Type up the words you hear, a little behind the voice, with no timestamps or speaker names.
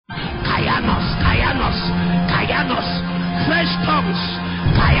tongues.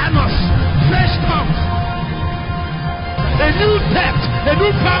 Kayanos. Fresh tongues. A new depth. A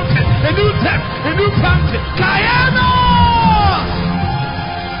new fountain. A new depth. A new fountain. Kayanos.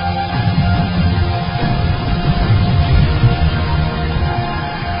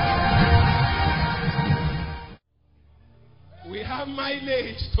 We have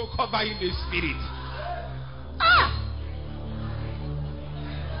mileage to cover in the spirit.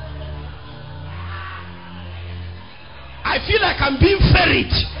 I feel like I'm being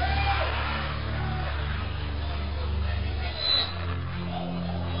ferried.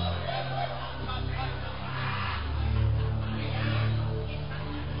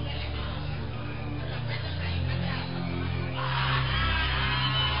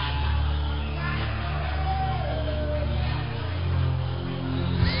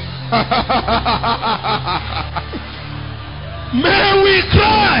 May we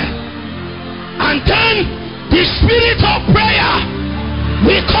cry, and then the spirit of prayer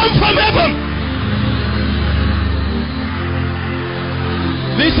will come from heaven.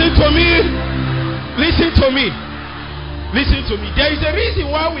 Listen to me. Listen to me. Listen to me. There is a reason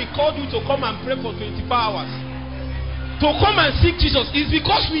why we called you to come and pray for 24 hours. To come and seek Jesus is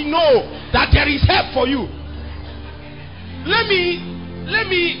because we know that there is help for you. Let me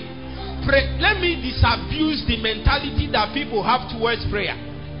disabuse the mentality that people have towards prayer.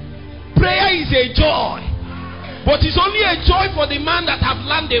 Prayer is a joy, but it's only a joy for the man that have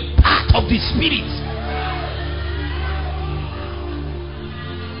learned the path of the spirit.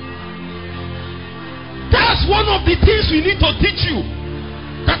 That's one of the things we need to teach you.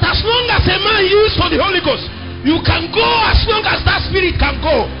 That as long as a man yields for the Holy Ghost, you can go as long as that spirit can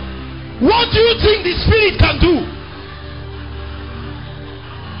go. What do you think the spirit can do?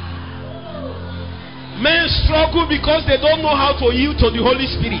 Men struggle because they don't know how to yield to the Holy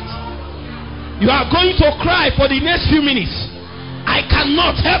Spirit. You are going to cry for the next few minutes. I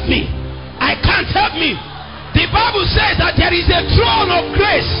cannot help me. I can't help me. The Bible says that there is a throne of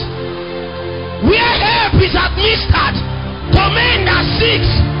grace where help is administered to men that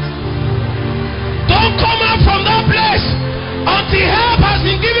seeks. Don't come out from that place until help has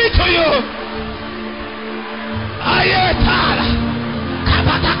been given to you. Ayetala.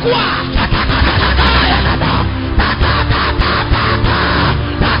 Kabatakwa.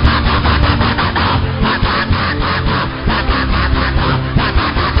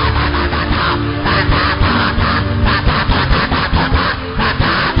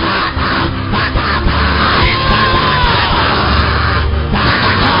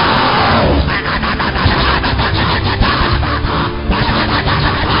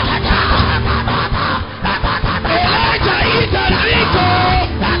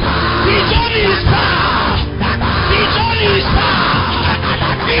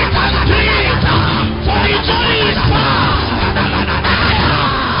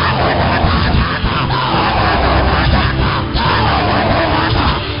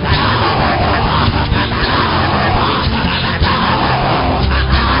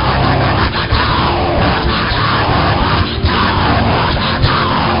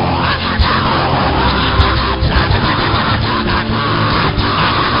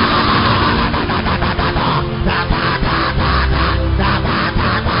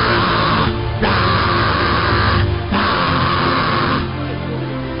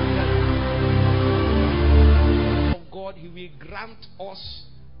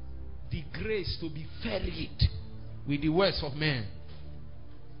 To be ferried with the words of men.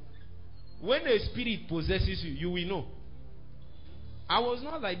 When a spirit possesses you, you will know. I was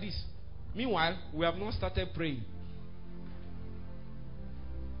not like this. Meanwhile, we have not started praying.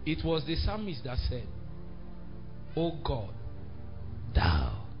 It was the psalmist that said, "O God,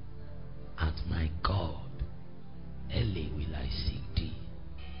 thou art my God, early will I seek thee."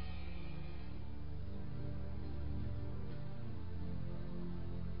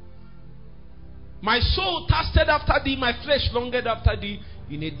 My soul thirsted after thee, my flesh longed after thee,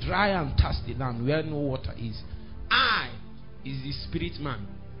 in a dry and thirsty land where no water is. I is the spirit man,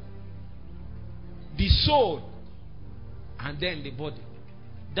 the soul, and then the body.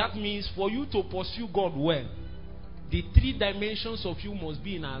 That means for you to pursue God well, the three dimensions of you must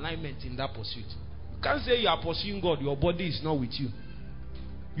be in alignment in that pursuit. You can't say you are pursuing God, your body is not with you.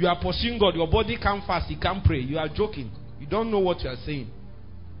 You are pursuing God, your body can't fast, you can't pray. You are joking. You don't know what you are saying.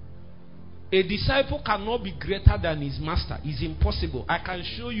 A disciple cannot be greater than his master. It's impossible. I can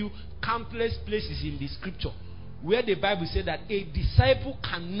show you countless places in the scripture where the Bible said that a disciple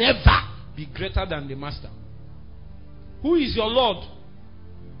can never be greater than the master. Who is your Lord?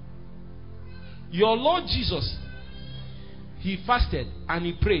 Your Lord Jesus. He fasted and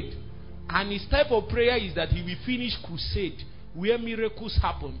he prayed. And his type of prayer is that he will finish crusade where miracles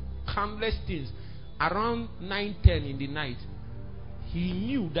happen, countless things, around 9:10 in the night, he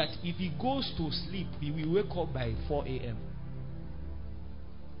knew that if he goes to sleep, he will wake up by 4 a.m.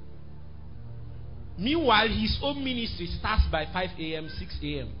 Meanwhile, his own ministry starts by 5 a.m., 6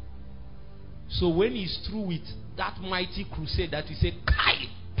 a.m. So when he's through with that mighty crusade that he said, Kai,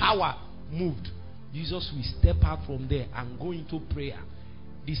 power moved, Jesus will step out from there and go into prayer.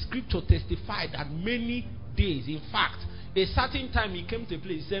 The scripture testified that many days, in fact, a certain time he came to a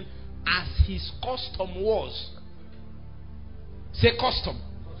place, he said, as his custom was. Say custom.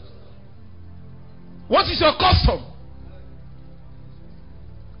 What is your custom?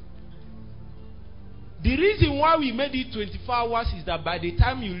 The reason why we made it 24 hours is that by the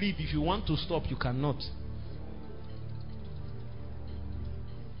time you leave, if you want to stop, you cannot.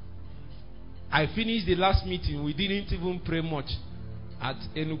 I finished the last meeting. We didn't even pray much. At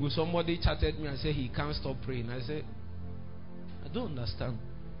Enugu, somebody chatted me and said he can't stop praying. I said, I don't understand.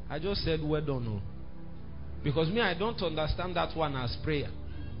 I just said, well done. No. Because me, I don't understand that one as prayer.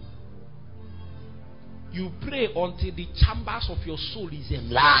 You pray until the chambers of your soul is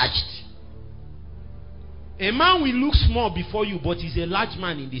enlarged. A man will look small before you, but he's a large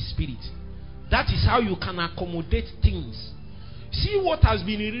man in the spirit. That is how you can accommodate things. See what has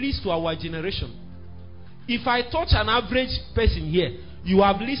been released to our generation. If I touch an average person here, you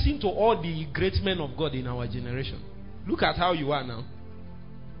have listened to all the great men of God in our generation. Look at how you are now.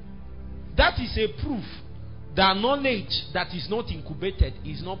 That is a proof that knowledge that is not incubated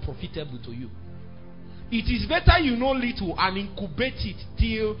is not profitable to you. It is better you know little and incubate it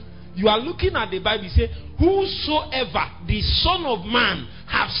till you are looking at the Bible. Say, whosoever the Son of Man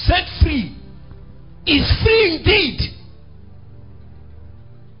have set free is free indeed.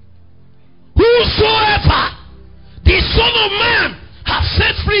 Whosoever the Son of Man have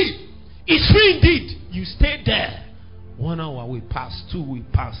set free is free indeed. You stay there. 1 hour will pass, 2 will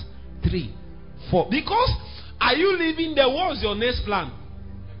pass, 3, 4. Because are you living there? What's your next plan?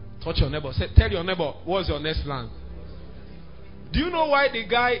 Touch your neighbor. Tell your neighbor, what's your next plan? Do you know why the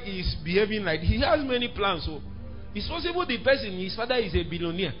guy is behaving like he has many plans? So it's possible the person, his father is a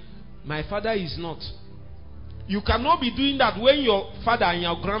billionaire. My father is not. You cannot be doing that when your father and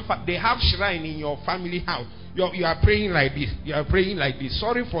your grandfather, they have shrine in your family house. You are praying like this. You are praying like this.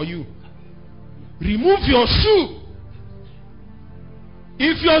 Sorry for you. Remove your shoe.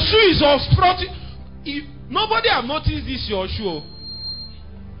 If your shoe is obstructing, if nobody have noticed this your shoe.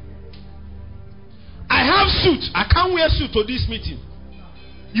 I have suit. I can't wear suit to this meeting.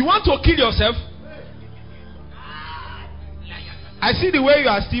 You want to kill yourself? I see the way you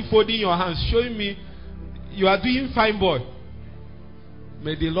are still folding your hands, showing me you are doing fine, boy.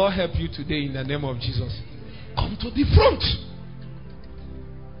 May the Lord help you today in the name of Jesus. Come to the front.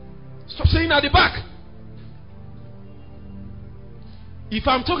 Stop saying at the back. If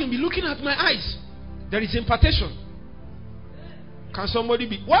I'm talking, be looking at my eyes. There is impartation. Can somebody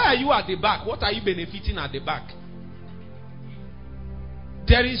be? Why are you at the back? What are you benefiting at the back?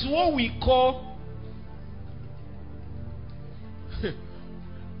 There is what we call.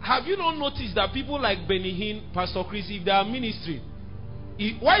 Have you not noticed that people like Benny Hinn, Pastor Chris, if they are ministry,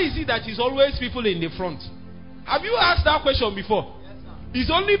 why is it that it's always people in the front? Have you asked that question before? Yes, sir.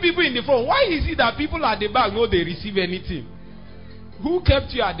 It's only people in the front. Why is it that people at the back know they receive anything? Who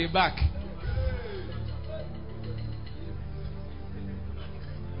kept you at the back?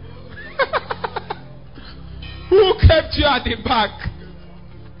 Who kept you at the back?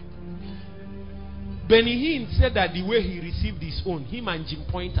 Benny Hinn said that the way he received his own, him and Jim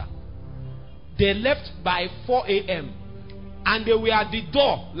Pointer, they left by 4 a.m. and they were at the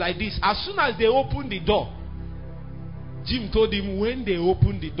door like this. As soon as they opened the door, Jim told him, when they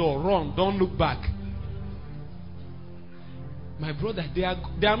open the door, run, don't look back. My brother, they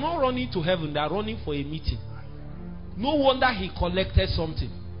are not running to heaven, they are running for a meeting. No wonder he collected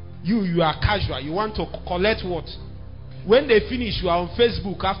something. You are casual. You want to collect what? When they finish, you are on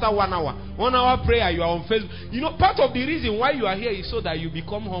Facebook after 1 hour. 1 hour prayer, you are on Facebook. You know, part of the reason why you are here is so that you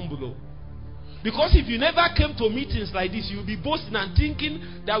become humble. Because if you never came to meetings like this, you'll be boasting and thinking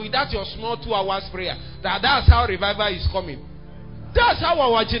that without your small 2 hours prayer, that's how revival is coming. That's how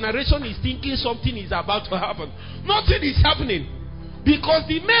our generation is thinking something is about to happen. Nothing is happening. Because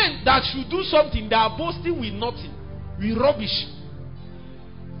the men that should do something, they are boasting with nothing. With rubbish.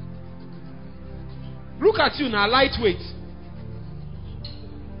 Look at you now, lightweight.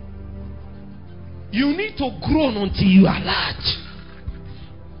 You need to grow until you are large.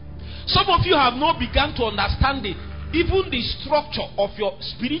 Some of you have not begun to understand even the structure of your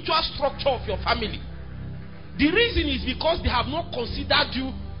spiritual structure of your family. The reason is because they have not considered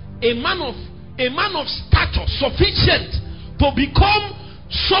you a man of stature sufficient to become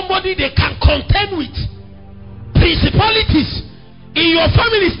somebody they can contend with. Principalities in your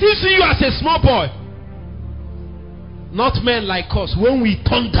family still see you as a small boy. Not men like us. When we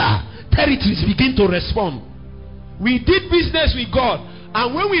thunder, territories begin to respond. We did business with God,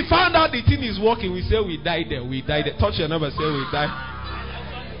 and when we found out the thing is working, we say we died there. We died there. Touch your neighbor, say we died.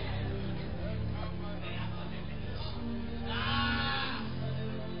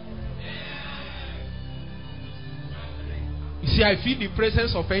 You see, I feel the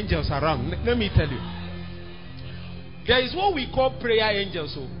presence of angels around. Let me tell you. There is what we call prayer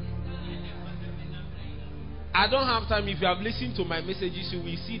angels. So I don't have time. If you have listened to my messages, you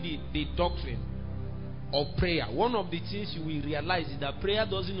will see the doctrine of prayer. One of the things you will realize is that prayer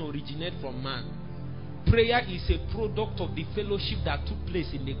doesn't originate from man. Prayer is a product of the fellowship that took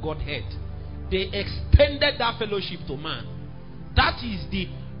place in the Godhead. They extended that fellowship to man. That is the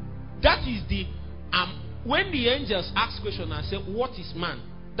when the angels ask questions and say, what is man?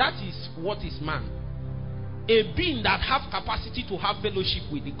 That is what is man. A being that have capacity to have fellowship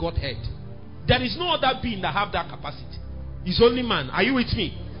with the Godhead. There is no other being that have that capacity. It's only man. Are you with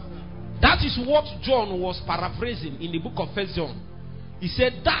me? That is what John was paraphrasing in the book of 1 John. He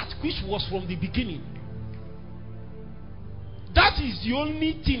said that which was from the beginning. That is the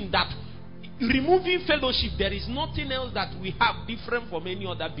only thing that, removing fellowship, there is nothing else that we have different from any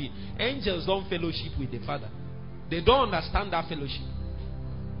other being. Angels don't fellowship with the Father. They don't understand that fellowship.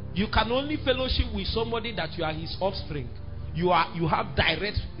 You can only fellowship with somebody that you are his offspring. You have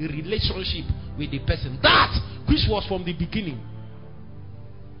direct relationship with the person. That which was from the beginning.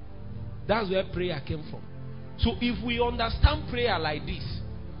 That's where prayer came from. So if we understand prayer like this,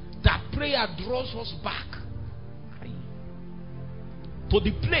 that prayer draws us back to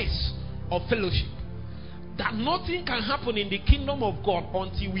the place of fellowship. That nothing can happen in the kingdom of God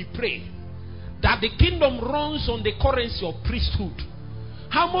until we pray. That the kingdom runs on the currency of priesthood.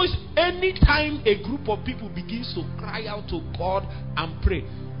 How much anytime a group of people begins to cry out to God and pray,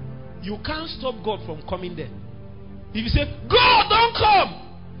 you can't stop God from coming there. If you say, God, don't come,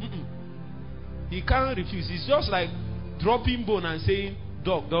 he can't refuse. It's just like dropping bone and saying,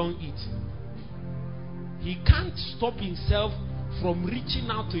 dog, don't eat. He can't stop himself from reaching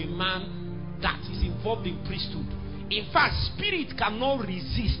out to a man that is involved in priesthood. In fact, spirit cannot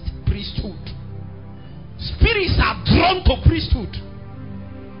resist priesthood. Spirits are drawn to priesthood.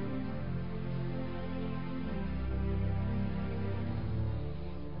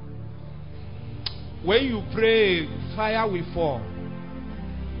 When you pray, fire will fall.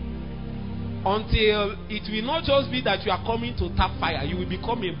 Until it will not just be that you are coming to tap fire, you will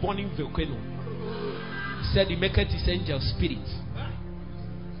become a burning volcano. He said, He maketh His angels spirits,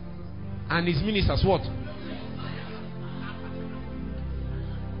 and His ministers what?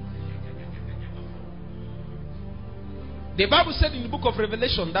 The Bible said in the book of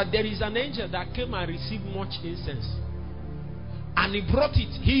Revelation that there is an angel that came and received much incense. And he brought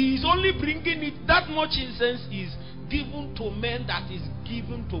it. He is only bringing it. That much incense is given to men that is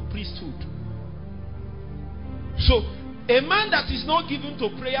given to priesthood. So, a man that is not given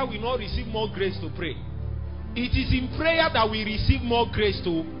to prayer will not receive more grace to pray. It is in prayer that we receive more grace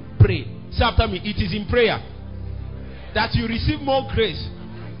to pray. Say after me, it is in prayer that you receive more grace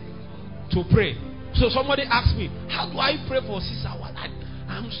to pray. So somebody asked me, how do I pray for 6 hours?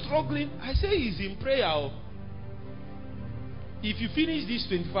 I'm struggling. I say it's in prayer. If you finish these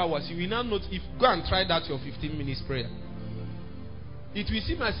 24 hours, you will now note, if go and try that your 15 minutes prayer. It will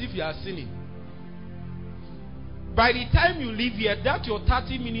seem as if you are sinning. By the time you leave here, that your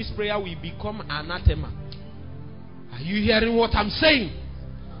 30 minutes prayer will become anathema. Are you hearing what I'm saying?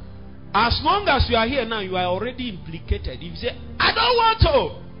 As long as you are here now, you are already implicated. If you say, I don't want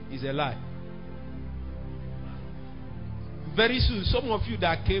to, it's a lie. Very soon, some of you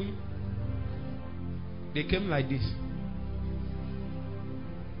that came, they came like this.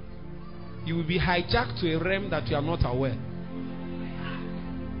 You will be hijacked to a realm that you are not aware.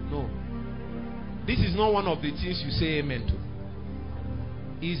 No. This is not one of the things you say amen to.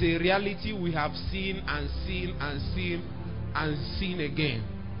 It's a reality we have seen and seen and seen and seen again.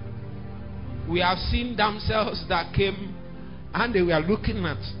 We have seen themselves that came and they were looking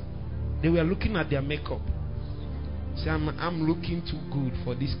at their makeup. Say, I'm looking too good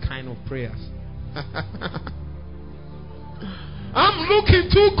for this kind of prayers. I'm looking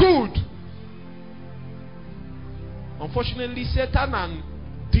too good. Unfortunately, Satan and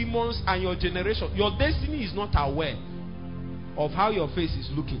demons and your generation, your destiny is not aware of how your face is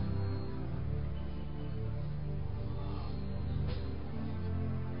looking.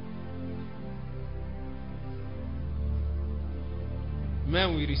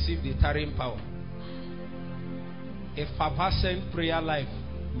 Men will receive the tarrying power. effervescent prayer life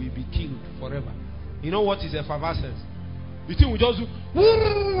will be killed forever. You know what is effervescence? The thing we just do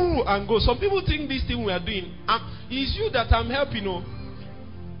woo, and go. Some people think this thing we are doing is you that I'm helping. No,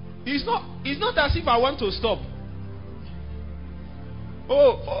 it's not as if I want to stop.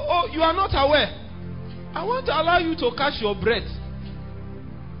 Oh, you are not aware. I want to allow you to catch your breath.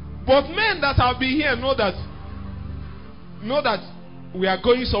 But men that have been here know that we are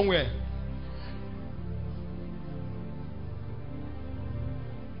going somewhere.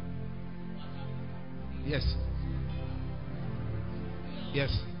 Yes.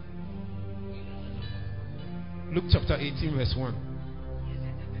 Yes. Luke chapter 18 verse 1.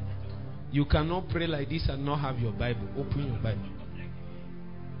 You cannot pray like this and not have your Bible. Open your Bible.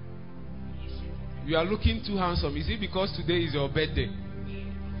 You are looking too handsome. Is it because today is your birthday?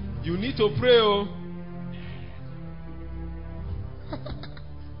 You need to pray. Oh.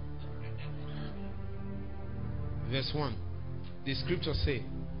 Verse 1. The scripture say,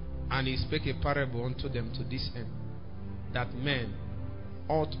 and he spake a parable unto them to this end, that men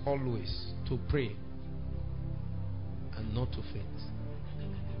ought always to pray and not to faint.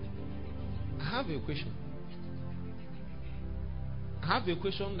 I have a question. I have a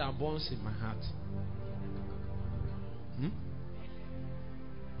question that burns in my heart.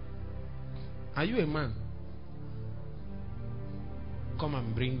 Are you a man? Come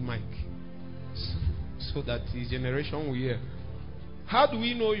and bring Mike so that his generation will hear. How do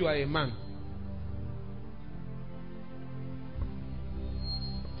we know you are a man?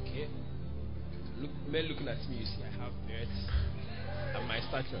 Okay. Men looking at me, you see I have beards and my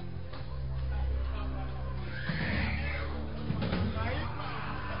stature.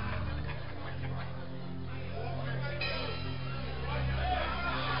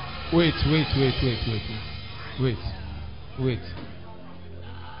 Wait.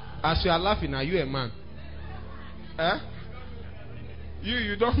 As you are laughing, are you a man?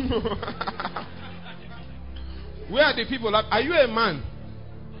 You don't know. Where are the people laughing? Are you a man?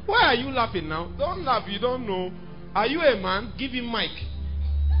 Why are you laughing now? Don't laugh, you don't know. Are you a man? Give him mic.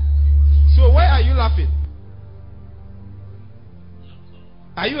 So why are you laughing?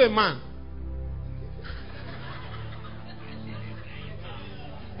 Are you a man?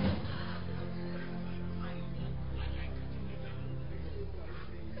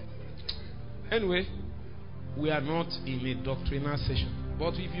 Anyway, we are not in a doctrinal session.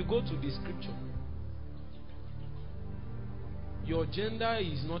 But if you go to the scripture, your gender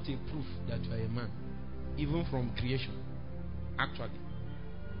is not a proof that you are a man, even from creation. Actually,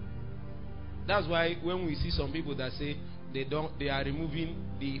 that's why when we see some people that say they are removing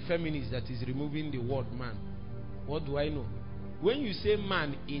the feminist that is removing the word man, what do I know? When you say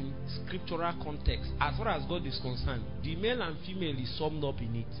man in scriptural context, as far as God is concerned, the male and female is summed up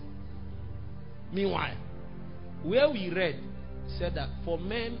in it. Meanwhile, where we read said that for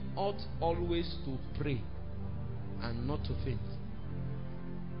men ought always to pray and not to faint.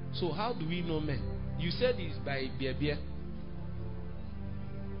 So how do we know men? You said it's by beer.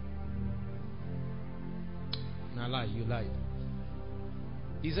 Now lie, you lied.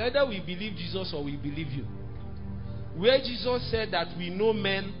 It's either we believe Jesus or we believe you. Where Jesus said that we know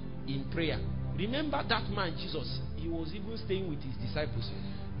men in prayer. Remember that man Jesus, he was even staying with his disciples.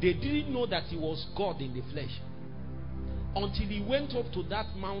 They didn't know that he was God in the flesh until he went up to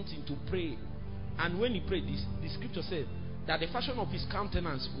that mountain to pray. And when he prayed, the scripture said that the fashion of his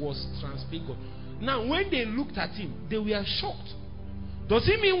countenance was transfigured. Now when they looked at him, they were shocked. Does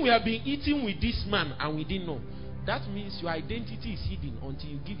it mean we have been eating with this man and we didn't know? That means your identity is hidden until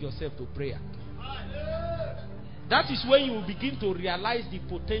you give yourself to prayer. That is when you will begin to realize the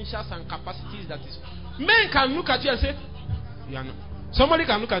potentials and capacities that is. Men can look at you and say, you are not. Somebody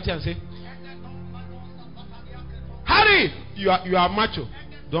can look at you and say, Harry, you are macho.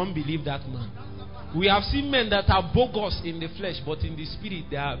 Don't believe that man. We have seen men that are bogus in the flesh, but in the spirit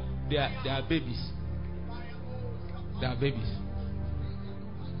they are babies. They are babies.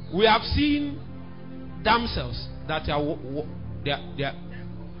 We have seen damsels that are warriors.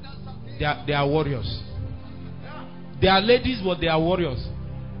 They are ladies, but they are warriors.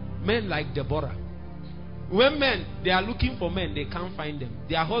 Men like Deborah. When men, they are looking for men, they can't find them.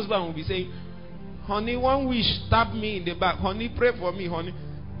 Their husband will be saying, honey, one wish, stab me in the back. Honey, pray for me, honey.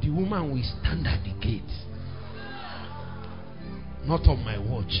 The woman will stand at the gate. Not on my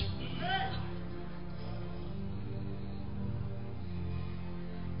watch.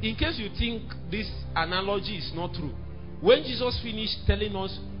 In case you think this analogy is not true, when Jesus finished telling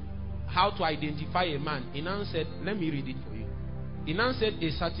us how to identify a man, he now said, let me read it for you. He now said,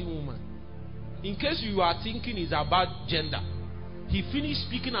 a certain woman. In case you are thinking it's about gender, he finished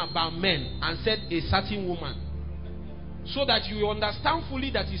speaking about men and said a certain woman. So that you understand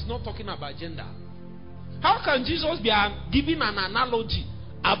fully that he's not talking about gender. How can Jesus be giving an analogy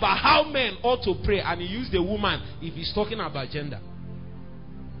about how men ought to pray and he used a woman if he's talking about gender?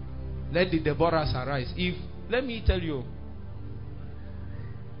 Let the Deborahs arise. Let me tell you,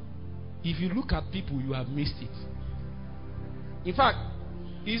 if you look at people, you have missed it. In fact,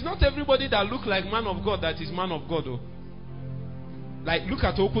 it's not everybody that look like man of God that is man of God. Oh. Like, look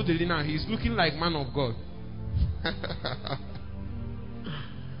at Oko Delina. He's looking like man of God.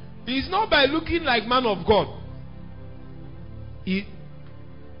 It's not by looking like man of God.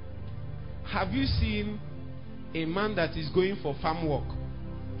 Have you seen a man that is going for farm work?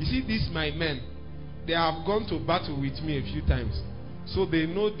 You see, these my men, they have gone to battle with me a few times, so they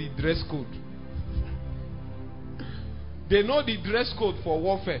know the dress code. They know the dress code for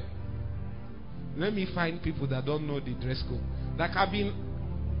warfare. Let me find people that don't know the dress code. Like I've been,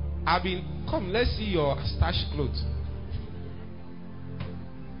 come, let's see your starch clothes.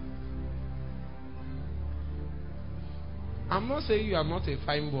 I'm not saying you are not a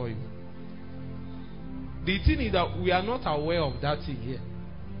fine boy. The thing is that we are not aware of that thing here.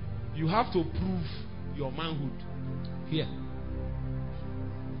 You have to prove your manhood here.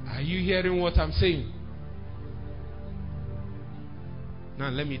 Are you hearing what I'm saying? Now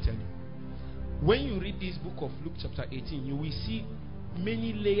let me tell you. When you read this book of Luke chapter 18, you will see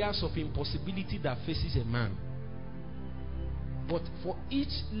many layers of impossibility that faces a man. But for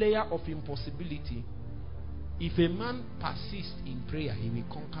each layer of impossibility, if a man persists in prayer, he will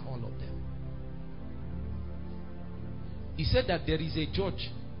conquer all of them. He said that there is a judge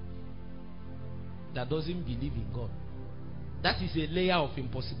that doesn't believe in God. That is a layer of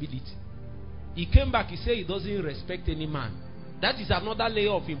impossibility. He came back, he said he doesn't respect any man. That is another layer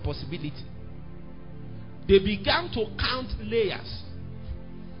of impossibility. They began to count layers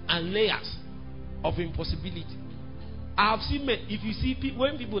and layers of impossibility. I have seen men, if you see,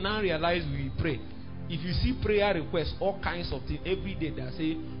 when people now realize we pray, if you see prayer requests, all kinds of things, every day they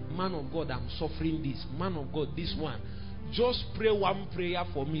say, man of God, I'm suffering this. Man of God, this one. Just pray one prayer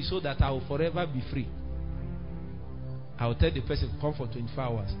for me so that I will forever be free. I will tell the person, come for 24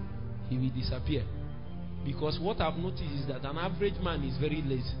 hours. He will disappear. Because what I've noticed is that an average man is very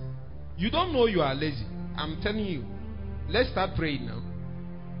lazy. You don't know you are lazy. I'm telling you. Let's start praying now.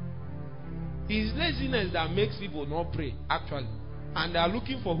 It's laziness that makes people not pray, actually. And they are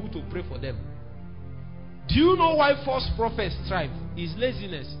looking for who to pray for them. Do you know why false prophets thrive? It's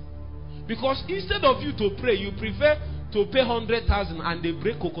laziness. Because instead of you to pray, you prefer to pay 100,000 and they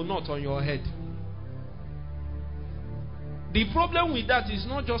break coconut on your head. The problem with that is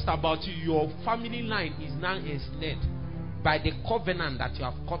not just about you. Your family line is now ensnared by the covenant that you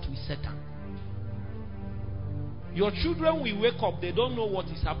have cut with Satan. Your children will wake up, they don't know what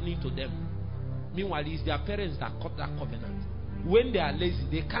is happening to them. Meanwhile, it's their parents that cut that covenant. When they are lazy,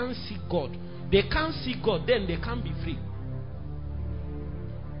 they can't see God. They can't see God, then they can't be free.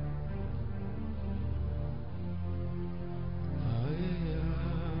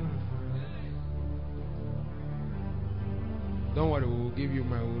 Don't worry, we'll give you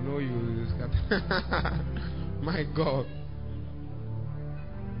we'll know you. My God.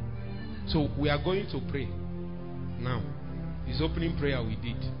 So we are going to pray. Now, this opening prayer we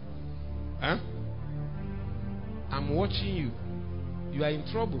did. Huh? I'm watching you. You are in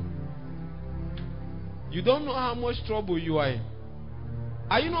trouble. You don't know how much trouble you are in.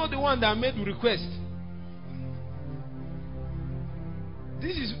 Are you not the one that made the request?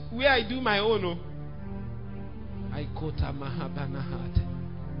 This is where I do my own. Oh. I kota mahabanahat.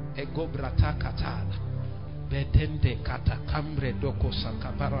 Ego brata katala. Bedende kata kambre doko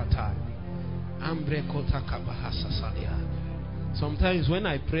sakabarata. Ambre kota kabahasa salia. Sometimes when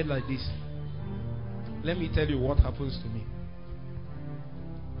I pray like this, let me tell you what happens to me.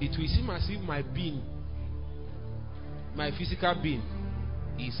 It will seem as if my being, my physical being,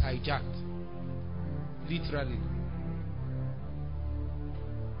 is hijacked. Literally.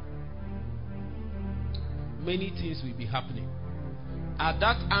 Many things will be happening. At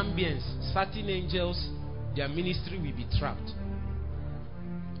that ambience, certain angels, their ministry will be trapped.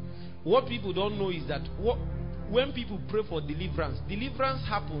 What people don't know is that when people pray for deliverance, deliverance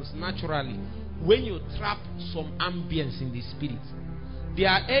happens naturally when you trap some ambience in the spirit. There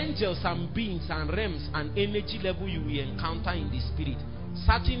are angels and beings and realms and energy level you will encounter in the spirit.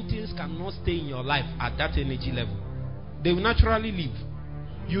 Certain things cannot stay in your life at that energy level. They will naturally leave.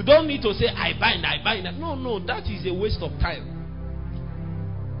 You don't need to say, I bind. No, that is a waste of time.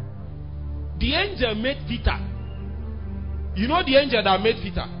 The angel made Peter. You know the angel that made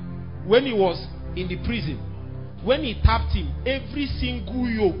Peter? When he was in the prison, when he tapped him, every single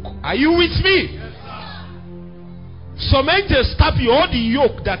yoke. Are you with me? Yes, Some angels tap you, all the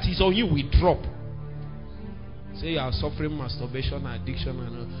yoke that is on you will drop. Say you are suffering masturbation, addiction,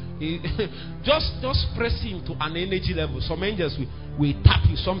 and just press him to an energy level. Some angels will tap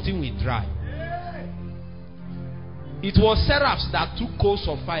you, something will dry. It was seraphs that took coals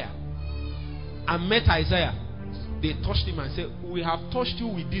of fire and met Isaiah. They touched him and said, we have touched you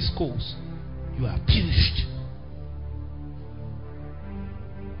with these coals. You are purged.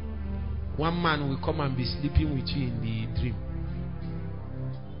 One man will come and be sleeping with you in the dream.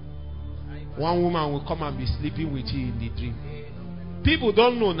 One woman will come and be sleeping with you in the dream. People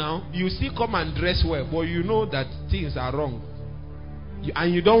don't know now. You still come and dress well, but you know that things are wrong.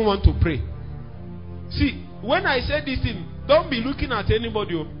 And you don't want to pray. See, when I say this thing, don't be looking at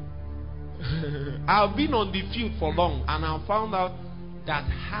anybody. I've been on the field for long, and I found out that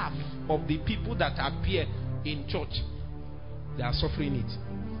half of the people that appear in church, they are suffering it.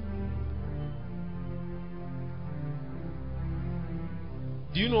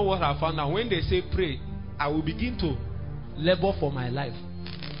 Do you know what I found out? When they say pray, I will begin to labor for my life.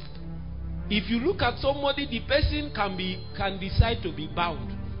 If you look at somebody, the person can decide to be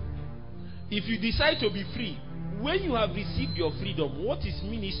bound. If you decide to be free, when you have received your freedom, what is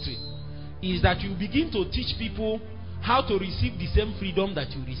ministry? Is that you begin to teach people how to receive the same freedom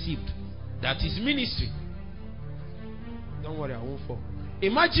that you received. That is ministry. Don't worry, I won't fall.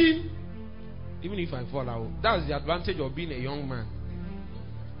 Imagine, even if I fall out, that's the advantage of being a young man.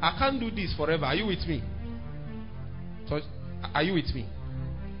 I can't do this forever. Are you with me? So, are you with me?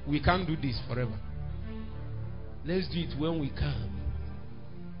 We can't do this forever. Let's do it when we can.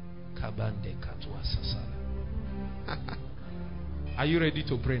 Are you ready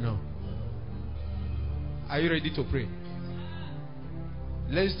to pray now? Are you ready to pray?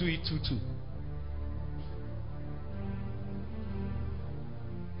 Let's do it 2-2.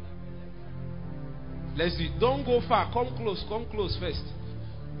 Let's do it. Don't go far. Come close first.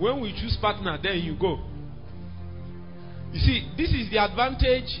 When we choose partner, then you go. You see, this is the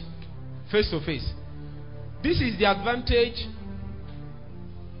advantage face to face. This is the advantage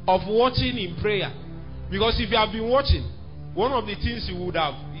of watching in prayer. Because if you have been watching, one of the things you would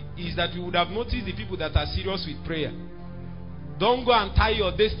have is that you would have noticed the people that are serious with prayer. Don't go and tie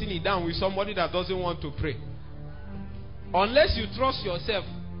your destiny down with somebody that doesn't want to pray. Unless you trust yourself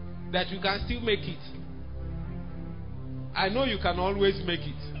that you can still make it. I know you can always make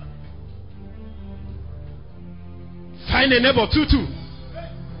it. Find a neighbor.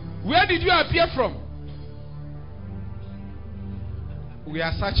 2-2. Where did you appear from? We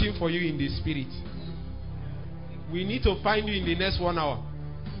are searching for you in the spirit. We need to find you in the next 1 hour.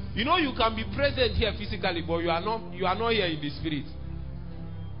 You know you can be present here physically, but you are not here in the spirit.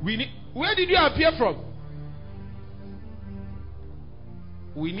 Where did you appear from?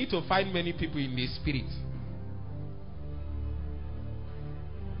 We need to find many people in the spirit.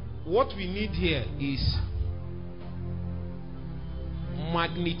 What we need here is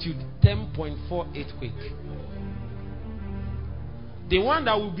magnitude 10.4 earthquake. The one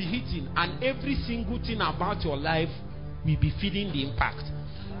that will be hitting, and every single thing about your life will be feeling the impact.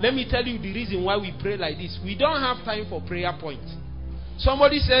 Let me tell you the reason why we pray like this. We don't have time for prayer points.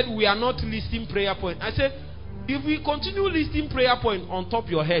 Somebody said we are not listing prayer points. I said, if we continue listing prayer points on top of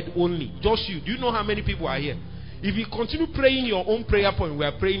your head only, just you, do you know how many people are here? If you continue praying your own prayer point, we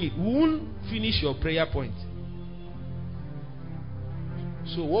are praying it, we won't finish your prayer point.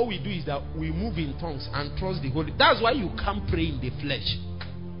 So what we do is that we move in tongues and trust the Holy. That's why you can't pray in the flesh.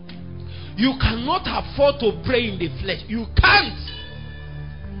 You cannot afford to pray in the flesh. You can't.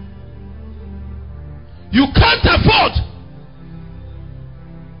 You can't afford.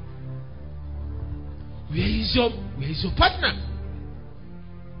 Where is your partner?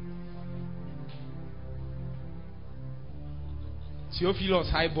 Theophilus,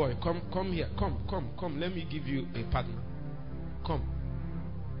 hi boy, come here. Come. Let me give you a partner. Come.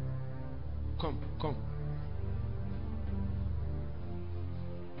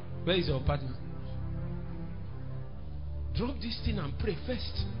 Where is your partner? Drop this thing and pray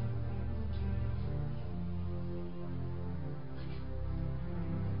first.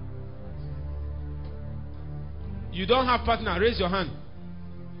 You don't have partner, raise your hand.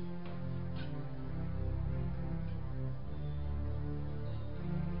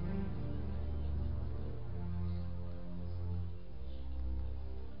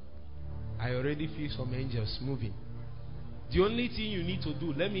 I already feel some angels moving. The only thing you need to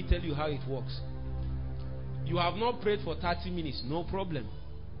do, let me tell you how it works. You have not prayed for 30 minutes, no problem.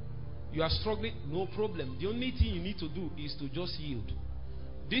 You are struggling, no problem. The only thing you need to do is to just yield.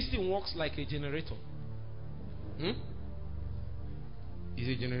 This thing works like a generator. It's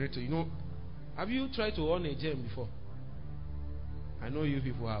a generator. You know, have you tried to on a gen before? I know you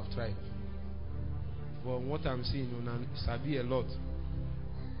people have tried. But what I'm seeing, sabi a lot.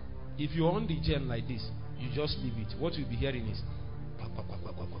 If you on the gen like this, you just leave it. What you'll be hearing is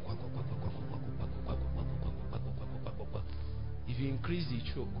if you increase the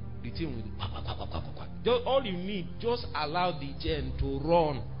choke, the thing will just all you need, just allow the gen to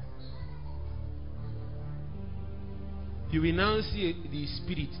run. You will now see the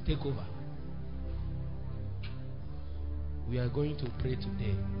spirit take over. We are going to pray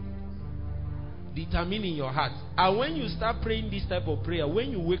today. Determine in your heart. And when you start praying this type of prayer,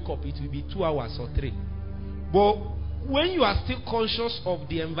 when you wake up, it will be 2 hours or 3. But when you are still conscious of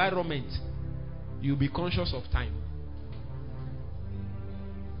the environment, you'll be conscious of time.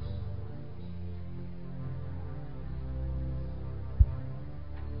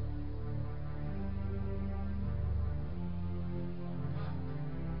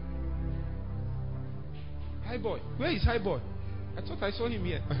 Hi boy. Where is Hi boy? I thought I saw him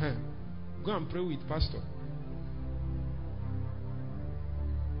here. Go and pray with pastor.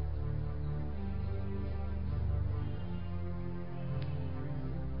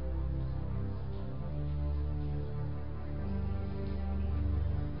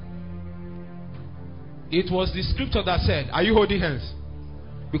 It was the scripture that said, are you holding hands?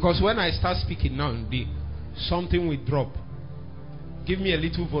 Because when I start speaking now, something will drop. Give me a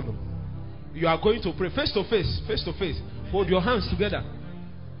little volume. You are going to pray face to face, face to face. Hold your hands together.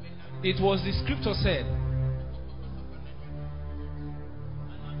 It was the scripture said.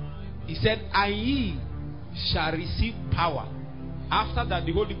 He said, and ye shall receive power. After that,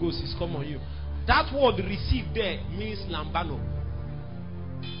 the Holy Ghost is come on you. That word receive there means lambano.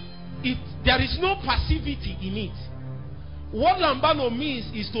 There is no passivity in it. What lambano means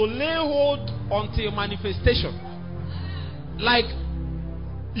is to lay hold until manifestation. Like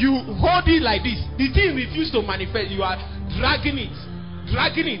you hold it like this. The thing refuses to manifest. You are dragging it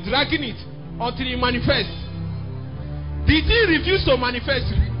until it manifests. The thing refuses to manifest.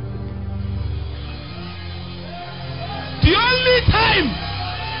 The only time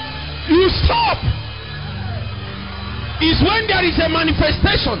you stop is when there is a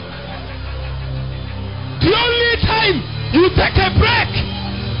manifestation. The only time you take a break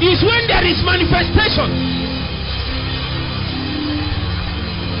is when there is manifestation.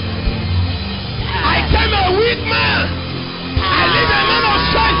 I came a weak man. I live a man of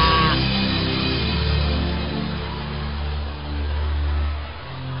strength.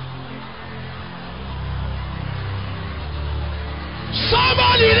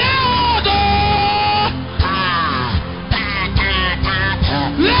 Somebody loud!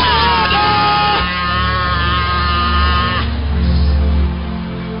 Loud!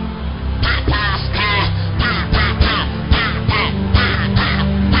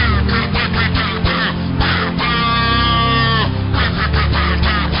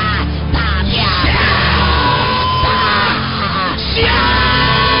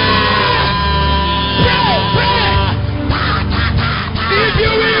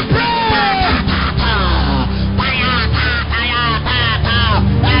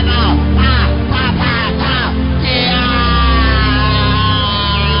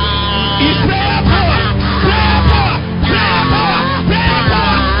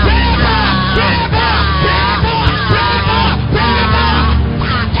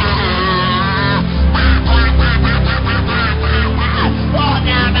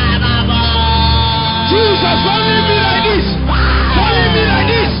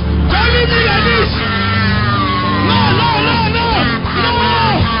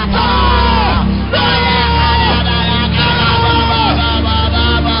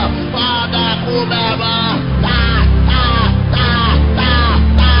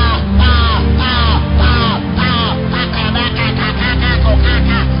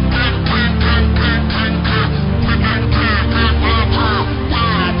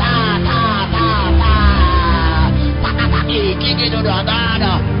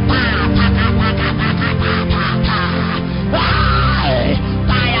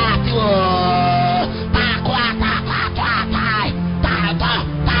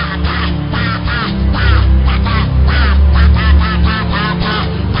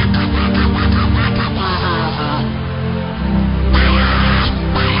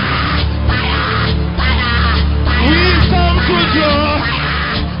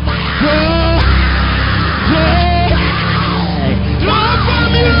 For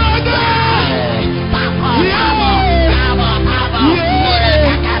me.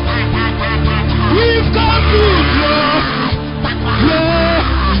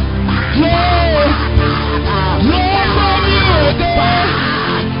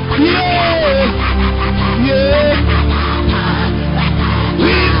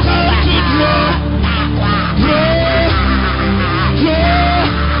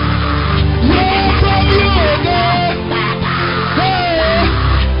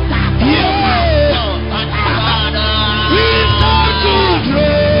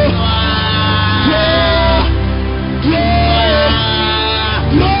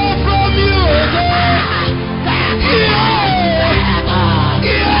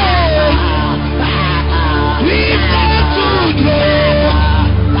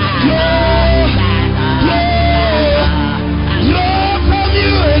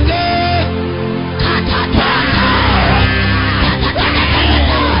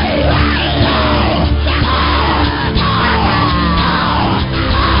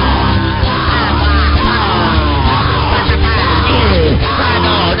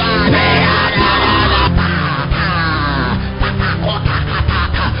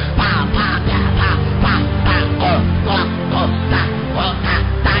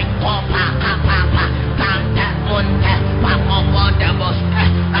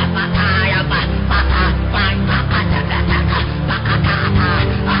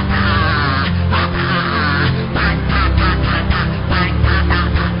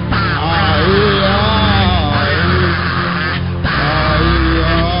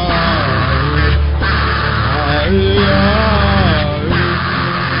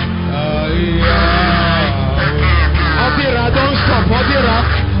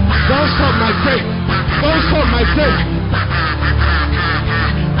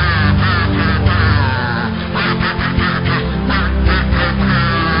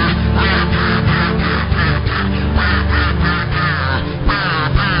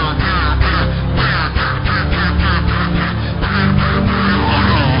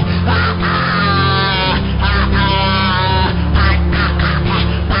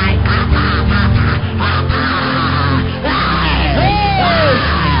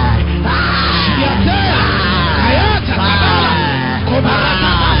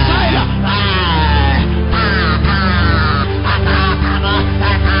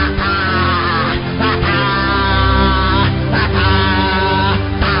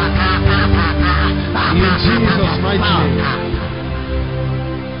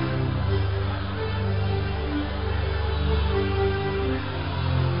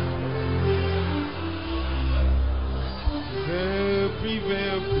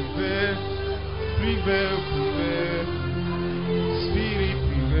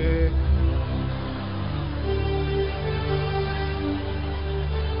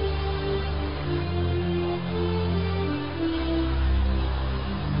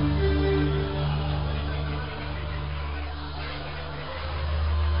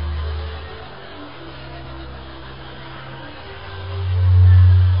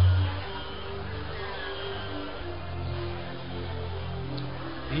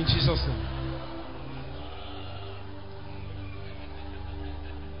 In Jesus' name.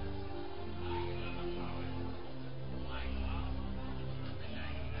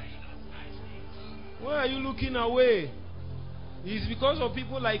 Why are you looking away? It's because of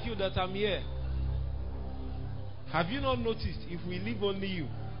people like you that I'm here. Have you not noticed? If we leave only you,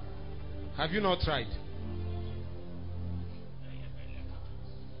 have you not tried?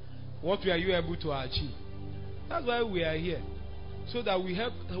 What were you able to achieve? That's why we are here. So that we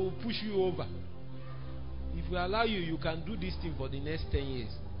will push you over. If we allow you, you can do this thing for the next 10 years.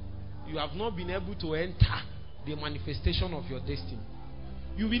 You have not been able to enter the manifestation of your destiny.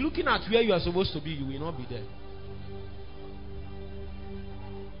 You'll be looking at where you are supposed to be. You will not be there.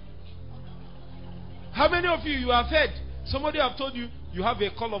 How many of you have heard? Somebody have told you you have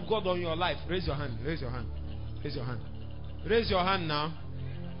a call of God on your life. Raise your hand. Raise your hand. Raise your hand. Raise your hand now.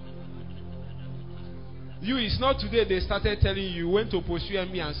 You, it's not today they started telling you went to pursue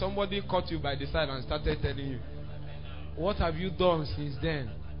me and somebody caught you by the side and started telling you. What have you done since then?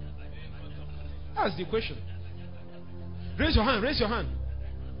 That's the question. Raise your hand. Raise your hand.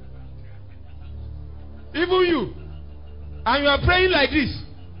 Even you. And you are praying like this.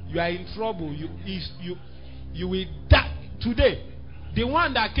 You are in trouble. You will die. Today, the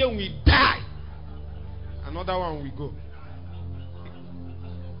one that came will die. Another one will go.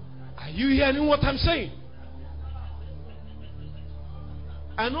 Are you hearing what I'm saying?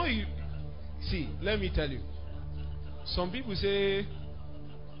 I know you. See, let me tell you. Some people say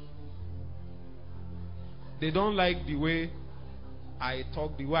they don't like the way I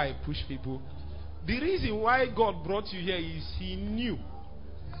talk, the way I push people. The reason why God brought you here is He knew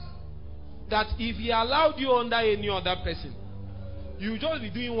that if He allowed you under any other person, you just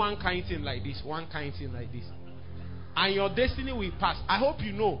be doing one kind thing like this, one kind thing like this, and your destiny will pass. I hope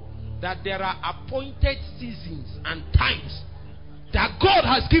you know that there are appointed seasons and times that God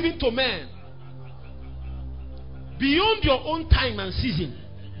has given to men. Beyond your own time and season,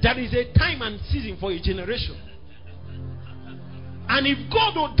 there is a time and season for a generation. And if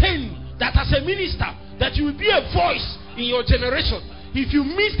God ordained that as a minister, that you will be a voice in your generation, if you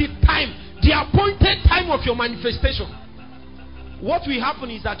miss the time, the appointed time of your manifestation, what will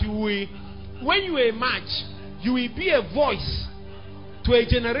happen is that you will, when you emerge, you will be a voice to a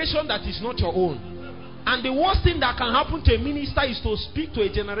generation that is not your own. And the worst thing that can happen to a minister is to speak to a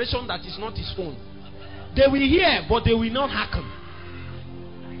generation that is not his own. They will hear, but they will not hearken.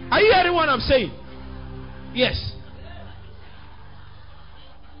 Are you hearing what I'm saying? Yes.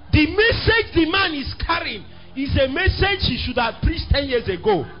 The message the man is carrying is a message he should have preached 10 years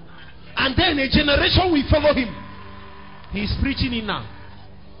ago. And then a generation will follow him. He's preaching it now.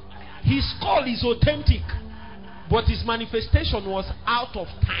 His call is authentic, but his manifestation was out of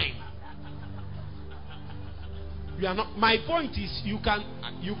time. You are not. My point is, you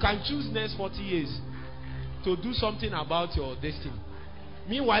can choose next 40 years to do something about your destiny.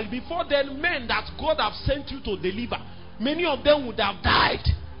 Meanwhile, before then, men that God have sent you to deliver, many of them would have died.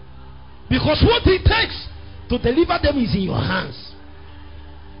 Because what it takes to deliver them is in your hands.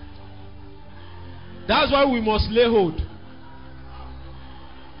 That's why we must lay hold.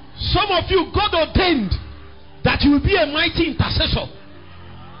 Some of you, God ordained that you will be a mighty intercessor.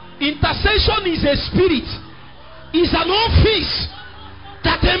 Intercession is a spirit. It's an office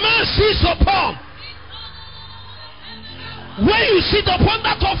that a man sits upon. When you sit upon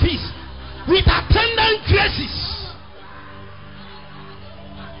that office with attendant graces,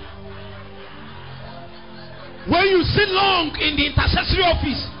 when you sit long in the intercessory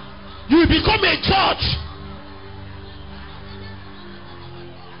office, you will become a judge.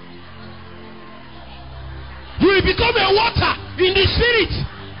 You will become a water in the spirit.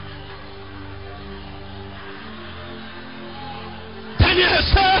 Daniel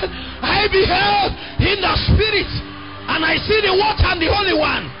said, I beheld in the spirit, and I see the water and the Holy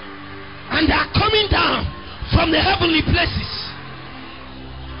One, and they are coming down from the heavenly places.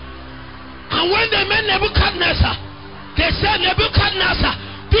 And when they met Nebuchadnezzar, they said,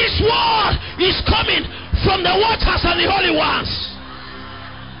 Nebuchadnezzar, this word is coming from the waters and the holy ones.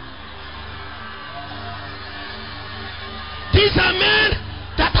 These are men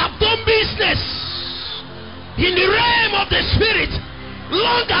that have done business in the realm of the spirit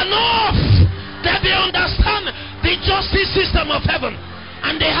long enough that they understand the justice system of heaven,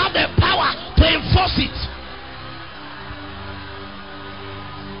 and they have the power to enforce it.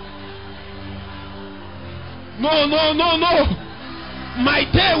 No. My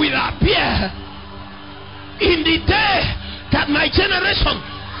day will appear in the day that my generation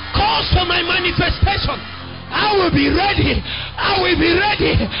calls for my manifestation. I will be ready. I will be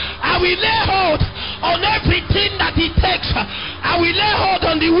ready. I will lay hold on everything that it takes. I will lay hold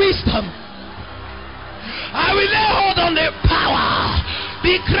on the wisdom. I will lay hold on the power,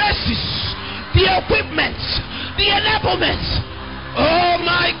 the graces, the equipment, the enablement. Oh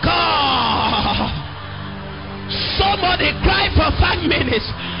my God. Somebody cry for 5 minutes.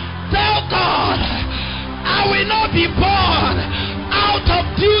 Tell God, I will not be born out of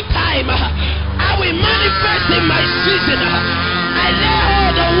due time. I will manifest in my season. I lay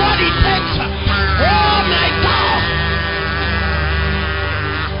hold on what it takes. Oh my God.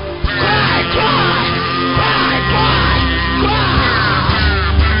 Cry, cry, cry, cry, cry,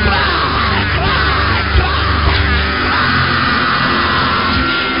 cry, cry, cry.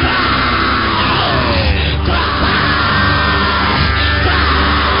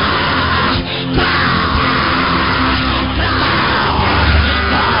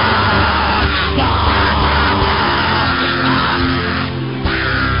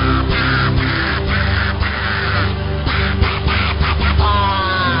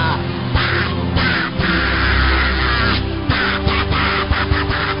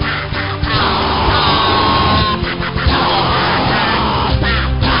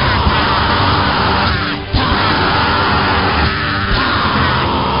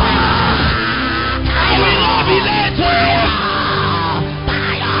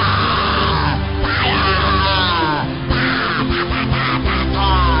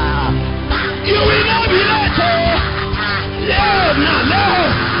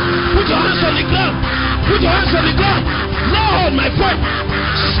 Put your hands on the ground. Lord, my friend.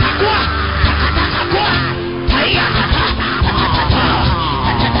 Sakwa, takwa, taiya,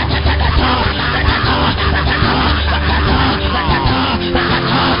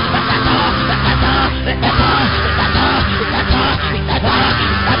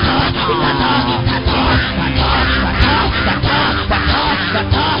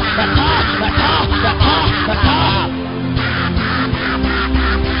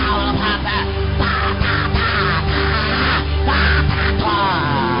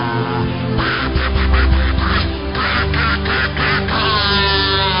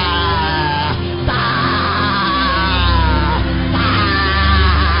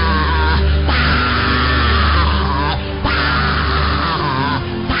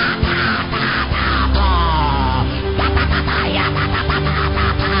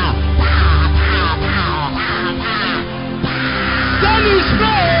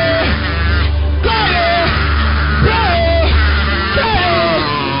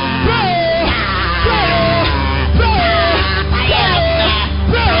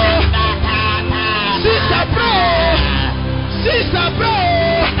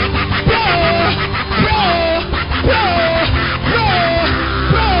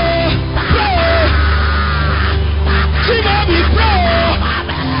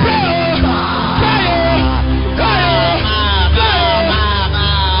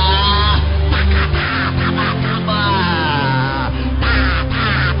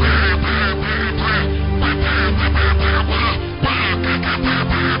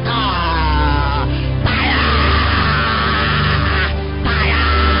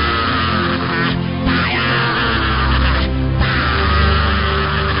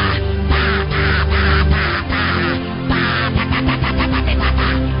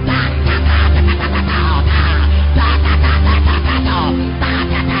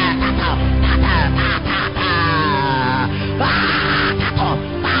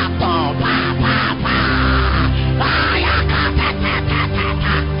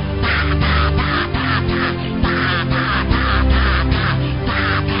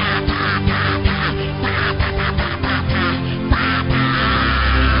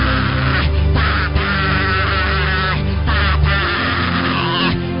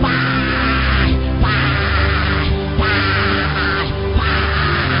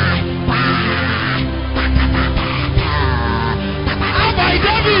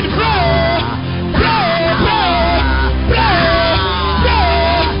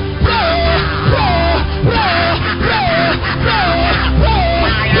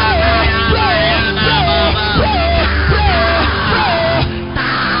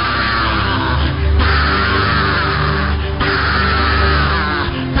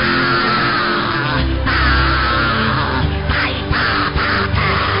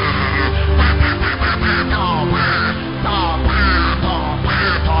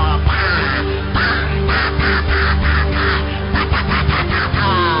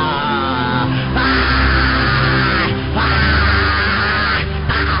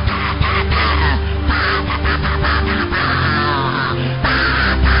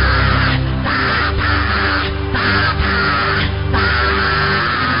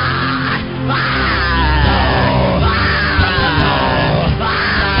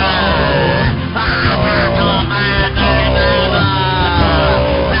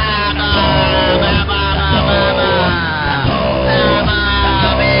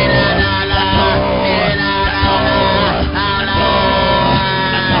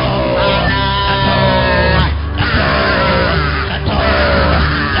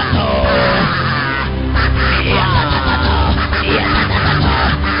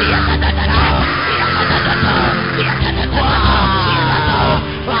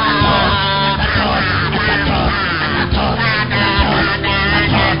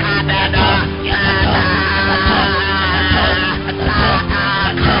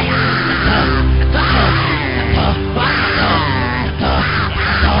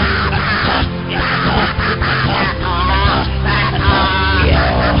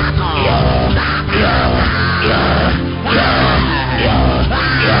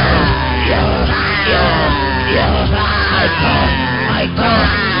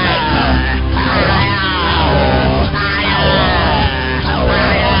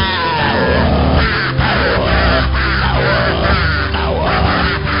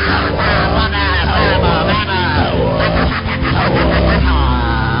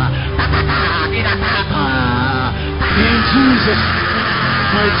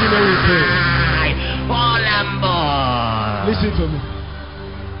 Listen to me.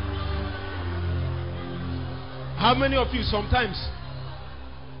 How many of you sometimes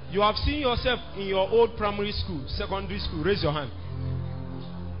you have seen yourself in your old primary school, secondary school? Raise your hand.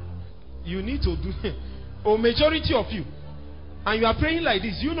 You need to do it. Or majority of you. And you are praying like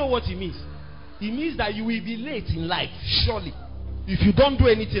this. You know what it means? It means that you will be late in life, surely, if you don't do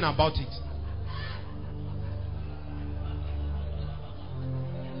anything about it.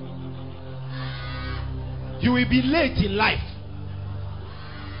 You will be late in life.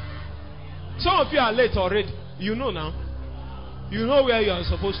 Some of you are late already. You know now. You know where you are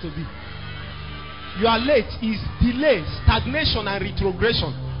supposed to be. You are late is delay, stagnation, and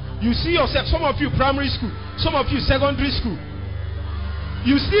retrogression. You see yourself, some of you primary school, some of you secondary school.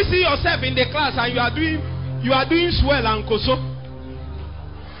 You still see yourself in the class and you are doing swell and koso.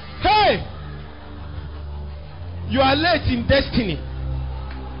 Hey! You are late in destiny.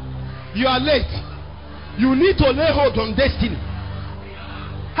 You are late. You need to lay hold on destiny.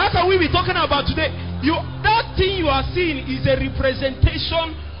 How can we be talking about today? That thing you are seeing is a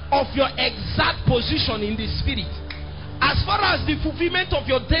representation of your exact position in the spirit. As far as the fulfillment of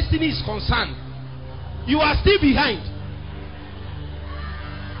your destiny is concerned, you are still behind.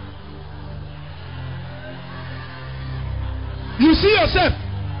 You see yourself,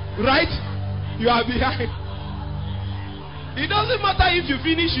 right? You are behind. It doesn't matter if you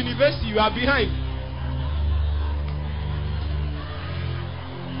finish university, you are behind.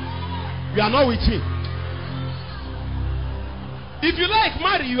 You are not with me. If you like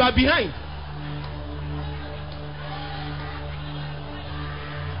marry, you are behind.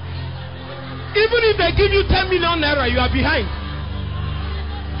 Even if they give you 10 million naira, you are behind.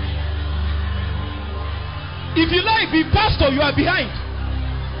 If you like be pastor, you are behind.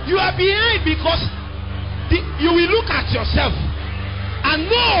 You are behind because you will look at yourself and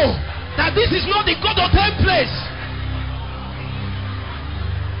know that this is not the God-ordained place.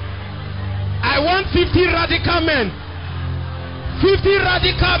 I want 50 radical men. 50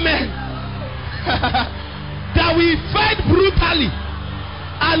 radical men that will fight brutally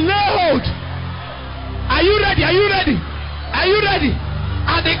and lay hold. Are you ready? Are you ready? Are you ready?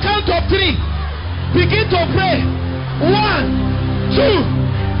 At the count of 3, begin to pray. 1, 2,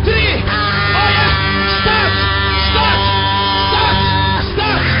 3. Oh yeah! Start! Start! Start!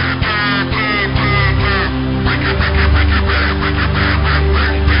 Start!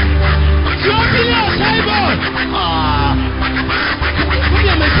 Jubileous, Simon! Give me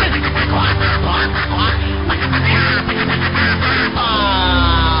a message.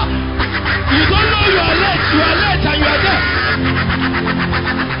 You don't know you are late. You are late and you are there.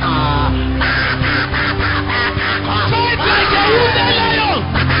 Fight like a wounded lion.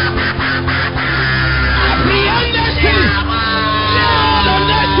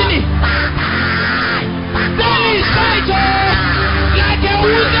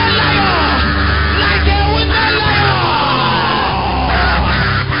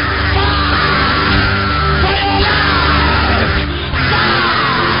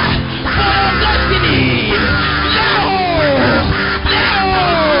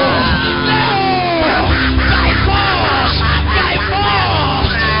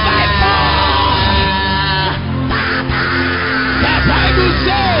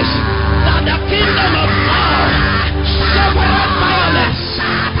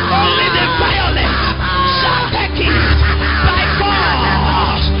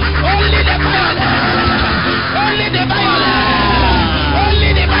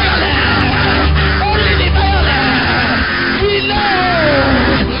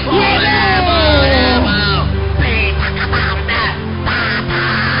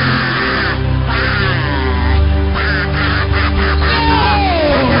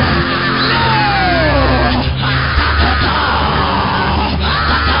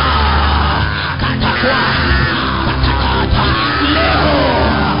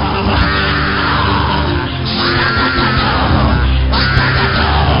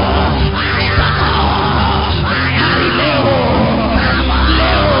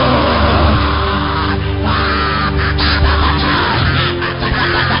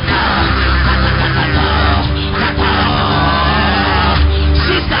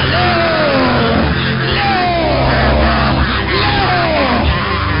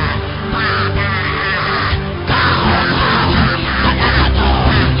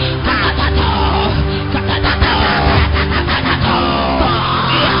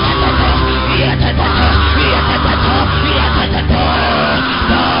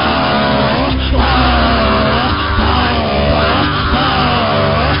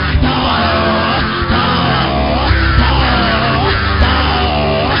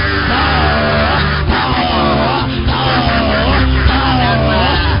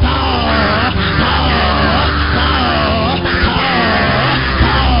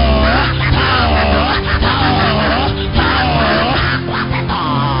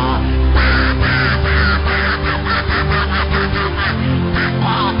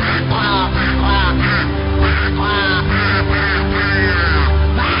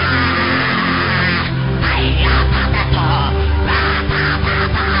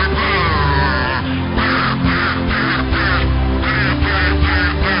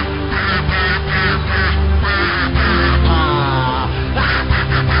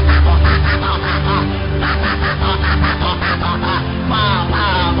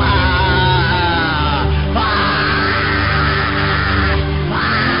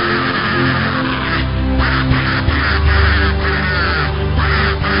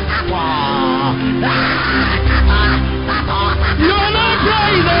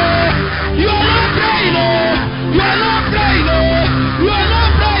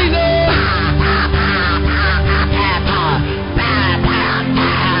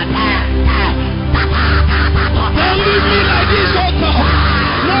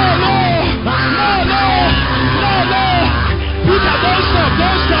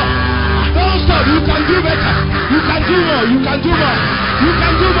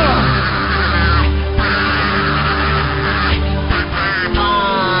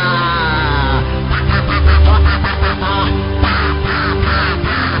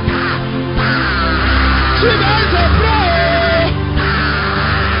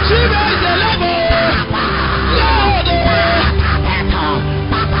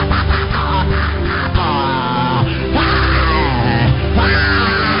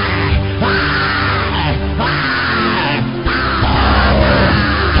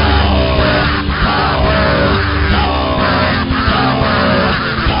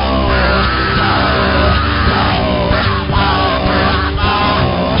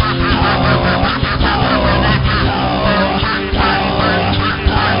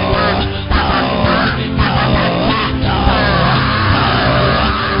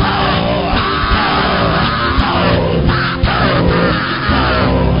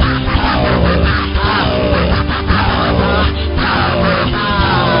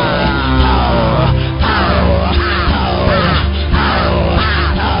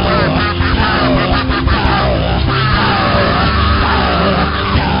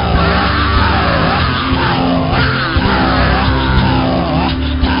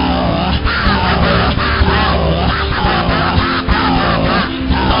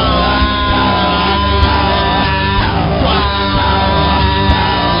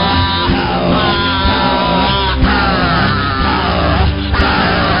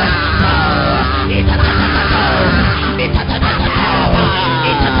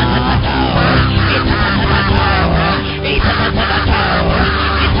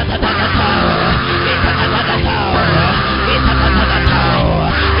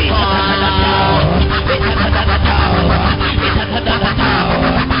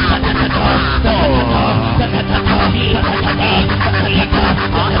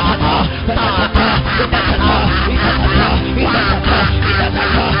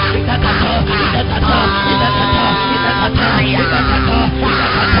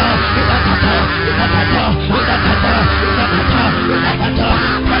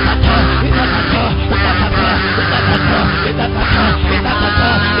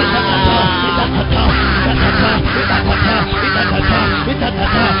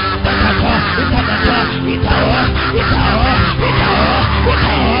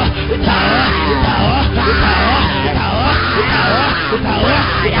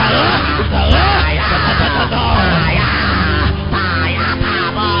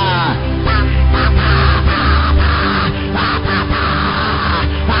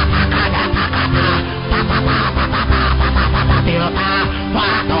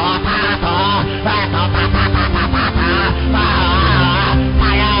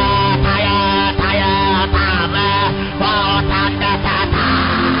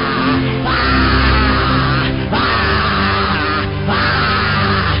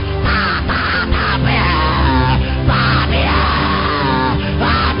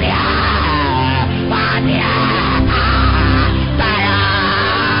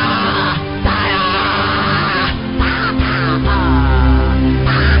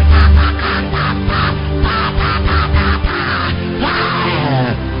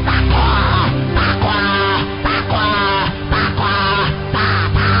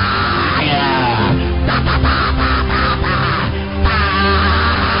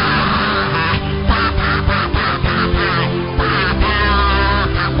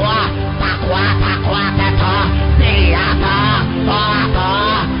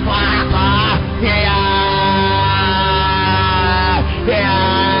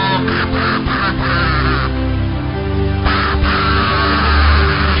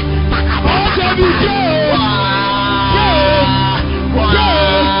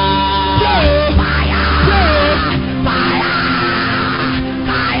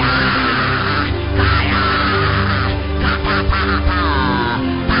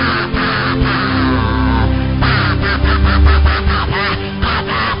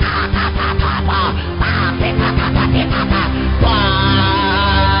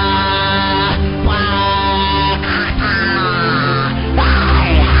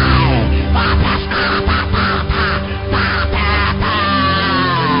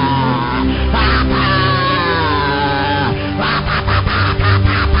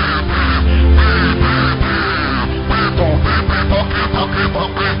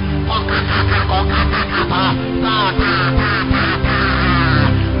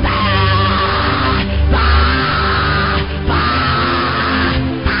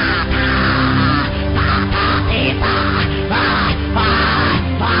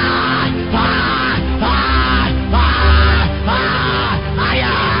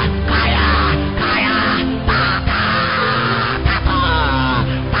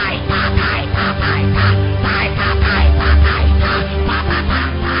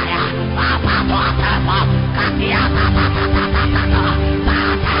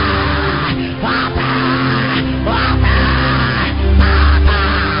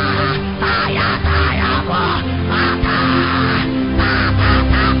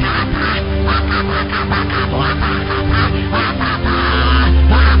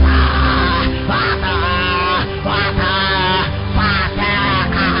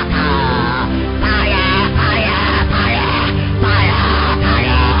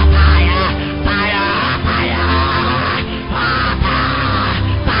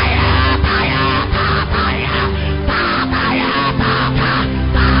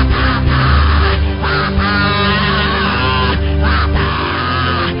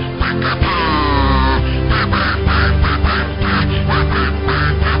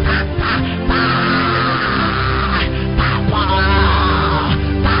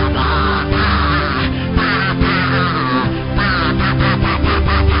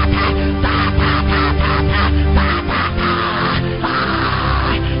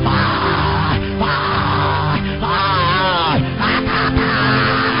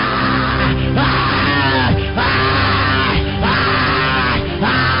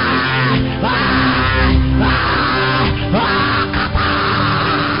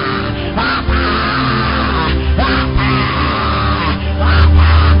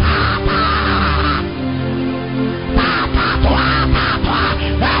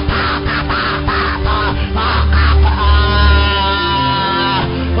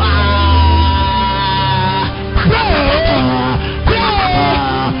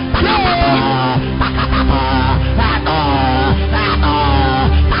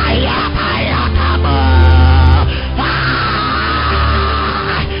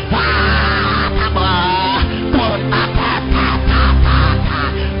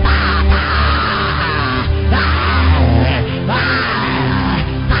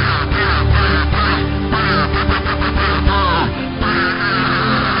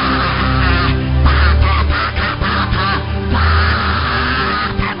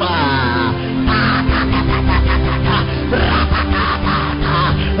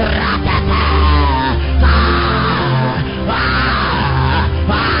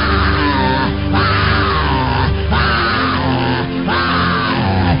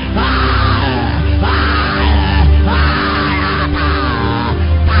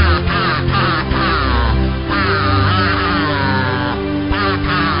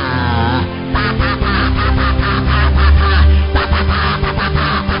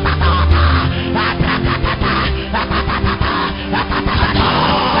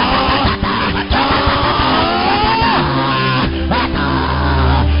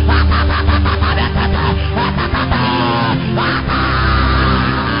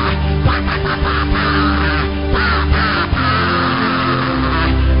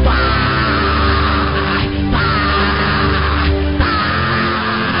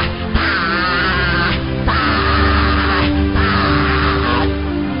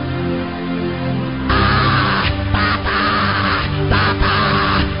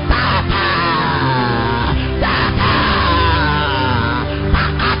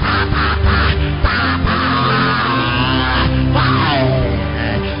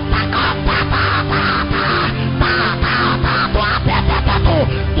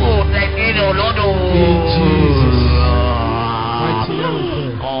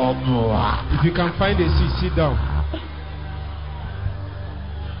 If you can find a seat, sit down.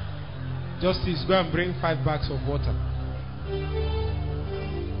 Justice, go and bring 5 bags of water.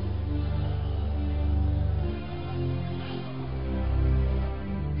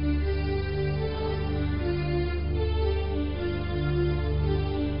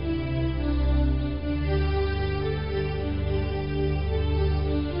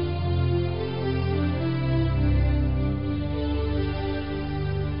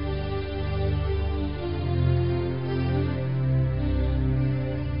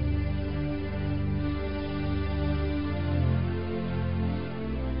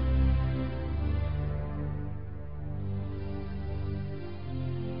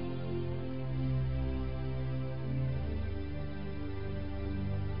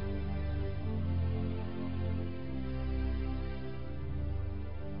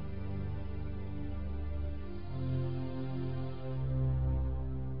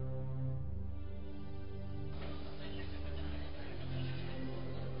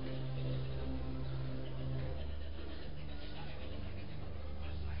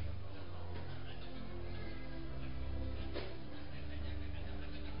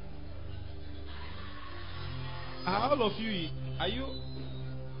 All of you, are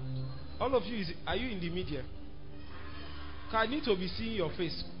you in the media? I need to be seeing your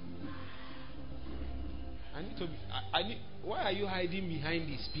face. Why are you hiding behind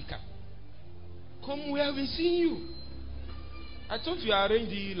the speaker? Come, we have been seeing you. I thought you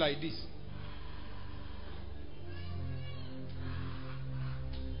arranged it like this.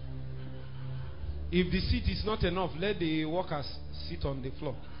 If the seat is not enough, let the workers sit on the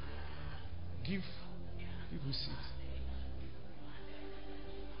floor. Give people seat.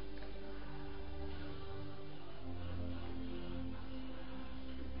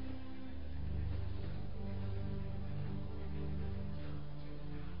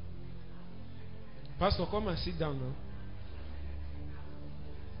 Pastor, come and sit down now.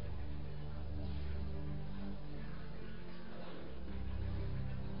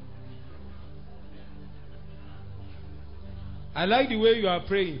 I like the way you are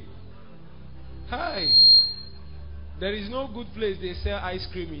praying. Hi. There is no good place they sell ice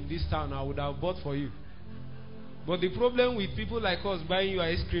cream in this town. I would have bought for you. But the problem with people like us buying you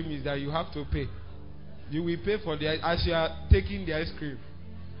ice cream is that you have to pay. You will pay for the as you are taking the ice cream.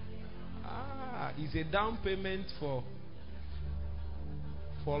 It's a down payment for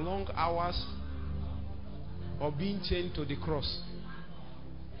long hours or being chained to the cross.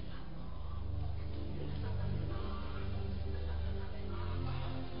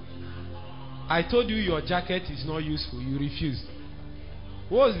 I told you your jacket is not useful. You refused.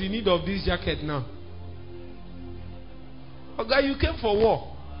 What's the need of this jacket now? Okay, you came for war.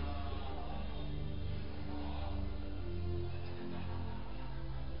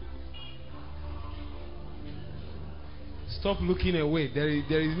 Stop looking away.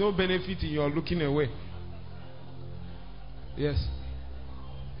 There is no benefit in your looking away. Yes.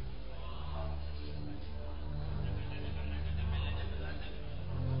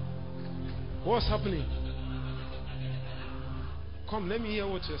 What's happening? Come, let me hear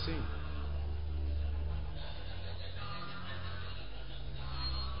what you're saying.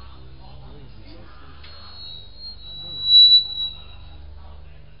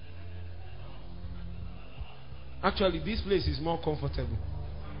 Actually, this place is more comfortable.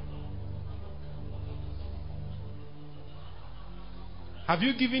 Have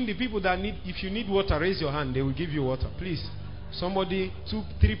you given the people that need, if you need water, raise your hand, they will give you water. Please. Somebody, 2,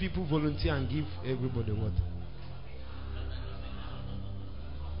 3 people volunteer and give everybody water.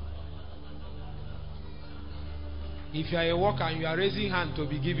 If you are a worker and you are raising hand to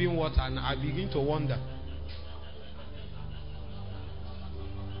be giving water, and I begin to wonder.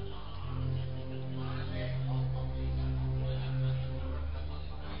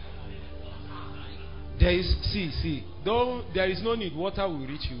 There is, though there is no need, water will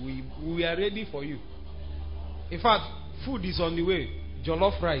reach you. We are ready for you. In fact, food is on the way.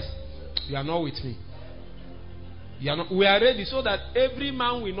 Jollof rice. You are not with me. We are ready so that every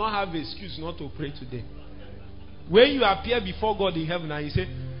man will not have excuse not to pray today. When you appear before God in heaven and you say,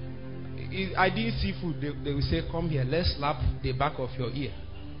 I didn't see food, they will say, come here, let's slap the back of your ear.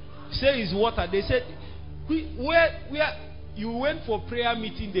 Say it's water. They said, where you went for prayer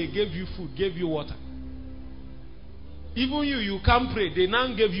meeting, they gave you food, gave you water. Even you can't pray. They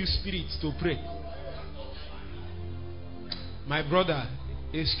now gave you spirits to pray. My brother,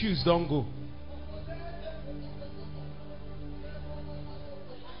 excuse, don't go.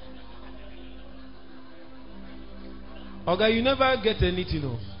 Okay, you never get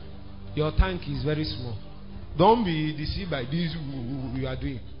anything. Your tank is very small. Don't be deceived by this you are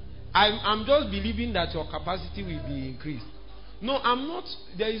doing. I'm just believing that your capacity will be increased. No, I'm not.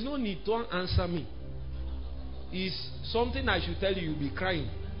 There is no need. Don't answer me. It's something I should tell you. You'll be crying.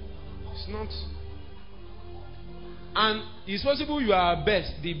 It's not. And it's possible you are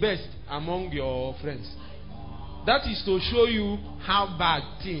the best among your friends. That is to show you how bad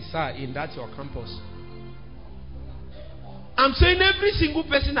things are in that your campus. I'm saying every single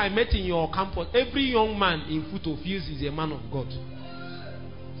person I met in your campus, every young man in Futo feels is a man of God.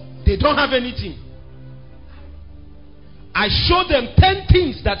 They don't have anything. I show them 10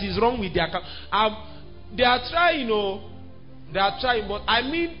 things that is wrong with their campus. They are trying, they are trying, but I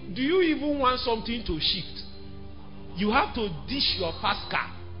mean, do you even want something to shift? You have to dish your fast car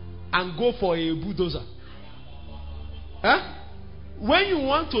and go for a bulldozer. Huh? When you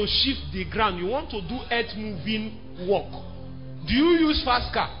want to shift the ground, you want to do earth moving work. Do you use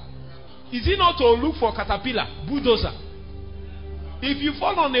fast car? Is it not to look for caterpillar, bulldozer? If you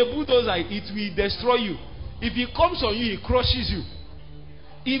fall on a bulldozer, it will destroy you. If it comes on you, it crushes you.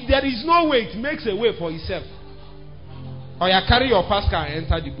 If there is no way, it makes a way for itself. Or you carry your fast car and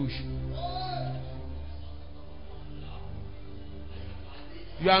enter the bush.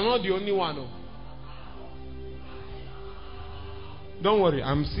 You are not the only one. No. Don't worry,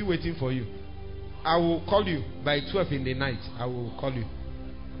 I'm still waiting for you. I will call you by 12 in the night. I will call you.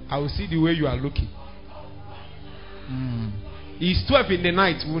 I will see the way you are looking. It's 12 in the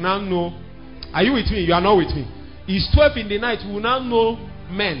night. We will now know. Are you with me? You are not with me. It's 12 in the night. We will now know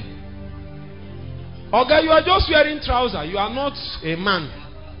men. Okay, you are just wearing trousers. You are not a man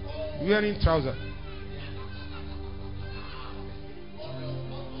wearing trousers.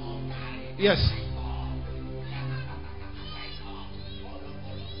 Yes.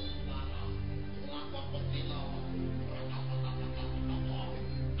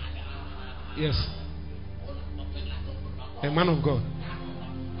 Yes. A man of God.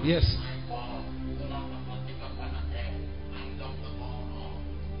 Yes.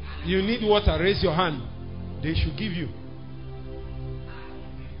 You need water, raise your hand. They should give you.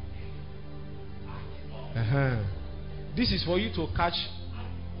 This is for you to catch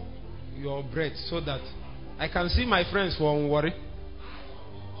your breath so that I can see my friends from worry.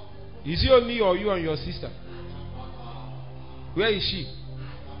 Is it only or you and your sister? Where is she?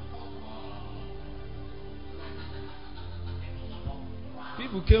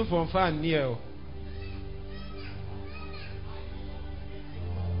 People came from far and near.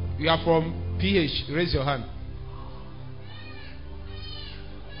 You are from PH. Raise your hand.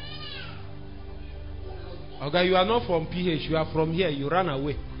 Okay, you are not from PH. You are from here. You ran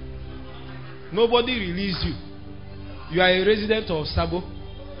away. Nobody released you. You are a resident of Sabo.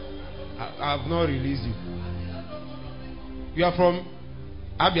 I have not released you. You are from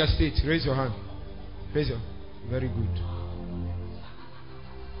Abia State. Raise your hand. Raise your hand. Very good.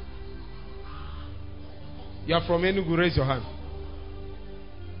 You are from Enugu. Raise your hand.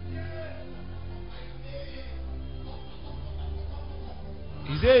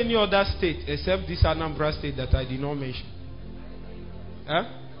 Is there any other state except this Anambra state that I did not mention? Huh?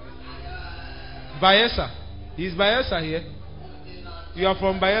 Bayelsa. Is Bayelsa here? You are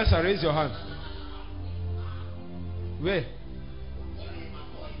from Bayelsa. Raise your hand. Where?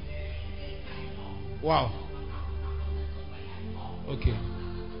 Wow. Okay.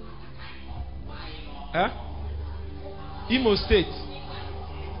 Huh? Imo State.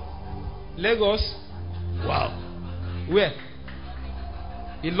 Lagos. Wow. Where?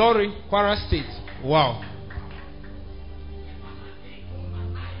 Ilorin, Kwara State. Wow.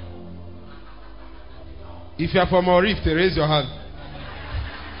 If you are from Orif, raise your hand.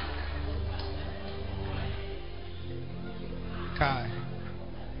 Kai.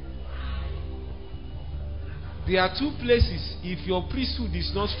 There are two places. If your priesthood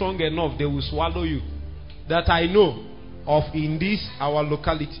is not strong enough, they will swallow you. That I know of in this our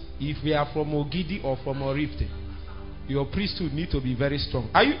locality. If we are from Ogidi or from Orifte, your priesthood need to be very strong.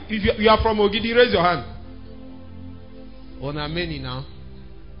 Are you? If you are from Ogidi, raise your hand. On many now.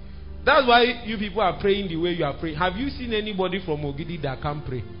 That's why you people are praying the way you are praying. Have you seen anybody from Ogidi that can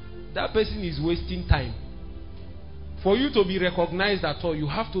pray? That person is wasting time. For you to be recognized at all, you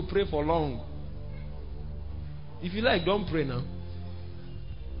have to pray for long. If you like, don't pray now.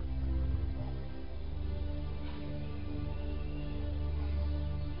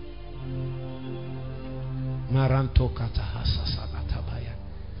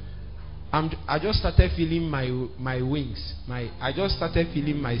 I just started feeling my wings. I just started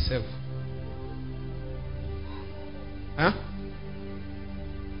feeling myself. Huh?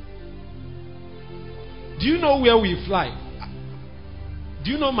 Do you know where we fly?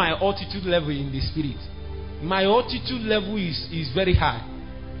 Do you know my altitude level in the spirit? My altitude level is very high.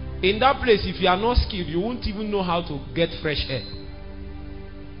 In that place, if you are not skilled, you won't even know how to get fresh air.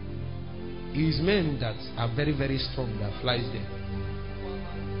 It is men that are very, very strong that flies there.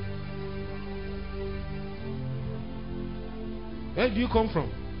 Where do you come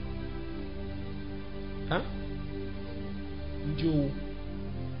from? Huh? Njo.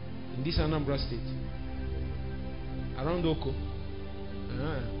 In this Anambra State. Around Oko.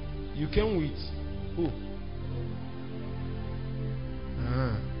 You came with who?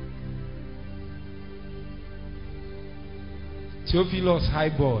 Theophilus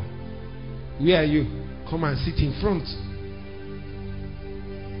Highball. Where are you? Come and sit in front.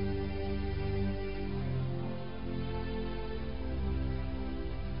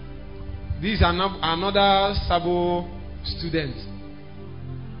 This is another Sabo student.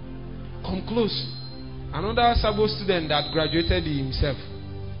 Come close. Another Sabo student that graduated himself.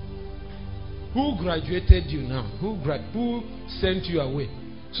 Who graduated you now? Who sent you away?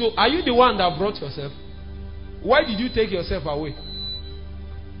 So are you the one that brought yourself? Why did you take yourself away?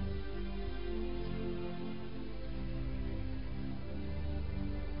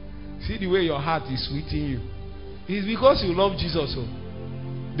 See the way your heart is sweeting you. It's because you love Jesus. So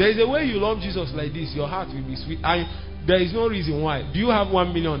there is a way you love Jesus like this. Your heart will be sweet. And there is no reason why. Do you have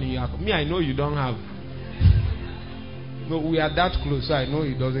 1 million in your account? Me, I know you don't have. No, we are that close, so I know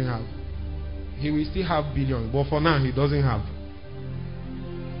he doesn't have. He will still have billions, but for now he doesn't have.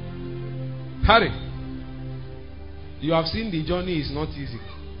 Hurry. You have seen the journey is not easy.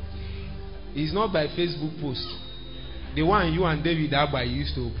 It's not by Facebook post. The one you and David Abba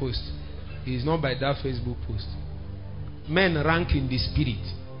used to post. It's not by that Facebook post. Men rank in the spirit.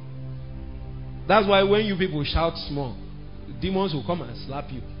 That's why when you people shout small, demons will come and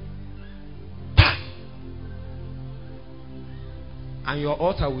slap you. And your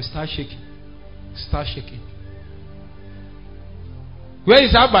altar will start shaking. Start shaking. Where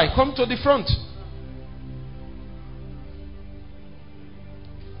is Abba? Come to the front.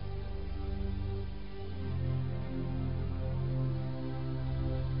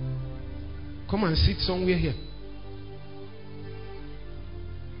 Come and sit somewhere here.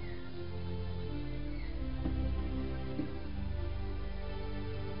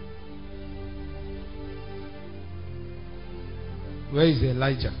 Where is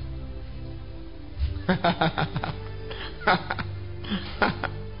Elijah?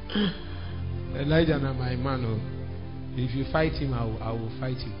 Elijah na my man. Oh. If you fight him, I will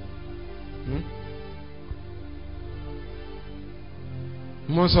fight you.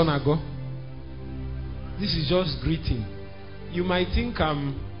 Monsonago. This is just greeting. You might think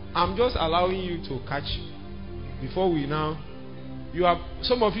I'm just allowing you to catch before we now.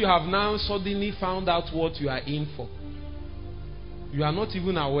 Some of you have now suddenly found out what you are in for. You are not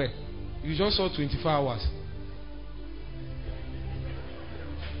even aware. You just saw 24 hours.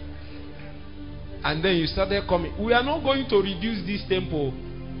 And then you started coming. We are not going to reduce this tempo.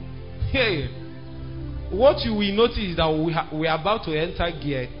 Hey, what you will notice is that we are about to enter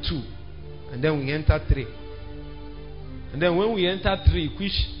gear 2. And then we enter 3. And then when we enter 3,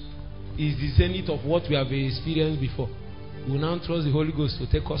 which is the zenith of what we have experienced before, we will now trust the Holy Ghost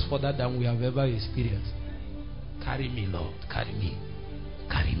to take us further than we have ever experienced. Carry me, Lord. Carry me.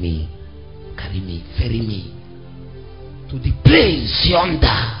 Carry me. Carry me. Ferry me to the place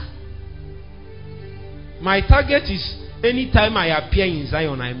yonder. My target is anytime I appear in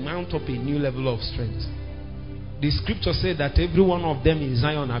Zion, I mount up a new level of strength. The scripture said that every one of them in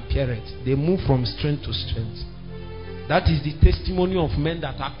Zion appeareth. They move from strength to strength. That is the testimony of men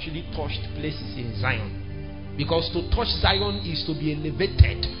that actually touched places in Zion. Because to touch Zion is to be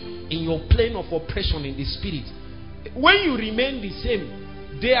elevated in your plane of oppression in the spirit. When you remain the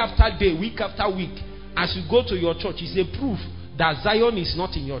same day after day, week after week, as you go to your church, it's a proof that Zion is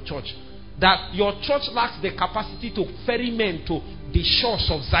not in your church. That your church lacks the capacity to ferry men to the shores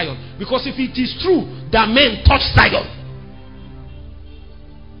of Zion. Because if it is true that men touch Zion,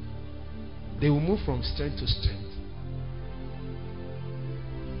 they will move from strength to strength.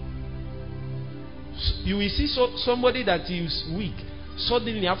 You will see somebody that is weak,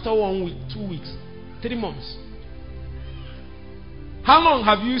 suddenly after 1 week, 2 weeks, 3 months. How long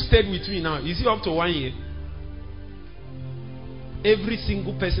have you stayed with me now? Is it up to 1 year? Every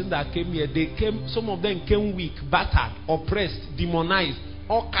single person that came here, some of them came weak, battered, oppressed, demonized,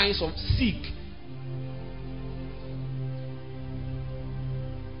 all kinds of sick.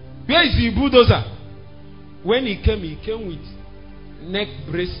 Where is the bulldozer? When he came with neck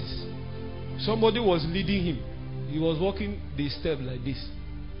braces. Somebody was leading him. He was walking the step like this.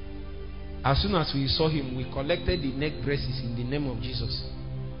 As soon as we saw him, we collected the neck braces in the name of Jesus.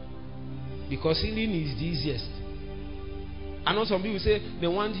 Because healing is the easiest. I know some people say they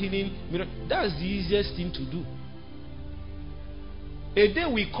want healing. That's the easiest thing to do. A day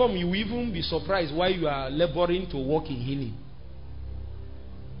will come, you will even be surprised why you are laboring to walk in healing.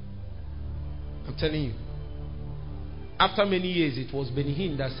 I'm telling you. After many years, it was Benny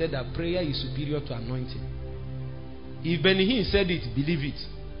Hinn that said that prayer is superior to anointing. If Benny Hinn said it, believe it.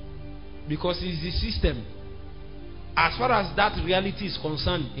 Because it's the system. As far as that reality is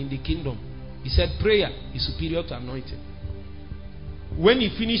concerned in the kingdom, he said prayer is superior to anointing. When he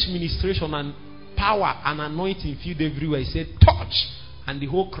finished ministration and power and anointing filled everywhere, he said, touch! And the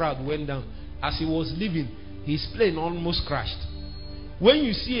whole crowd went down. As he was leaving, his plane almost crashed. When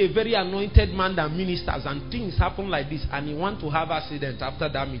you see a very anointed man that ministers and things happen like this, and he wants to have accident after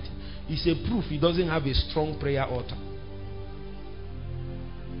that meeting, it's a proof he doesn't have a strong prayer altar.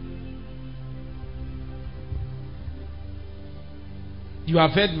 You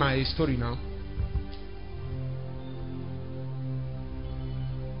have heard my story now.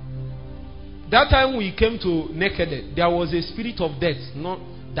 That time we came to Naked, there was a spirit of death. Not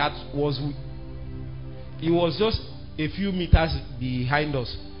that was. It was just a few meters behind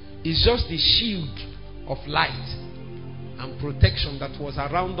us. It's just the shield of light and protection that was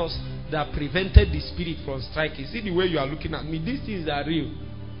around us that prevented the spirit from striking. See the way you are looking at me. These things are real.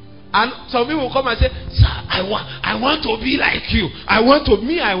 And some people will come and say, sir, I want to be like you. I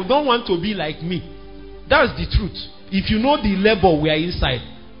don't want to be like me. That's the truth. If you know the labor we are inside.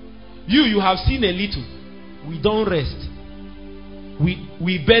 You have seen a little. We don't rest.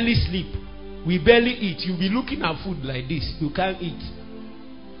 We barely sleep. We barely eat. You'll be looking at food like this. You can't eat.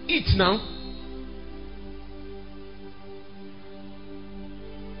 Eat now.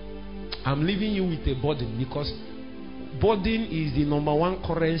 I'm leaving you with a burden, because burden is the number one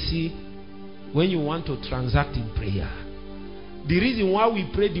currency when you want to transact in prayer. The reason why we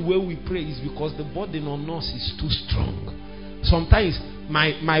pray the way we pray is because the burden on us is too strong. Sometimes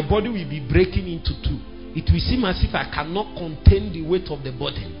my body will be breaking into two. It will seem as if I cannot contain the weight of the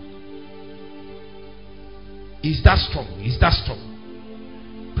burden. Is that strong? Is that strong?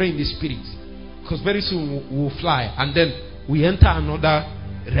 Pray in the spirit. Because very soon we'll fly, and then we enter another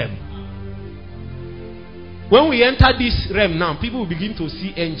realm. When we enter this realm now, people will begin to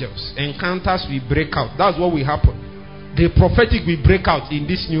see angels. Encounters will break out. That's what will happen. The prophetic will break out in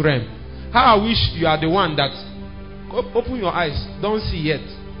this new realm. How I wish you are the one that open your eyes. Don't see yet.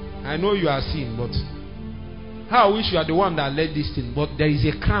 I know you are seeing, but how I wish you are the one that led this thing. But there is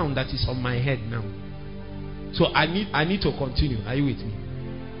a crown that is on my head now. So I need to continue. Are you with me?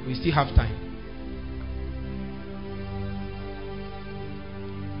 We still have time.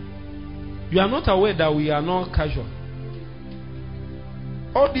 You are not aware that we are not casual.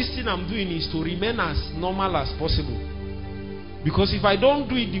 All this thing I'm doing is to remain as normal as possible. Because if I don't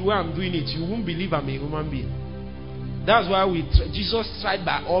do it the way I'm doing it, you won't believe I'm a human being. That's why Jesus tried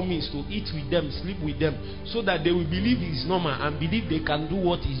by all means to eat with them, sleep with them, so that they will believe he's normal and believe they can do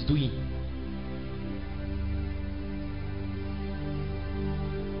what he's doing.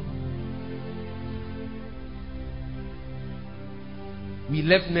 We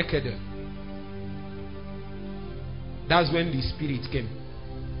left naked. That's when the spirit came.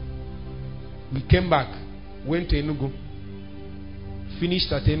 We came back, went to Enugu,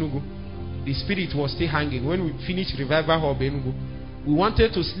 finished at Enugu. The spirit was still hanging. When we finished Revival Hub Enugu, we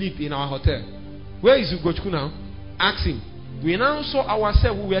wanted to sleep in our hotel. Where is Udechukwu now? Ask him. We now saw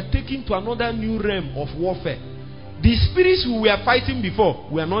ourselves, we were taken to another new realm of warfare. The spirits we were fighting before,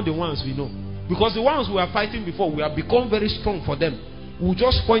 we are not the ones we know. Because the ones we were fighting before, we have become very strong for them. We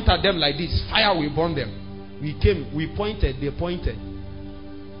just point at them like this. Fire will burn them. We came, we pointed, they pointed.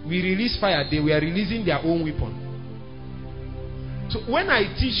 We released fire, they were releasing their own weapon. So when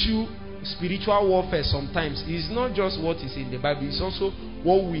I teach you spiritual warfare, sometimes it's not just what is in the Bible, it's also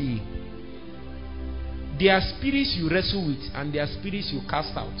what we. There are spirits you wrestle with, and there are spirits you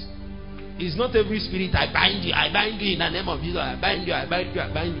cast out. It's not every spirit, I bind you in the name of Jesus, I bind you.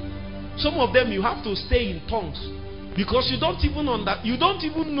 Some of them you have to stay in tongues, because you don't even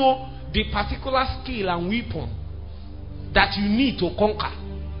know the particular skill and weapon that you need to conquer.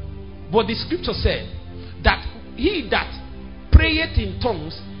 But the scripture said that he that prayeth in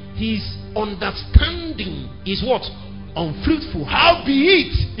tongues, his understanding is what? Unfruitful.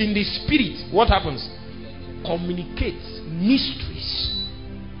 Howbeit in the spirit, what happens? Communicates mysteries.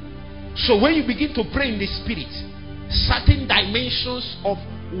 So when you begin to pray in the spirit, certain dimensions of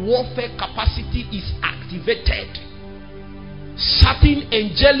warfare capacity is activated. Certain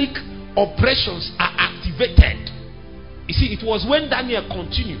angelic operations are activated. You see, it was when Daniel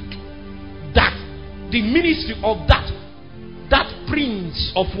continued that the ministry of that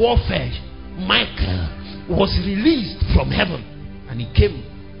prince of warfare Michael was released from heaven and he came.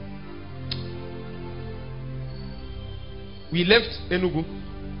 We left Enugu,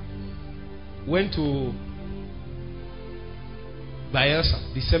 went to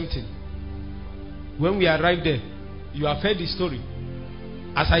Bayelsa, the same thing. When we arrived there, you have heard the story.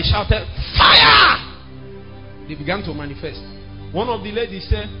 As I shouted, fire! They began to manifest. One of the ladies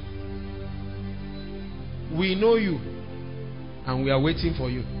said, we know you and we are waiting for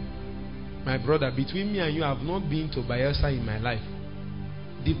you. My brother, between me and you, I have not been to Bayelsa in my life.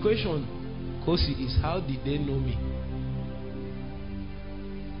 The question, Kosi, is how did they know me?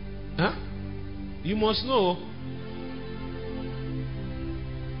 Huh? You must know.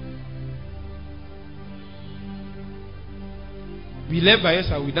 We left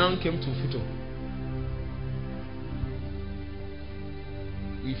Bayelsa, we then came to Futo.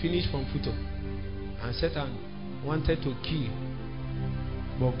 We finished from Futo. And Satan wanted to kill,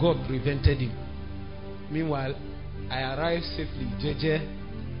 but God prevented him. Meanwhile, I arrived safely, JJ,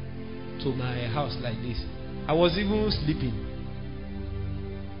 to my house like this. I was even sleeping.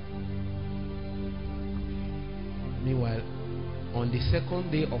 Meanwhile, on the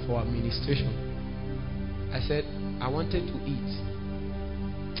second day of our ministration, I said, I wanted to eat.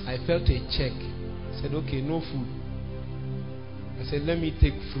 I felt a check. I said, okay, no food. I said, let me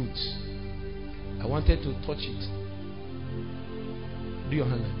take fruits. I wanted to touch it. Do your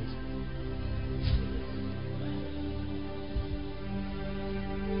hand like this.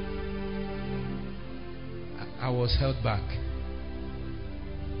 I was held back.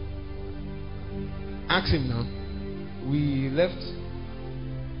 Ask him now. We left.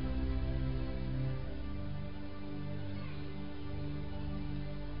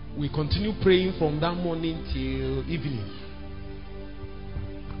 We continued praying from that morning till evening.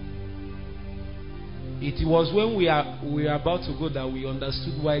 It was when we were about to go that we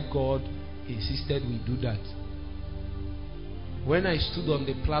understood why God insisted we do that. When I stood on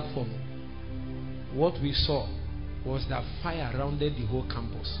the platform, what we saw was that fire surrounded the whole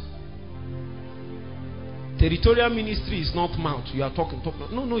campus. Territorial ministry is not mouth. You are talking.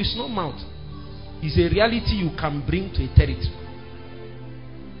 No, it's not mouth. It's a reality you can bring to a territory.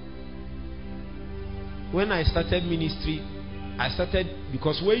 When I started ministry, I started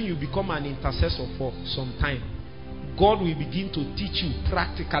because when you become an intercessor for some time, God will begin to teach you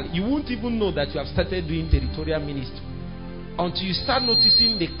practically. You won't even know that you have started doing territorial ministry until you start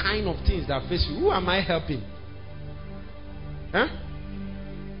noticing the kind of things that face you. Who am I helping? Huh?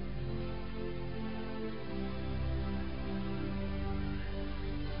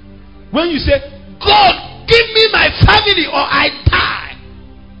 When you say, God, give me my family or I die.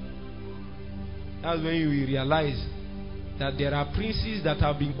 That's when you will realize that there are princes that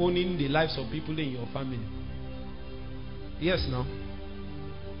have been owning the lives of people in your family. Yes, now.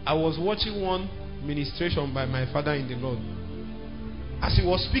 I was watching one ministration by my father in the Lord. As he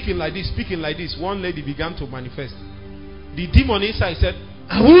was speaking like this, one lady began to manifest. The demon inside said,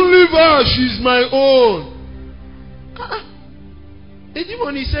 I won't leave her, she's my own. The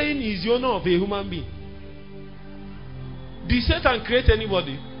demon is saying he's the owner of a human being. Did Satan create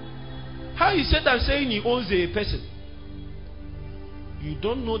anybody? How is Satan saying he owns a person? You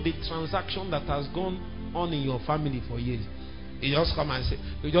don't know the transaction that has gone on in your family for years. You just come and say,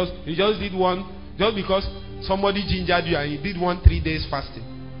 you just did one, just because somebody gingered you and you did 3 days fasting.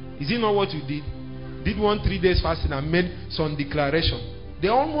 Is it not what you did? Did 3 days fasting and made some declaration. They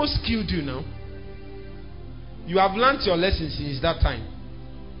almost killed you now. You have learned your lesson since that time.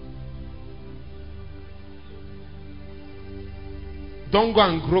 Don't go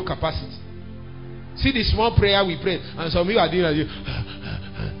and grow capacity. See the small prayer we pray, and some of you are doing like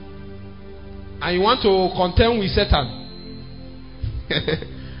and you want to contend with Satan.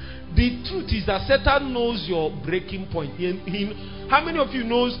 The truth is that Satan knows your breaking point. How many of you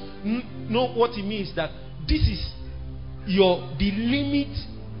know what it means that this is the limit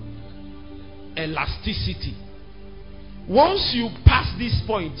elasticity? Once you pass this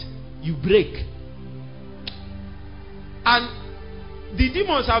point, you break. And the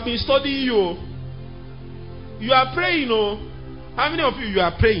demons have been studying you. You are praying, How many of you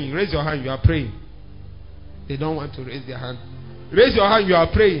are praying? Raise your hand, you are praying. They don't want to raise their hand. Raise your hand, you are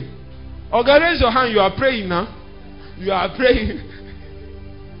praying. Okay, raise your hand, you are praying now. You are praying.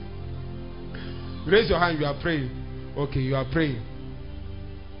 Raise your hand, you are praying. Okay, you are praying.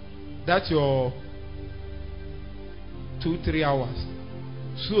 That's your 2-3 hours.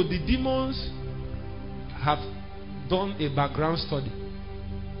 So the demons have done a background study.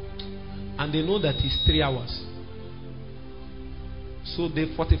 And they know that it's 3 hours. So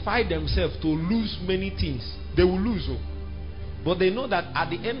they fortify themselves to lose many things. They will lose. But they know that at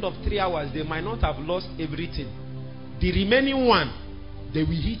the end of 3 hours, they might not have lost everything. The remaining one, they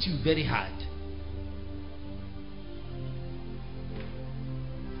will hit you very hard.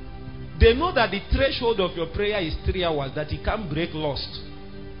 They know that the threshold of your prayer is 3 hours, that it can't break lost.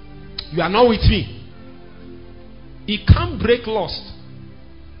 You are not with me. It can't break lost.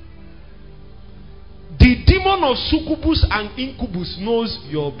 The demon of succubus and incubus knows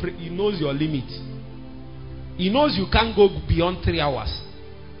your limit. He knows you can't go beyond 3 hours.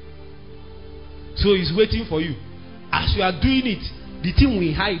 So he's waiting for you. As you are doing it, the thing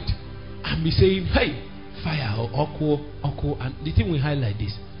will hide and be saying, hey, fire or oko, and the thing will hide like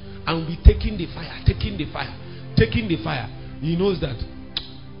this. And will be taking the fire, taking the fire, taking the fire. He knows that.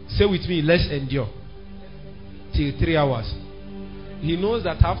 Say with me, let's endure till 3 hours. He knows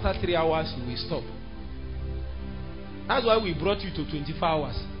that after 3 hours he will stop. That's why we brought you to 24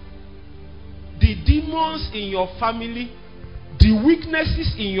 hours. The demons in your family, the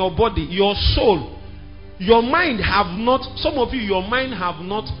weaknesses in your body, your soul, your mind have not, some of you, your mind have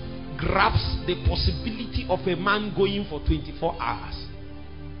not grasped the possibility of a man going for 24 hours.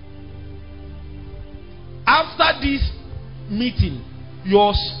 After this meeting,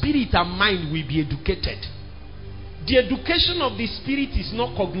 your spirit and mind will be educated. The education of the spirit is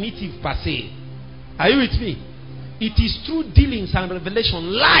not cognitive per se. Are you with me? It is through dealings and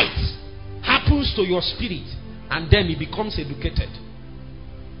revelation. Light happens to your spirit and then it becomes educated.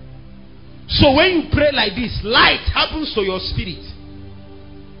 So when you pray like this, light happens to your spirit.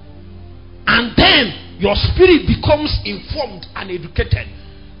 And then your spirit becomes informed and educated.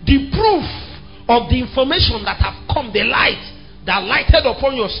 The proof of the information that have come, the light that lighted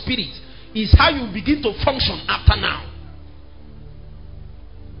upon your spirit, is how you begin to function after now.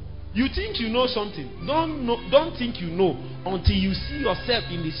 You think you know something. Don't think you know until you see yourself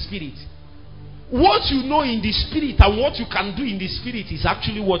in the spirit. What you know in the spirit and what you can do in the spirit is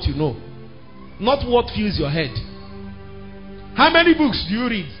actually what you know, not what fills your head. How many books do you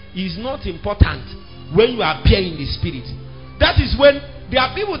read is not important when you appear in the spirit. That is when there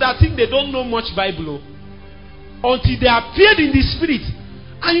are people that think they don't know much Bible until they appeared in the spirit.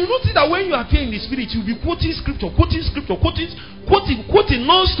 And you notice that when you appear in the spirit, you'll be quoting scripture, quoting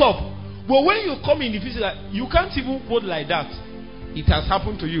non-stop. But when you come in the physical, you can't even quote like that. It has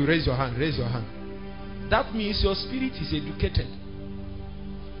happened to you. Raise your hand. Raise your hand. That means your spirit is educated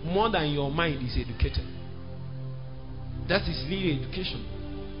more than your mind is educated. That is really education.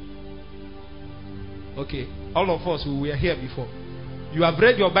 Okay, all of us who were here before, you have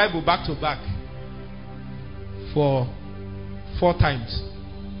read your Bible back to back for 4 times.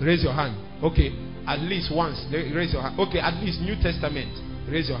 Raise your hand. Okay, at least once. Raise your hand. Okay, at least New Testament.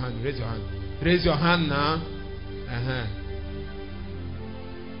 Raise your hand. Raise your hand. Raise your hand now.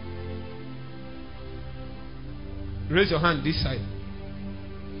 Raise your hand this side.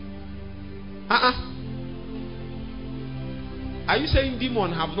 Are you saying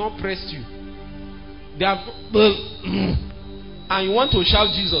demons have not pressed you? They have, and you want to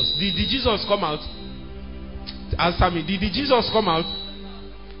shout Jesus? Did Jesus come out? Answer me. Did Jesus come out?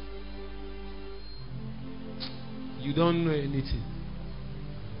 You don't know anything.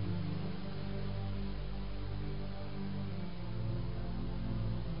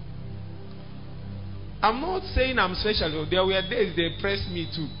 I'm not saying I'm special. There were days they pressed me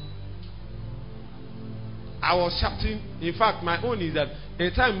too. I was shouting. In fact, my own is that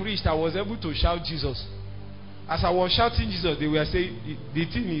the time reached, I was able to shout Jesus. As I was shouting Jesus, they were saying, the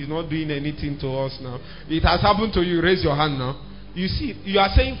thing is not doing anything to us now. It has happened to you. Raise your hand now. You see, you are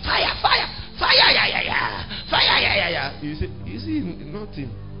saying, fire, fire, fire, yeah, yeah, yeah, fire, yeah, yeah, yeah. You see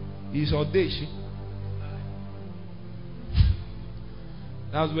nothing. It's audacious.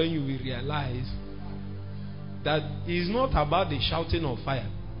 That's when you will realize that it's not about the shouting of fire.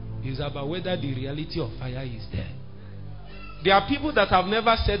 It's about whether the reality of fire is there. There are people that have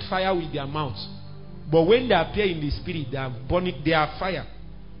never set fire with their mouths, but when they appear in the spirit, they are burning, they are fire.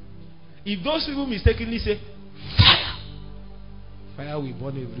 If those people mistakenly say fire, fire will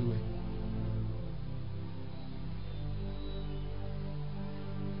burn everywhere.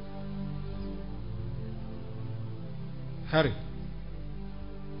 Hurry.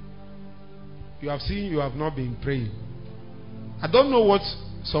 You have seen you have not been praying. I don't know what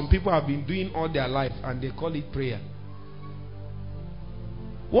some people have been doing all their life and they call it prayer.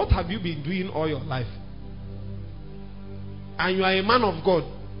 What have you been doing all your life? And you are a man of God.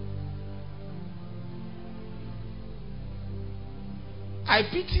 I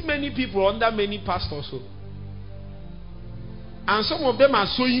pity many people under many pastors. And some of them are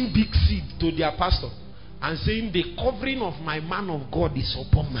sowing big seed to their pastor and saying the covering of my man of God is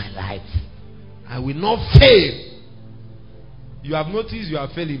upon my life. I will not fail. You have noticed you are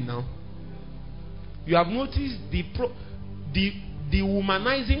failing now. You have noticed the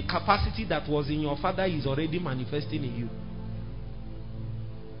humanizing capacity that was in your father is already manifesting in you.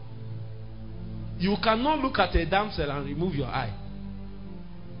 You cannot look at a damsel and remove your eye.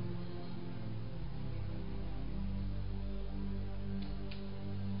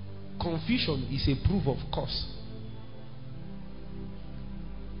 Confusion is a proof of cause.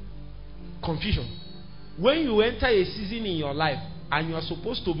 Confusion. When you enter a season in your life and you are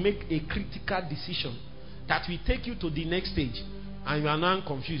supposed to make a critical decision that will take you to the next stage, and you are now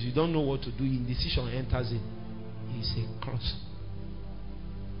confused, you don't know what to do, indecision enters in. It's a cross.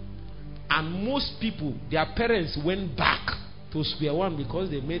 And most people, their parents went back to square one because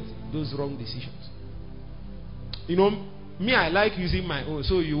they made those wrong decisions. You know, me, I like using my own,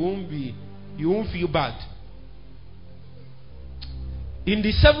 so you won't feel bad. In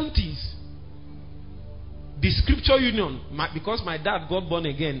the 70s, the scripture union, because my dad got born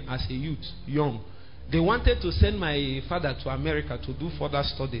again as a youth, young, they wanted to send my father to America to do further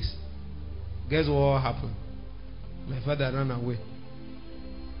studies. Guess what happened? My father ran away.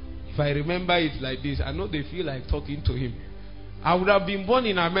 If I remember it like this, I know they feel like talking to him. I would have been born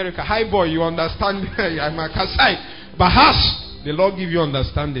in America. Hi boy, you understand? I'm a Kasai. But hush, the Lord give you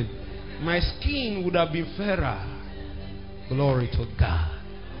understanding. My skin would have been fairer. Glory to God.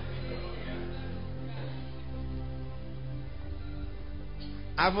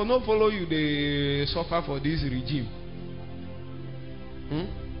 I will not follow you. They suffer for this regime.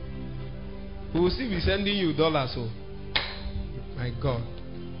 We will still be sending you dollars. So, my God.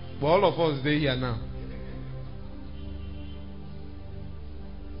 But all of us, they're here now.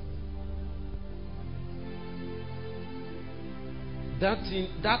 That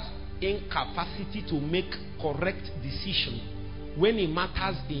incapacity to make correct decisions when it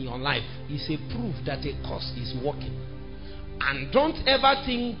matters in your life is a proof that a cause is working. And don't ever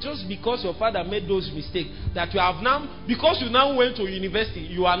think just because your father made those mistakes that you have now, because you now went to university,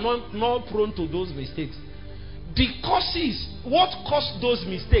 you are not prone to those mistakes. The causes, what caused those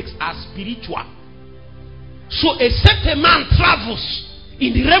mistakes are spiritual. So except a man travels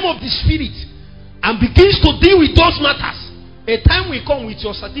in the realm of the spirit and begins to deal with those matters, a time will come with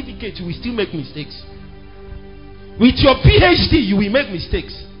your certificate, you will still make mistakes. With your PhD, you will make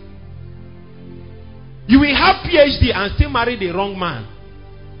mistakes. You will have PhD and still marry the wrong man.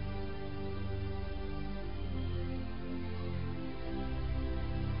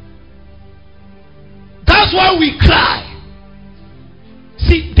 That's why we cry.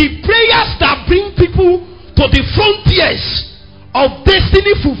 See, the prayers that bring people to the frontiers of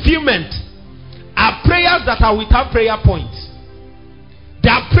destiny fulfillment are prayers that are without prayer points. They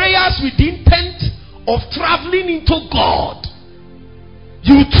are prayers with the intent of traveling into God.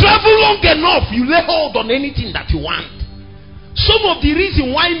 You travel long enough, you lay hold on anything that you want. Some of the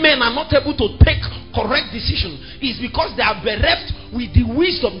reason why men are not able to take correct decisions is because they are bereft with the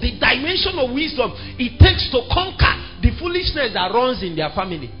wisdom, the dimension of wisdom it takes to conquer the foolishness that runs in their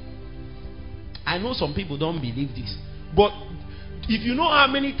family. I know some people don't believe this, but if you know how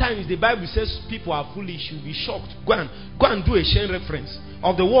many times the Bible says people are foolish, you'll be shocked. Go and do a chain reference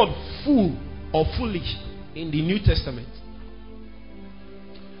of the word fool or foolish in the New Testament.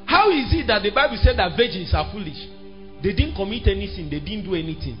 How is it that the Bible said that virgins are foolish? They didn't commit any sin. They didn't do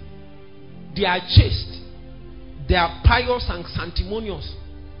anything. They are chaste. They are pious and sanctimonious.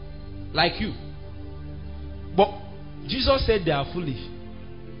 Like you. But Jesus said they are foolish.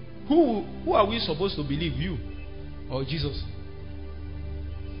 Who are we supposed to believe? You or Jesus?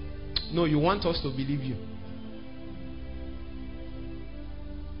 No, you want us to believe you.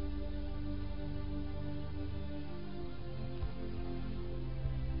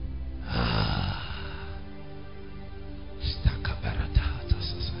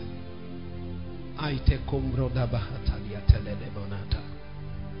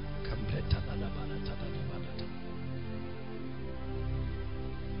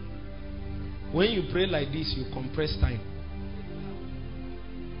 When you pray like this, you compress time.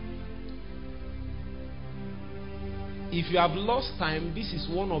 If you have lost time, this is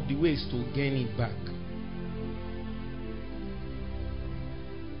one of the ways to gain it back.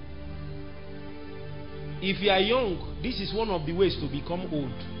 If you are young, this is one of the ways to become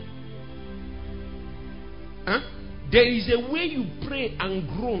old. There is a way you pray and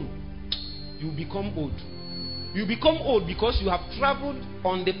groan, you become old. You become old because you have traveled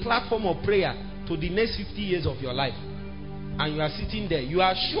on the platform of prayer to the next 50 years of your life. And you are sitting there. You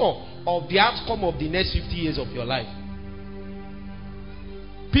are sure of the outcome of the next 50 years of your life.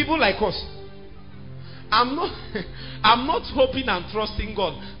 People like us, I'm not hoping and trusting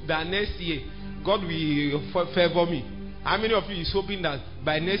God that next year God will favor me. How many of you is hoping that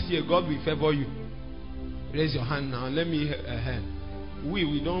by next year God will favor you? Raise your hand now. Let me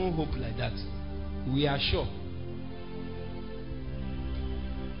we don't hope like that. We are sure.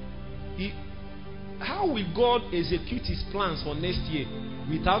 How will God execute his plans for next year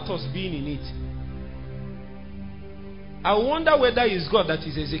without us being in it? I wonder whether it's God that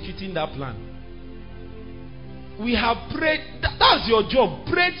is executing that plan. We have prayed. That's your job.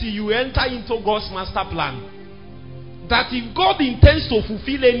 Pray till you enter into God's master plan. That if God intends to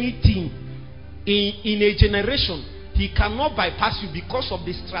fulfill anything in a generation, he cannot bypass you because of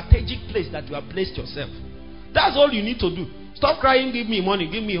the strategic place that you have placed yourself. That's all you need to do. Stop crying, give me money,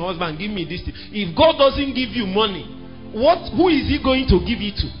 give me husband, give me this thing. If God doesn't give you money, who is he going to give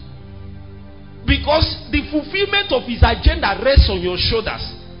it to? Because the fulfillment of his agenda rests on your shoulders.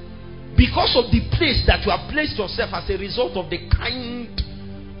 Because of the place that you have placed yourself as a result of the kind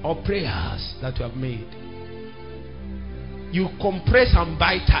of prayers that you have made. You compress and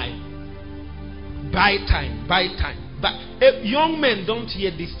buy time. Buy time, buy time. But young men don't hear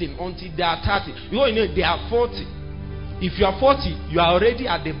this thing until they are 30. You know, they are 40. If you are 40, you are already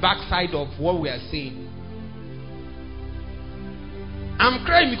at the backside of what we are saying. I'm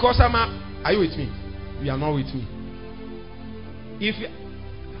crying because are you with me? You are not with me. If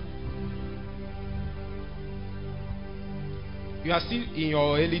you are still in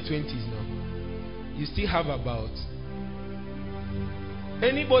your early 20s now, you still have about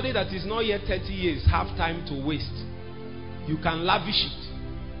anybody that is not yet 30 years have time to waste. You can lavish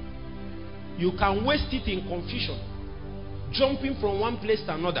it. You can waste it in confusion, jumping from one place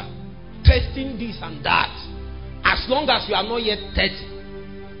to another, testing this and that, as long as you are not yet 30.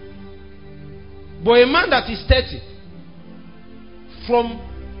 But a man that is 30, from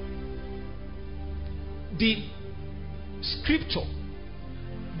the scripture,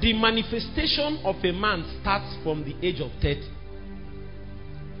 the manifestation of a man starts from the age of 30.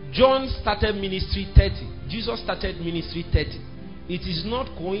 John started ministry 30. Jesus started ministry 30. It is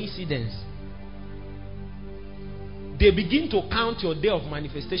not coincidence. They begin to count your day of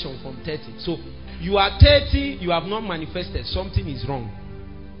manifestation from 30. So you are 30, you have not manifested. Something is wrong.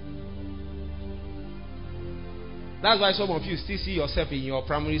 That's why some of you still see yourself in your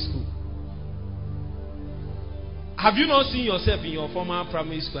primary school. Have you not seen yourself in your former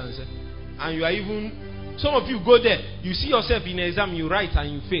primary school? And you are even, some of you go there, you see yourself in an exam, you write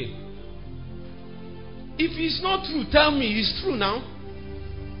and you fail. If it's not true, tell me it's true now.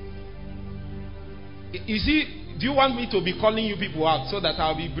 Is it, do you want me to be calling you people out so that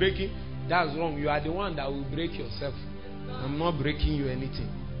I'll be breaking? That's wrong. You are the one that will break yourself. I'm not breaking you anything.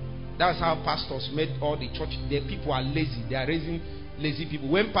 That's how pastors made all the church. The people are lazy. They are raising lazy people.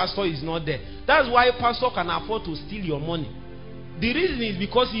 When pastor is not there, that's why pastor can afford to steal your money. The reason is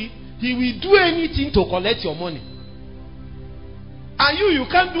because he will do anything to collect your money. And you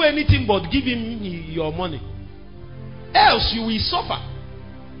can't do anything but give him your money. Else you will suffer.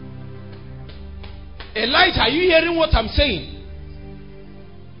 Elijah, are you hearing what I'm saying?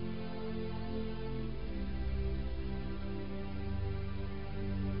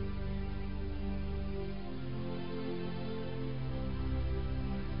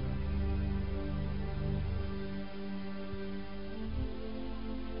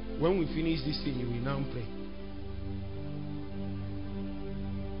 When we finish this thing, you will now pray.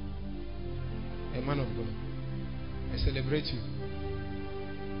 A man of God, I celebrate you.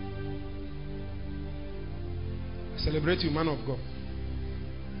 I celebrate you, man of God.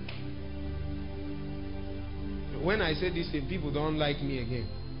 When I say this thing, people don't like me again.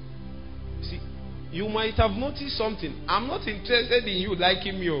 See, you might have noticed something. I'm not interested in you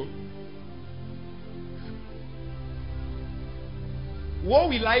liking me. What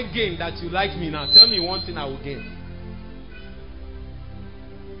will I gain that you like me now? Tell me one thing I will gain.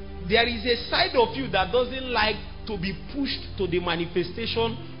 There is a side of you that doesn't like to be pushed to the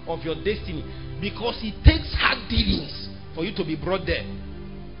manifestation of your destiny, because it takes hard dealings for you to be brought there.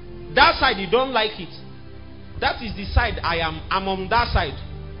 That side, you don't like it. That is the side I'm on that side.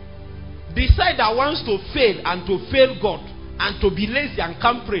 The side that wants to fail and to fail God and to be lazy and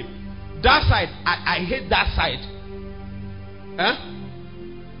can't pray. That side, I hate that side.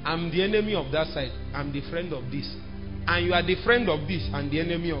 I'm the enemy of that side. I'm the friend of this. And you are the friend of this and the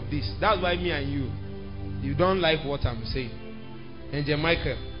enemy of this. That's why me and you don't like what I'm saying. Angel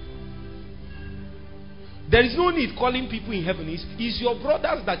Michael, there is no need calling people in heaven. It's your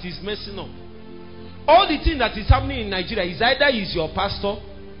brothers that is messing up. All the thing that is happening in Nigeria is either is your pastor,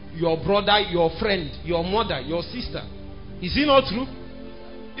 your brother, your friend, your mother, your sister. Is it not true?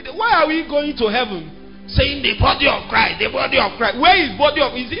 Why are we going to heaven saying the body of Christ, the body of Christ? Where is body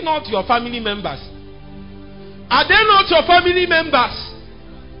of? Is it not your family members? Are they not your family members?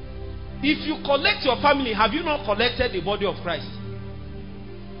 If you collect your family, have you not collected the body of Christ?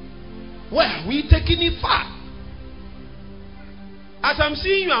 Where are we taking it far? As I'm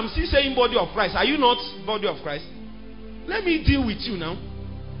seeing you, I'm still saying body of Christ. Are you not body of Christ? Let me deal with you now.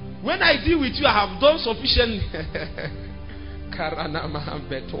 When I deal with you, I have done sufficient.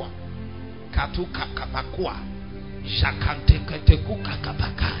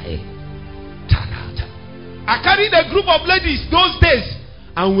 I carried a group of ladies those days,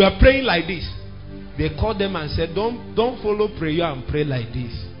 and we are praying like this. They called them and said, don't follow prayer and pray like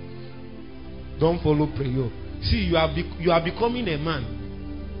this. Don't follow prayer. See, you are becoming a man.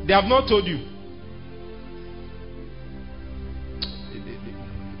 They have not told you.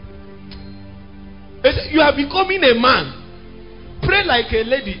 You are becoming a man. Pray like a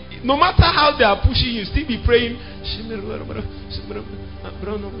lady. No matter how they are pushing you, still be praying.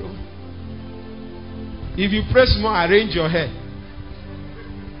 If you press more, arrange your hair.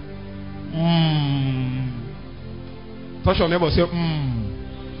 Touch your neighbor, say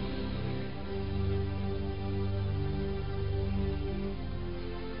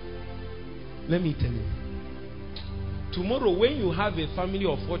Let me tell you. Tomorrow, when you have a family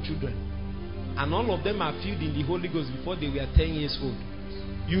of 4 children, and all of them are filled in the Holy Ghost before they were 10 years old,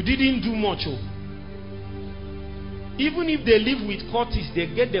 you didn't do much. Even if they live with cultists, they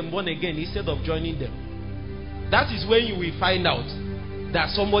get them born again instead of joining them. That is when you will find out that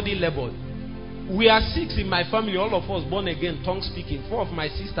somebody labored. We are 6 in my family, all of us born again, tongue speaking. 4 of my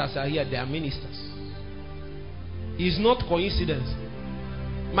sisters are here, they are ministers. It's not coincidence.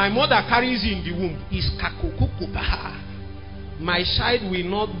 My mother carries you in the womb. Is kakukukubaha. My child will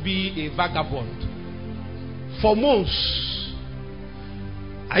not be a vagabond for months.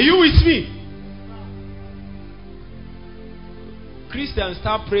 Are you with me? Christians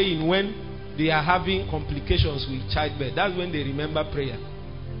start praying when they are having complications with childbirth. That's when they remember prayer.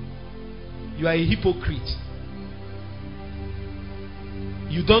 You are a hypocrite.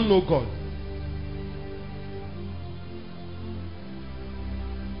 You don't know God.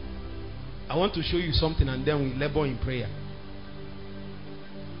 I want to show you something, and then we labor in prayer.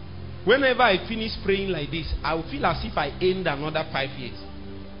 Whenever I finish praying like this, I will feel as if I end another 5 years.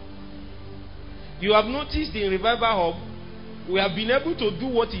 You have noticed in Revival Hub, we have been able to do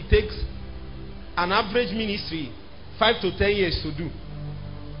what it takes an average ministry 5 to 10 years to do.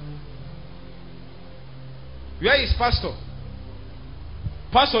 Where is Pastor?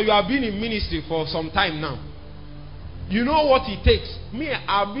 Pastor, you have been in ministry for some time now. You know what it takes. Me,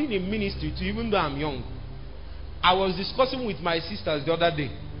 I've been in ministry too, even though I'm young. I was discussing with my sisters the other day.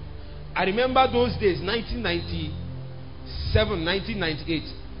 I remember those days, 1997, 1998.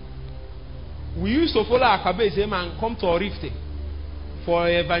 We used to follow Akabezem and come to Orifte for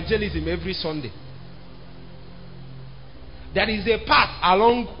evangelism every Sunday. There is a path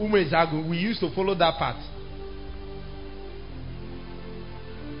along Umezagu. We used to follow that path.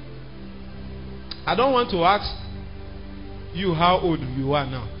 I don't want to ask you how old you are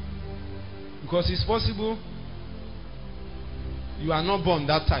now, because it's possible you are not born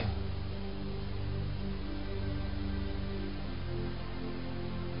that time.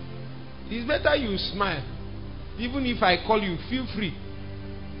 It's better you smile. Even if I call you, feel free.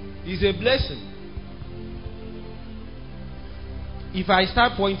 It's a blessing. If I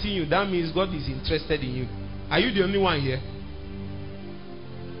start pointing you, that means God is interested in you. Are you the only one here?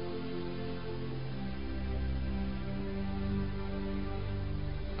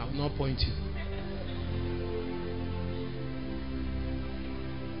 I will not point you.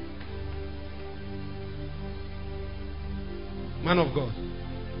 Man of God,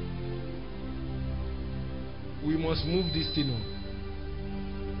 we must move this thing on.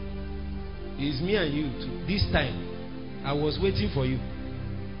 It's me and you too. This time, I was waiting for you.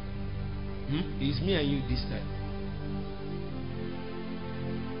 It's me and you this time.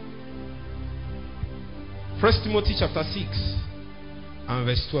 1 Timothy chapter 6 and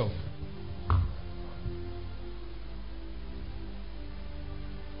verse 12.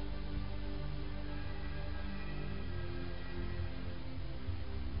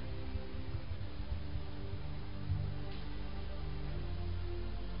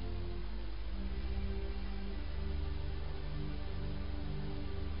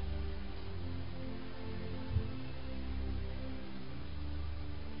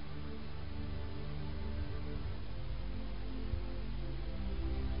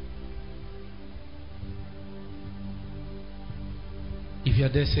 If you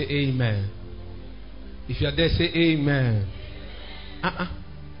are there, say amen. If you are there, say amen.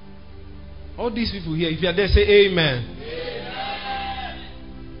 All these people here, if you are there, say amen.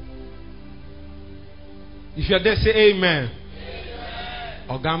 If you are there, say amen.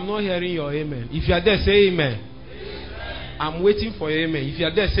 Okay, I'm not hearing your amen. If you are there, say amen. I'm waiting for your amen. If you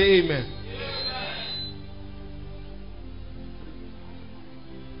are there, say amen.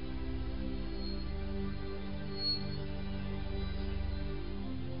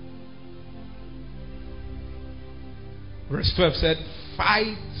 Verse 12 said,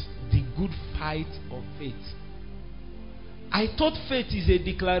 fight the good fight of faith. I thought faith is a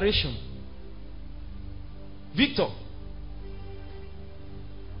declaration. Victor,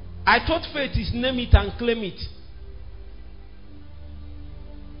 I thought faith is name it and claim it.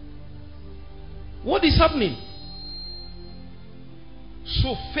 What is happening?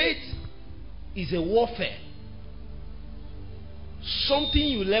 So faith is a warfare. Something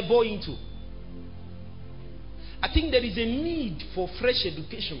you labor into. I think there is a need for fresh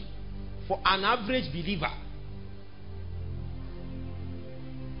education for an average believer.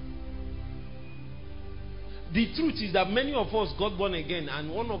 The truth is that many of us got born again,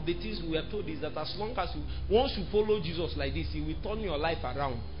 and one of the things we are told is that as long as once you follow Jesus like this, He will turn your life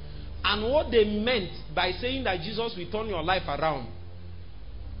around. And what they meant by saying that Jesus will turn your life around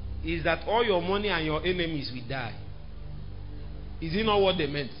is that all your money and your enemies will die. Is it not what they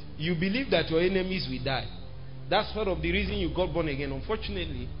meant? You believe that your enemies will die. That's part of the reason you got born again.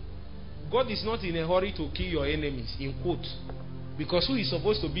 Unfortunately, God is not in a hurry to kill your enemies, in quotes. Because who is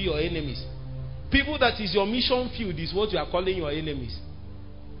supposed to be your enemies? People that is your mission field is what you are calling your enemies.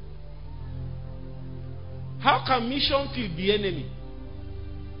 How can mission field be enemy?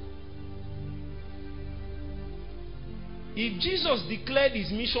 If Jesus declared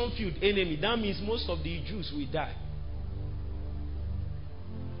his mission field enemy, that means most of the Jews will die.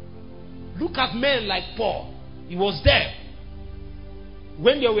 Look at men like Paul. He was there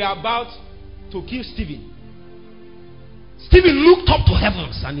when they were about to kill Stephen. Stephen looked up to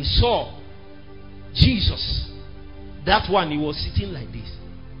heavens and he saw Jesus. That one, he was sitting like this.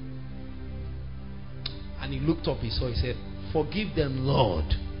 And he looked up, he said, forgive them, Lord,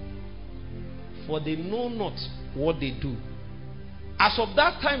 for they know not what they do. As of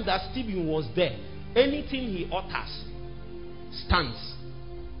that time that Stephen was there, anything he utters stands.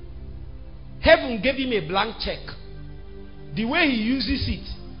 Heaven gave him a blank check. The way he uses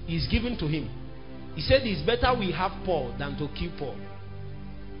it is given to him. He said it's better we have Paul than to kill Paul.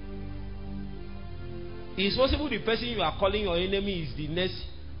 It's possible the person you are calling your enemy is the next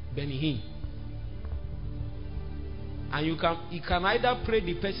Benny Hinn. And you can either pray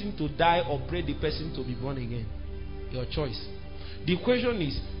the person to die or pray the person to be born again. Your choice. The question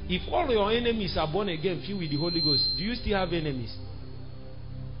is, if all your enemies are born again, filled with the Holy Ghost, do you still have enemies?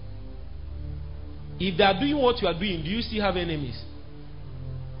 If they are doing what you are doing, do you still have enemies?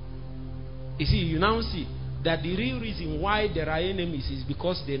 You see, you now see that the real reason why there are enemies is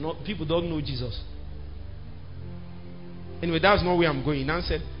because people don't know Jesus. Anyway, that's not where I'm going. Now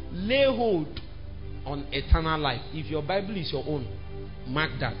said, lay hold on eternal life. If your Bible is your own,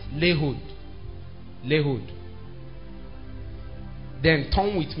 mark that. Lay hold. Lay hold. Then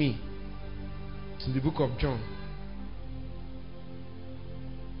turn with me to the book of John.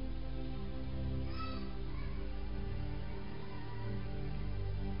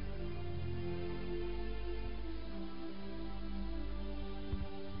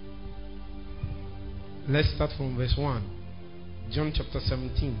 Let's start from verse 1. John chapter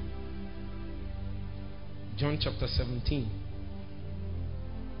 17. John chapter 17.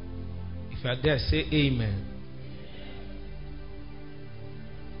 If you are there, say amen.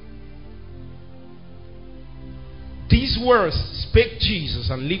 These words spake Jesus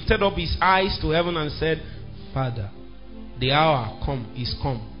and lifted up his eyes to heaven and said, Father, the hour is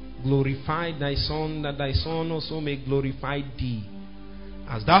come. Glorify thy Son, that thy Son also may glorify thee.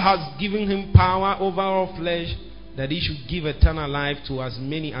 As thou hast given him power over all flesh, that he should give eternal life to as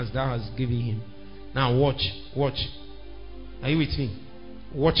many as thou hast given him. Now watch. Are you with me?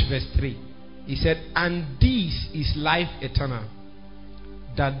 Watch verse 3. He said, and this is life eternal,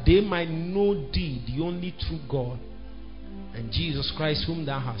 that they might know thee, the only true God, and Jesus Christ whom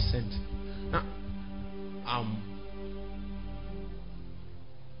thou hast sent. Now,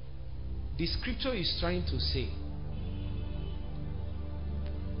 the scripture is trying to say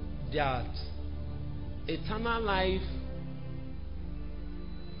that eternal life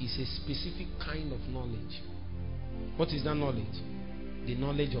is a specific kind of knowledge. What is that knowledge? The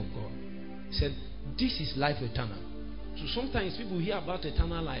knowledge of God. He said, this is life eternal. So sometimes people hear about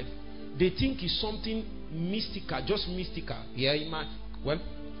eternal life, they think it's something mystical, just mystical. Yeah,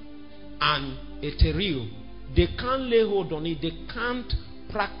 and ethereal. They can't lay hold on it. They can't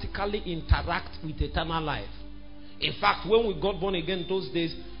practically interact with eternal life. In fact, when we got born again those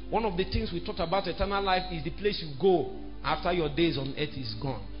days, One of the things we taught about eternal life is the place you go after your days on earth is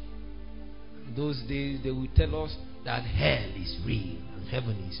gone. Those days they will tell us that hell is real and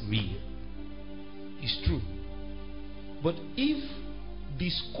heaven is real. It's true. But if the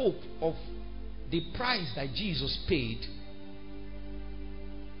scope of the price that Jesus paid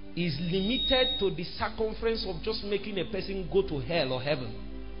is limited to the circumference of just making a person go to hell or heaven,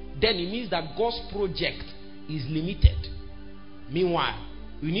 then it means that God's project is limited. Meanwhile,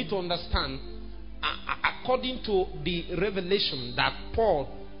 we need to understand, according to the revelation that Paul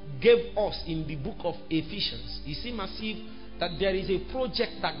gave us in the book of Ephesians, it seems as if that there is a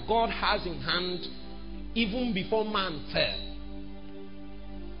project that God has in hand even before man fell.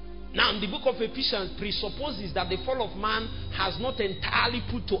 Now, the book of Ephesians presupposes that the fall of man has not entirely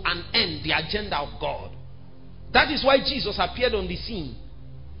put to an end the agenda of God. That is why Jesus appeared on the scene,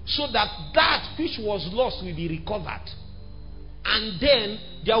 so that that which was lost will be recovered. And then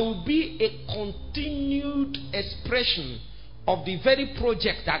there will be a continued expression of the very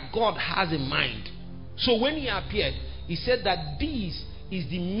project that God has in mind. So when he appeared, he said that this is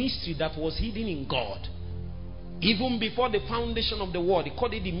the mystery that was hidden in God. Even before the foundation of the world, he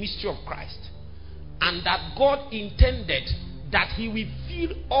called it the mystery of Christ. And that God intended that he will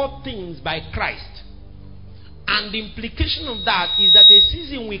fill all things by Christ. And the implication of that is that a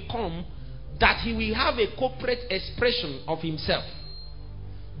season will come that he will have a corporate expression of himself.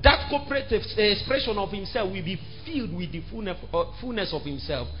 That corporate expression of himself will be filled with the fullness of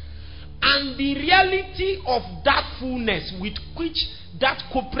himself. And the reality of that fullness with which that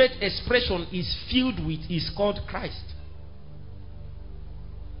corporate expression is filled with is called Christ.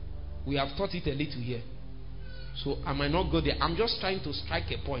 We have taught it a little here, so I might not go there. I'm just trying to strike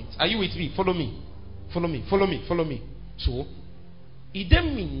a point. Are you with me? Follow me. Follow me. Follow me. Follow me. So, it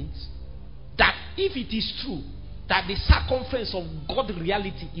then means that if it is true that the circumference of God's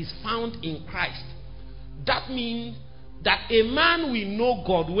reality is found in Christ, that means that a man will know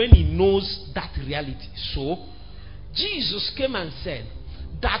God when he knows that reality. So, Jesus came and said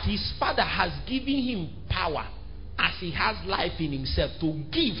that his Father has given him power as he has life in himself to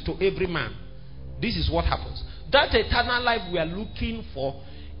give to every man. This is what happens. That eternal life we are looking for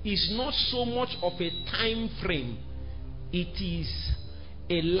is not so much of a time frame. It is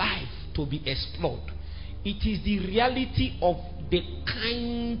a life to be explored. It is the reality of the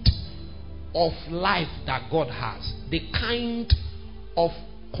kind of life that God has, the kind of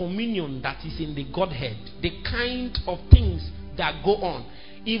communion that is in the Godhead, the kind of things that go on.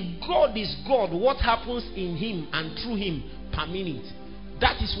 If God is God, what happens in him and through him per minute?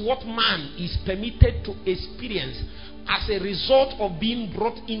 That is what man is permitted to experience as a result of being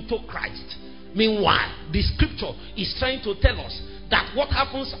brought into Christ. Meanwhile, the scripture is trying to tell us that what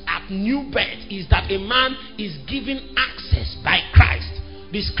happens at new birth is that a man is given access by Christ.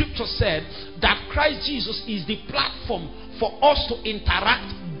 The scripture said that Christ Jesus is the platform for us to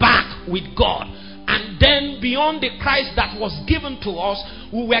interact back with God. And then beyond the Christ that was given to us,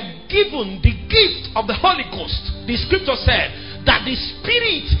 we were given the gift of the Holy Ghost. The scripture said that the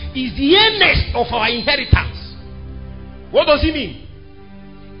Spirit is the earnest of our inheritance. What does it mean?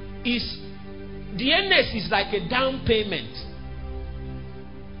 The earnest is like a down payment.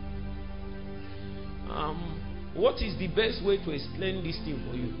 What is the best way to explain this thing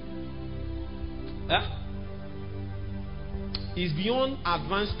for you? It's beyond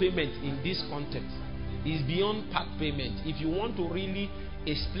advance payment in this context. It's beyond part payment. If you want to really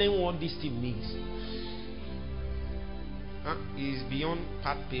explain what this thing means, it's beyond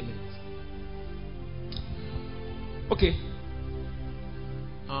part payment. Okay.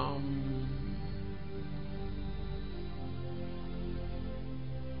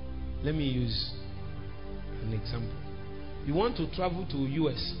 Let me use an example. You want to travel to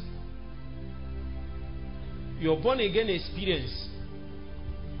US. Your born again experience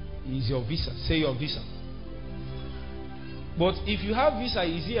is your visa. Say your visa. But if you have visa,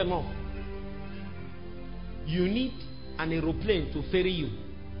 easy enough. You need an aeroplane to ferry you.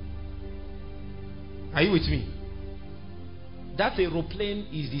 Are you with me? That aeroplane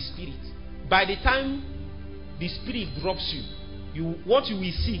is the Spirit. By the time the Spirit drops you, what you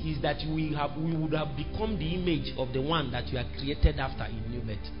will see is that you would have become the image of the one that you are created after in new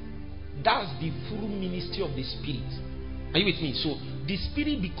birth. That's the full ministry of the Spirit. Are you with me? So the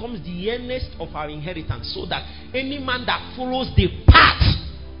Spirit becomes the earnest of our inheritance, so that any man that follows the path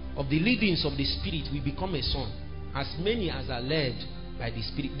of the leadings of the Spirit will become a son. As many as are led by the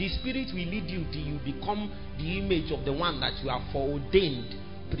Spirit. The Spirit will lead you till you become the image of the one that you are foreordained,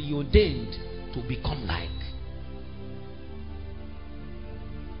 preordained to become like.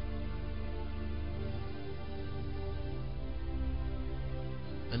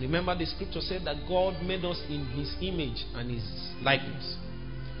 And And remember, the scripture said that God made us in his image and his likeness.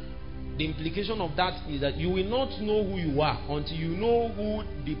 The implication of that is that you will not know who you are until you know who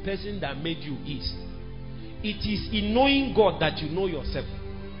the person that made you is. It is in knowing God that you know yourself.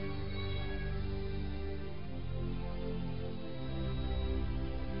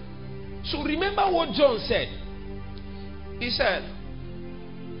 So remember what John said. He said,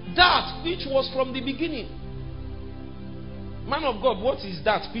 that which was from the beginning. Man of God, what is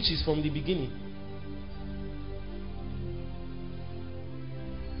that which is from the beginning?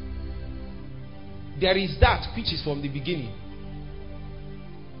 There is that which is from the beginning.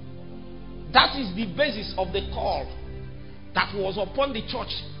 That is the basis of the call that was upon the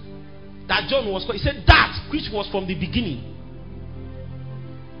church that John was called. He said that which was from the beginning.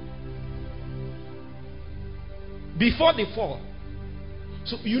 Before the fall.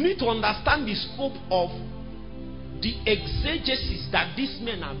 So you need to understand the scope of the exegesis that these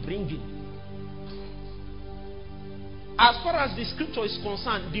men are bringing. As far as the scripture is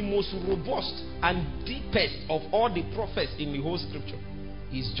concerned, the most robust and deepest of all the prophets in the whole scripture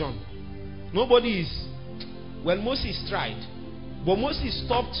is John. Nobody is. Well, Moses tried, but Moses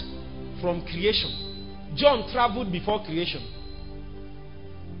stopped from creation. John traveled before creation.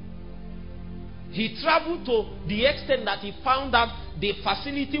 He traveled to the extent that he found out the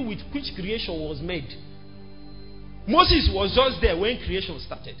facility with which creation was made. Moses was just there when creation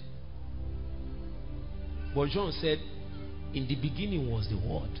started. But John said, in the beginning was the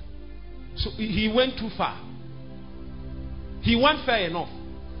Word. So he went too far. He went far enough.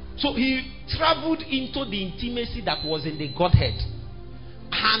 So he traveled into the intimacy that was in the Godhead.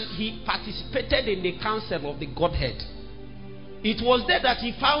 And he participated in the council of the Godhead. It was there that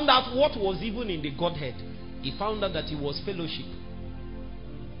he found out what was even in the Godhead. He found out that it was fellowship.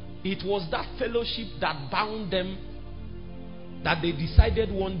 It was that fellowship that bound them, that they decided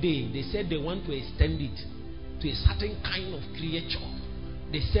one day, they said they want to extend it to a certain kind of creature.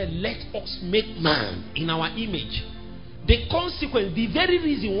 They said, let us make man in our image. The consequence, the very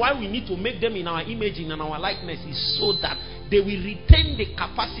reason why we need to make them in our image and in our likeness is so that they will retain the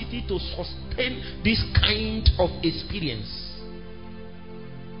capacity to sustain this kind of experience.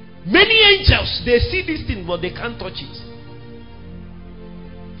 Many angels, they see this thing, but they can't touch it.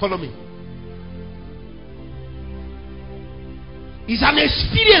 Follow me. It's an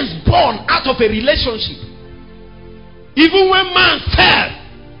experience born out of a relationship. Even when man fell,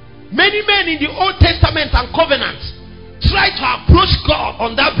 many men in the Old Testament and Covenant tried to approach God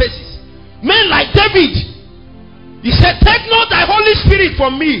on that basis. Men like David, he said, take not thy Holy Spirit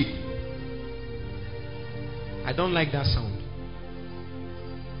from me. I don't like that sound.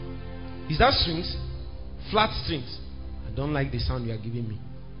 Is that strings? Flat strings. I don't like the sound you are giving me.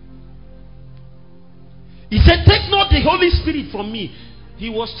 He said, take not the Holy Spirit from me. He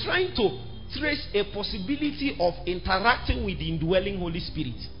was trying to trace a possibility of interacting with the indwelling Holy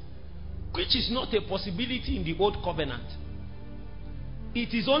Spirit, which is not a possibility in the Old Covenant.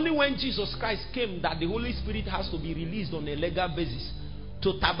 It is only when Jesus Christ came that the Holy Spirit has to be released on a legal basis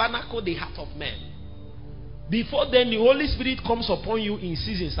to tabernacle the heart of man. Before then, the Holy Spirit comes upon you in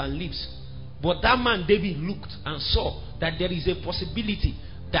seasons and leaves. But that man David looked and saw that there is a possibility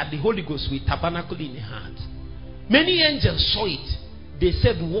that the Holy Ghost will tabernacle in the heart. Many angels saw it. They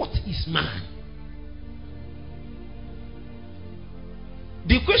said, what is man?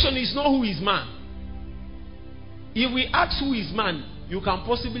 The question is not who is man. If we ask who is man, you can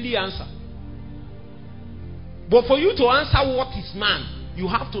possibly answer. But for you to answer what is man, you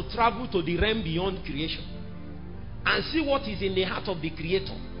have to travel to the realm beyond creation and see what is in the heart of the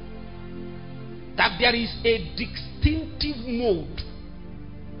Creator. That there is a distinctive mode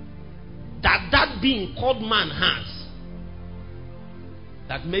that being called man has,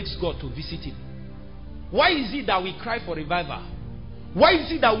 that makes God to visit him. Why is it that we cry for revival? Why is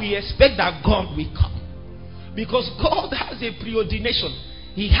it that we expect that God will come? Because God has a preordination.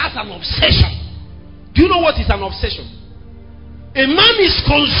 He has an obsession. Do you know what is an obsession? A man is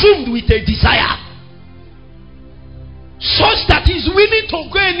consumed with a desire such that he's willing to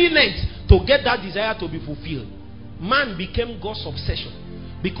go any length to get that desire to be fulfilled. Man became God's obsession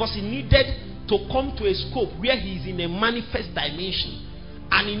because he needed to come to a scope where he is in a manifest dimension,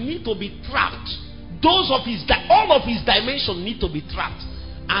 and he need to be trapped. All of his dimensions need to be trapped,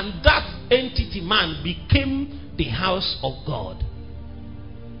 and that entity, man, became the house of God,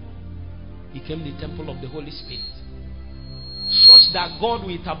 became the temple of the Holy Spirit, such that God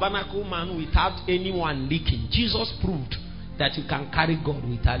will tabernacle man without anyone leaking. Jesus proved that you can carry God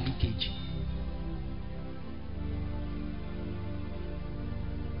without leakage.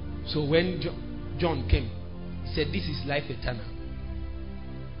 So when John came, he said, this is life eternal.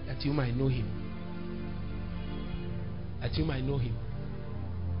 that you might know him. That you might know him.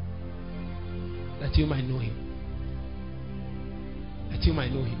 That you might know him. That you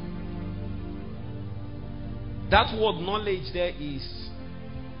might know him. That word knowledge there is.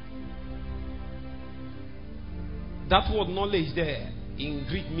 That word knowledge there in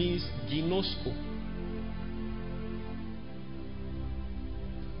Greek means ginosko.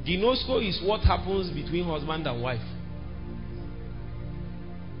 Ginosko is what happens between husband and wife.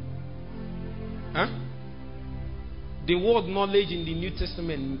 Huh? The word knowledge in the New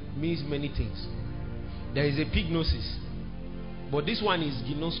Testament means many things. There is epignosis, but this one is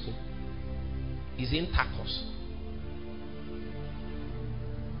ginosko. Is intercourse.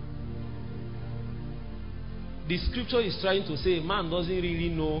 The scripture is trying to say man doesn't really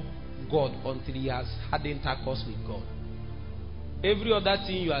know God until he has had intercourse with God. Every other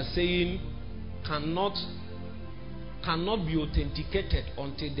thing you are saying cannot be authenticated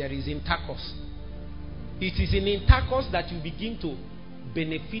until there is intercourse. It is in intercourse that you begin to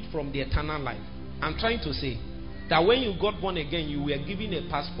benefit from the eternal life. I'm trying to say that when you got born again, you were given a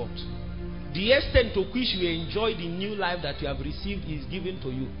passport. The extent to which you enjoy the new life that you have received is given to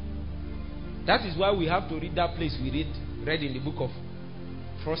you. That is why we have to read that place we read in the book of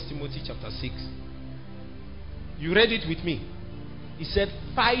 1 Timothy chapter 6. You read it with me. He said,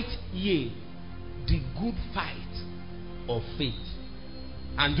 fight ye the good fight of faith.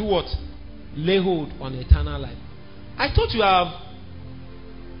 And do what? Lay hold on eternal life. I thought you have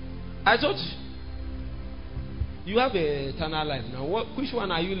an eternal life now. Which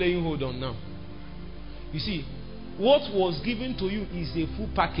one are you laying hold on now? You see, what was given to you is a full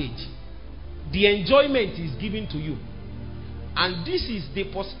package. The enjoyment is given to you. And this is the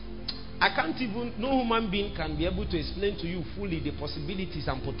no human being can be able to explain to you fully the possibilities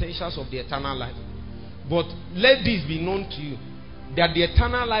and potentials of the eternal life. But let this be known to you, that the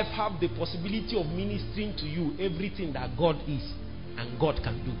eternal life have the possibility of ministering to you everything that God is and God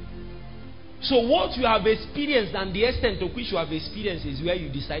can do. So what you have experienced and the extent to which you have experienced is where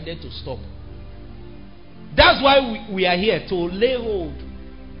you decided to stop. That's why we are here, to lay hold.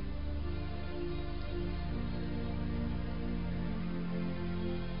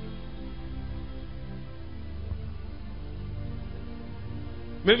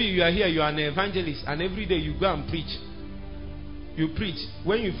 Maybe you are here, you are an evangelist, and every day you go and preach. You preach.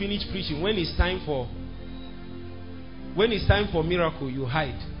 When you finish preaching, when it's time for miracle, you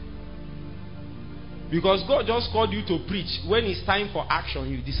hide. Because God just called you to preach. When it's time for action,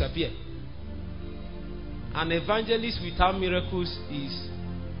 you disappear. An evangelist without miracles is...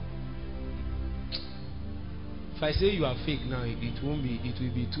 If I say you are fake now, it will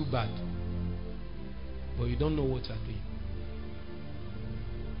be too bad. But you don't know what you are doing.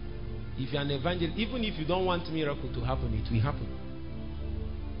 If you are an evangelist, even if you don't want miracle to happen, it will happen.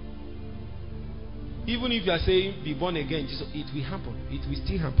 Even if you are saying be born again, it will happen. It will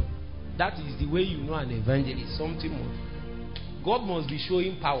still happen. That is the way you know an evangelist. Something more. God must be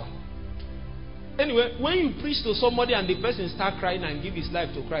showing power. Anyway, when you preach to somebody and the person start crying and give his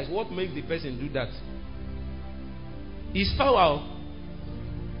life to Christ, what makes the person do that? His power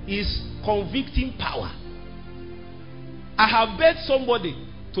is convicting power. I have begged somebody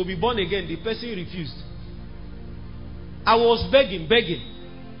to be born again. The person refused. I was begging.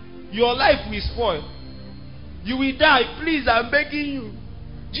 Your life will spoil. You will die. Please, I'm begging you.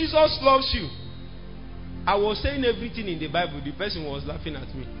 Jesus loves you. I was saying everything in the Bible. The person was laughing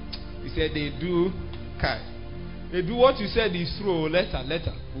at me. He said, they do what you said is true.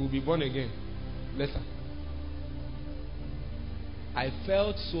 Later. We'll be born again. Later. I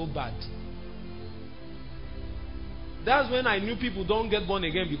felt so bad. That's when I knew people don't get born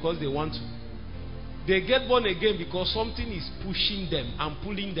again because they want to. They get born again because something is pushing them and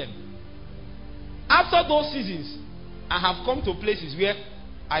pulling them. After those seasons, I have come to places where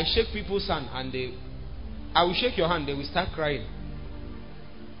I shake people's hand and I will shake your hand, they will start crying.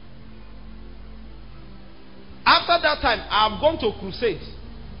 After that time, I have gone to crusades.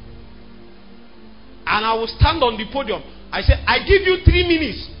 And I will stand on the podium. I say, I give you 3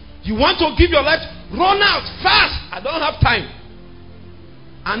 minutes. You want to give your life? Run out fast. I don't have time.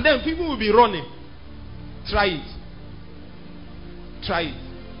 And then people will be running. Try it. Try it.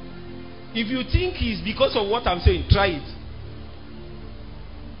 If you think it's because of what I'm saying, try it.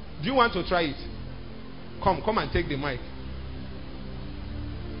 Do you want to try it? Come and take the mic.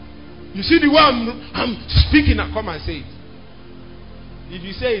 You see the way I'm speaking now, come and say it. If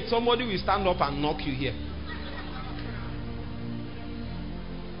you say it, somebody will stand up and knock you here.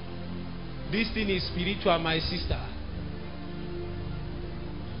 This thing is spiritual, my sister.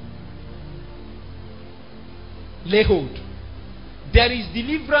 Lay hold. There is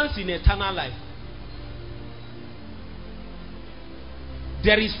deliverance in eternal life.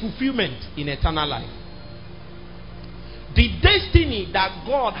 There is fulfillment in eternal life. The destiny that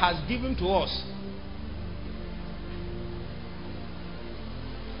God has given to us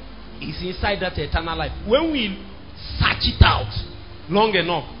is inside that eternal life. When we search it out long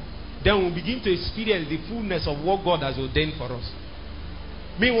enough, then we'll begin to experience the fullness of what God has ordained for us.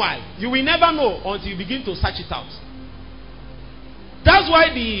 Meanwhile, you will never know until you begin to search it out. That's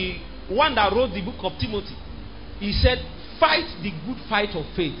why the one that wrote the book of Timothy, he said, fight the good fight of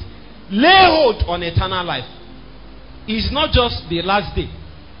faith. Lay hold on eternal life. It's not just the last day.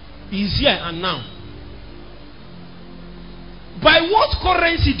 It's here and now. By what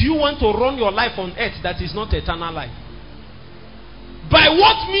currency do you want to run your life on earth that is not eternal life? By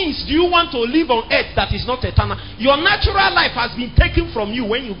what means do you want to live on earth that is not eternal? Your natural life has been taken from you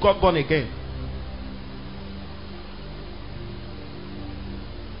when you got born again.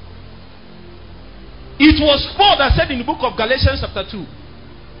 It was Paul that said in the book of Galatians chapter 2,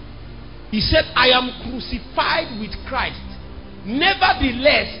 he said, I am crucified with Christ.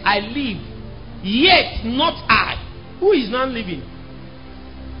 Nevertheless, I live. Yet not I. Who is now living?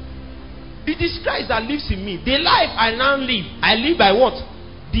 It is Christ that lives in me. The life I now live, I live by what?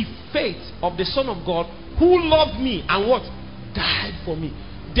 The faith of the Son of God who loved me and what? Died for me.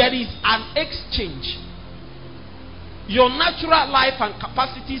 There is an exchange. Your natural life and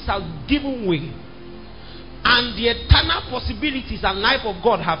capacities have given way, and the eternal possibilities and life of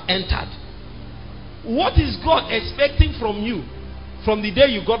God have entered. What is God expecting from you from the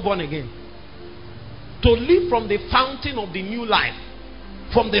day you got born again? To live from the fountain of the new life,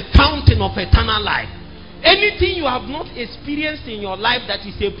 from the fountain of eternal life. Anything you have not experienced in your life that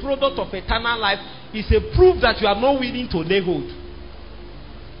is a product of eternal life is a proof that you are not willing to lay hold.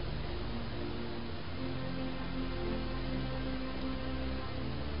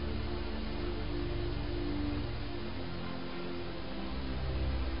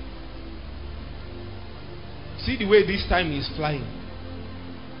 See the way this time is flying.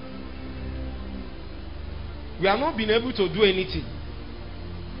 We have not been able to do anything.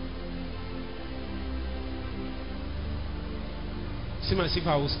 See myself,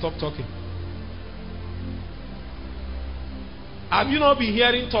 I will stop talking. Have you not been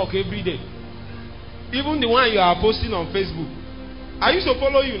hearing talk every day? Even the one you are posting on Facebook. I used to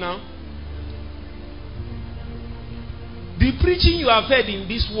follow you now. The preaching you have heard in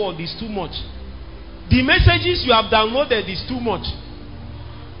this world is too much. The messages you have downloaded is too much.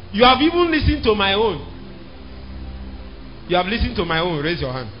 You have even listened to my own. You have listened to my own. Raise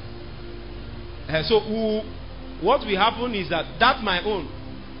your hand. What will happen is that my own,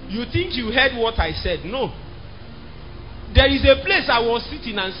 you think you heard what I said. No. There is a place I was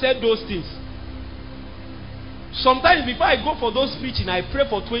sitting and said those things. Sometimes before I go for those preaching, I pray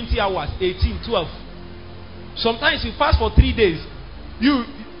for 20 hours, 18, 12. Sometimes you fast for 3 days.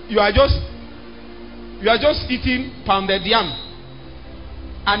 You are just eating pounded yam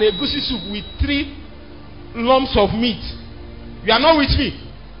and a goosey soup with 3 lumps of meat. You are not with me.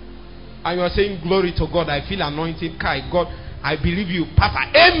 And you are saying, glory to God. I feel anointed. Kai, God, I believe you.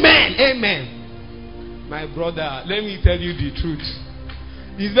 Papa, amen, amen. My brother, let me tell you the truth.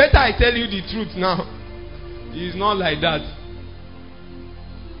 It's better I tell you the truth now. It's not like that.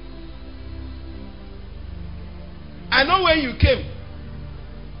 I know when you came.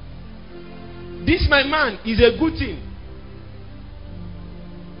 This my man is a good thing.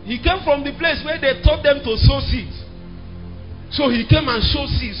 He came from the place where they taught them to sow seeds. So he came and sowed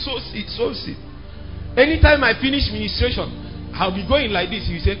seed, sow seed, sow seed. Anytime I finish ministration, I'll be going like this.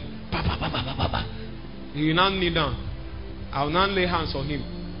 He will say, Papa, Papa, Papa, Papa. He will now kneel down. I will now lay hands on him.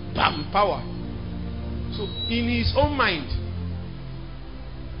 Bam, power. So in his own mind,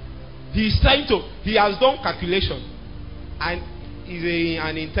 he has done calculation. And he's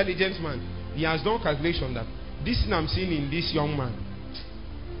an intelligent man. He has done calculation that this thing I'm seeing in this young man,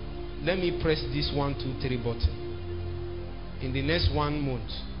 let me press this 1, 2, 3 button. In the next 1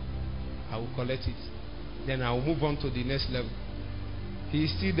 month, I will collect it. Then I will move on to the next level. He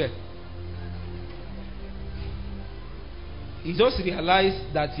is still there. He just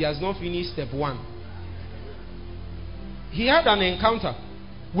realized that he has not finished step 1. He had an encounter.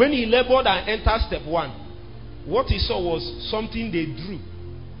 When he labored and entered step 1, what he saw was something they drew.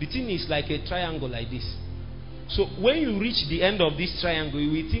 The thing is like a triangle like this. So when you reach the end of this triangle, you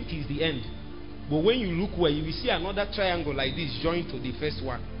will think it's the end. But when you look well, you will see another triangle like this joined to the first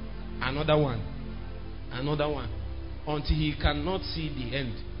one. Another one. Another one. Until he cannot see the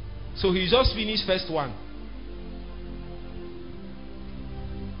end. So he just finished first one.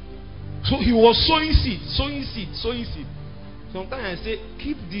 So he was sowing seed, sowing seed, sowing seed. Sometimes I say,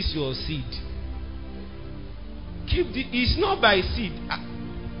 keep this your seed. It's not by seed.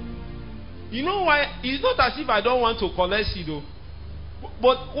 You know why? It's not as if I don't want to collect seed, though.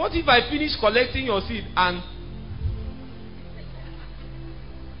 But what if I finish collecting your seed and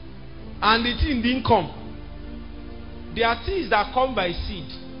the thing didn't come? There are things that come by seed,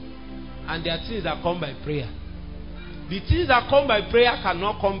 and there are things that come by prayer. The things that come by prayer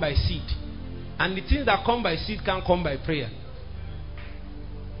cannot come by seed, and the things that come by seed can come by prayer.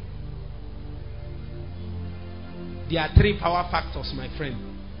 There are three power factors, my friend.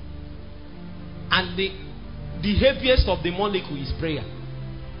 And the heaviest of the molecule is prayer.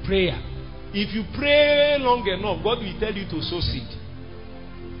 Prayer. If you pray long enough, God will tell you to sow seed.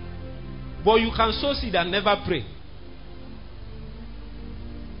 But you can sow seed and never pray.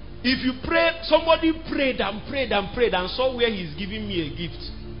 If you pray, somebody prayed and prayed and prayed and saw where he's giving me a gift.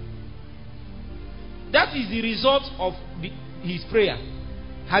 That is the result of his prayer.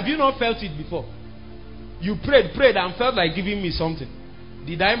 Have you not felt it before? You prayed and felt like giving me something.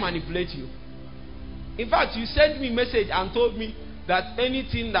 Did I manipulate you? In fact, you sent me a message and told me that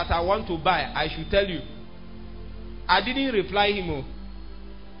anything that I want to buy, I should tell you. I didn't reply him.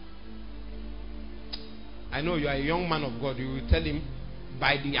 I know you are a young man of God. You will tell him,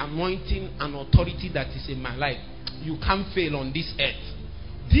 by the anointing and authority that is in my life, you can't fail on this earth.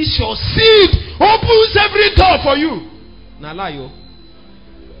 This your seed opens every door for you. Na lie, yo.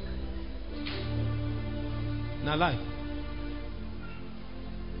 Na lie.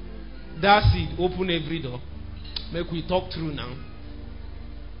 That seed open every door. Make we talk through now.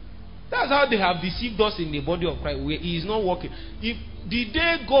 That's how they have deceived us in the body of Christ. He is not working. If the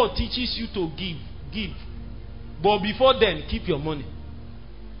day God teaches you to give. But before then, keep your money.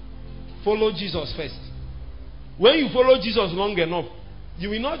 Follow Jesus first. When you follow Jesus long enough, you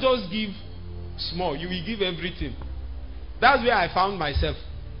will not just give small, you will give everything. That's where I found myself.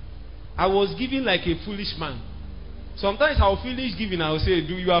 I was giving like a foolish man. Sometimes I will finish giving, I will say,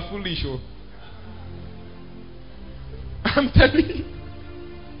 "Do you are foolish?" Oh, I'm telling you.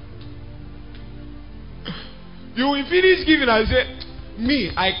 You will finish giving, I will say,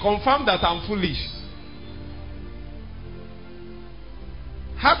 "Me, I confirm that I'm foolish."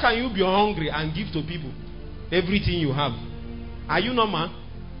 How can you be hungry and give to people everything you have? Are you normal?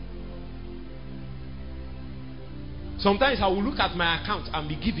 Sometimes I will look at my account and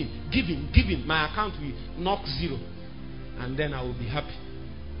be giving. My account will knock zero. And then I will be happy.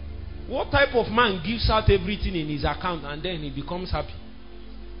 What type of man gives out everything in his account and then he becomes happy?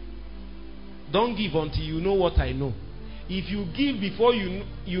 Don't give until you know what I know. If you give before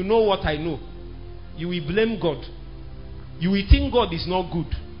you know what I know, you will blame God. You will think God is not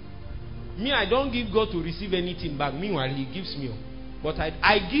good. Me, I don't give God to receive anything back. Meanwhile, He gives me. But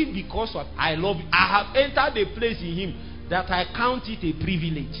I give because of I love Him. I have entered a place in Him that I count it a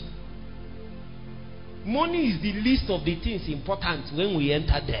privilege. Money is the least of the things important when we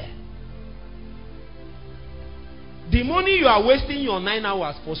enter there. The money you are wasting your 9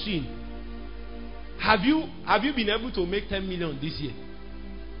 hours pursuing. Have you been able to make 10 million this year?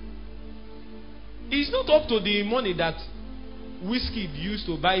 It's not up to the money that Whiskey used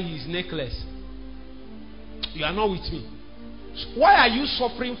to buy his necklace. You are not with me. Why are you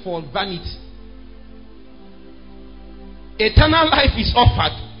suffering for vanity? Eternal life is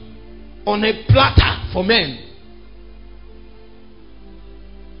offered on a platter for men.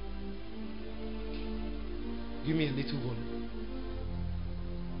 Give me a little one.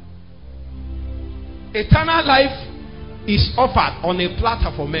 Eternal life is offered on a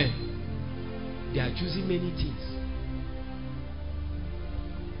platter for men. They are choosing many things.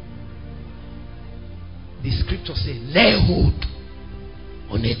 The scripture says, lay hold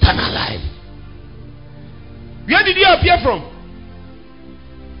on eternal life. Where did you appear from?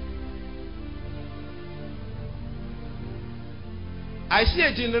 I see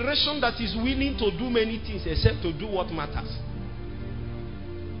a generation that is willing to do many things except to do what matters.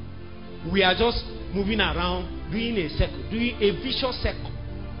 We are just moving around, doing a circle, doing a vicious circle.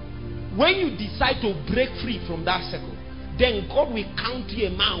 When you decide to break free from that circle, then God will count you a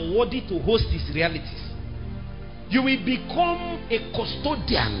man worthy to host his realities. You will become a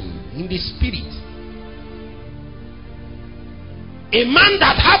custodian in the spirit. A man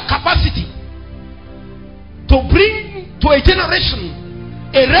that has capacity to bring to a generation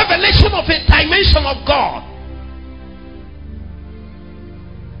a revelation of a dimension of God.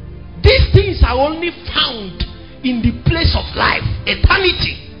 These things are only found in the place of life,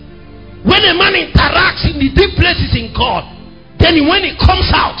 eternity. When a man interacts in the deep places in God, then when he comes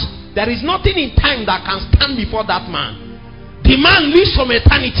out, there is nothing in time that can stand before that man. The man lives from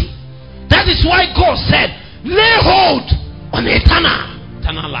eternity. That is why God said, lay hold On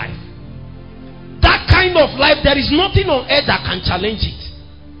eternal life. That kind of life, there is nothing on earth that can challenge it.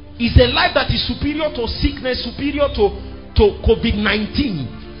 It's a life that is superior to sickness, superior to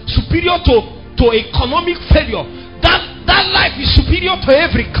COVID-19, superior to economic failure. That life is superior to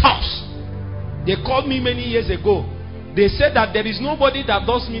every curse. They called me many years ago. They said that there is nobody that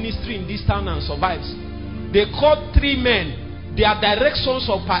does ministry in this town and survives. They called 3 men. They are direct sons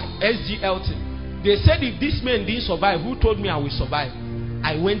of SG Elton. They said if these men didn't survive, who told me I will survive?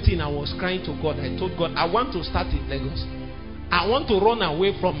 I went in and was crying to God. I told God, I want to start in Lagos. I want to run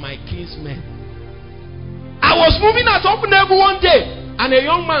away from my kinsmen. I was moving at Openebu one day, and a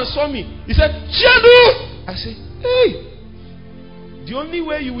young man saw me. He said, Chedu! I said, hey. The only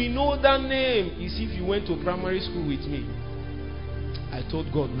way you will know that name is if you went to primary school with me. I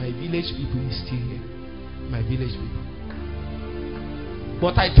told God, my village people is still here. My village people.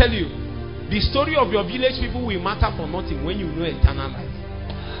 But I tell you, the story of your village people will matter for nothing when you know eternal life.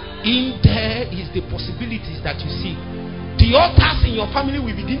 In there is the possibilities that you see. The altars in your family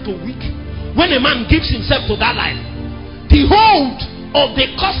will begin to weak when a man gives himself to that life. The hold of the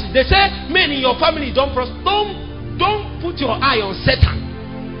curses. They say men in your family don't prosper. Don't put your eye on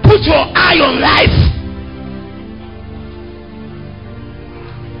Satan. Put your eye on life.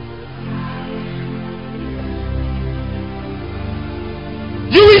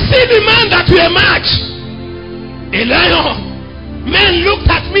 You will see the man that will emerge. A lion. Men looked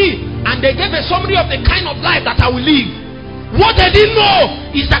at me and they gave a summary of the kind of life that I will live. What they didn't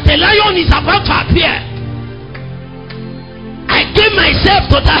know is that a lion is about to appear. I gave myself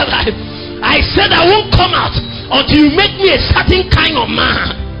to that life. I said I won't come out until you make me a certain kind of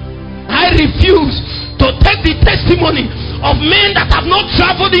man. I refuse to take the testimony of men that have not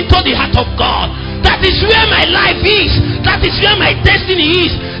traveled into the heart of God. That is where my life is. That is where my destiny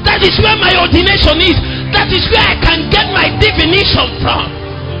is. That is where my ordination is. That is where I can get my divination from.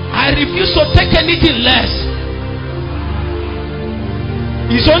 I refuse to take anything less.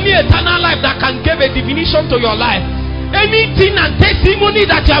 It's only eternal life that can give a divination to your life. Anything and testimony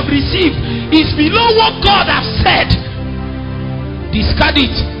that you have received is below what God has said. Discard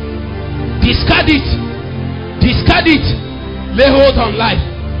it. Discard it. Discard it. Lay hold on life.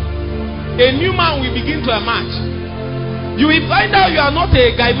 A new man will begin to emerge. You will find out you are not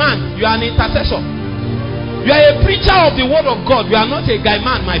a guy man. You are an intercessor. You are a preacher of the word of God. You are not a guy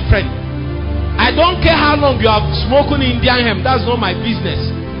man, my friend. I don't care how long you have spoken Indian hymn. That's not my business.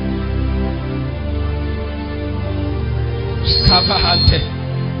 Skavahante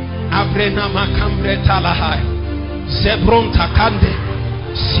Abrena makambre talahai Zebron takande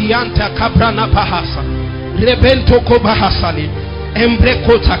Sianta kabrana pahasa Rebento kobahasali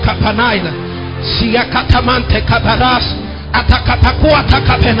Embrekota kapanaila Siakatamante kabaras Atakapaku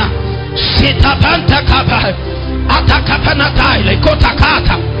atakapena Sitabanta kabah Atakapana taile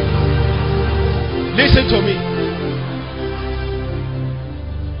kotakata. Listen to me.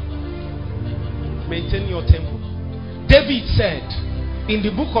 Maintain your temple. David said in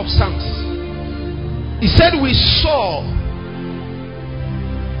the book of Psalms, he said, we saw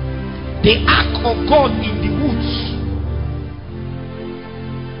the ark of God in the woods.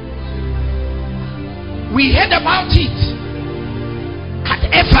 We heard about it at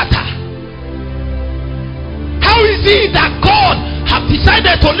Ephata. How is it that God have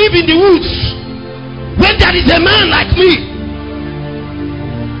decided to live in the woods when there is a man like me?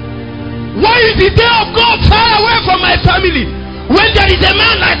 Why is the day of God far away from my family when there is a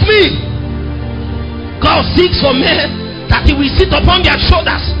man like me? God seeks for men that he will sit upon their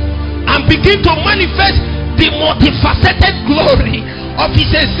shoulders and begin to manifest the multifaceted glory of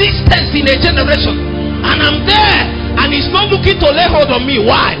his existence in a generation. And I'm there, and he's not looking to lay hold on me.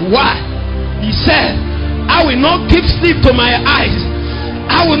 Why? He said, I will not give sleep to my eyes.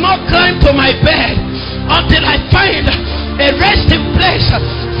 I will not climb to my bed until I find a resting place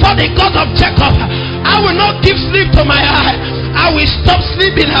for the God of Jacob. I will not give sleep to my eye. I will stop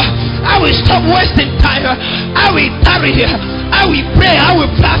sleeping. I will stop wasting time. I will tarry here. I will pray. I will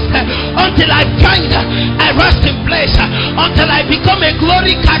fast until I find a resting place. Until I become a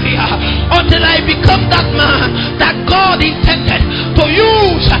glory carrier. Until I become that man that God intended to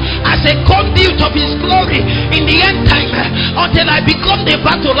use as a conduit of his glory in the end time. Until I become the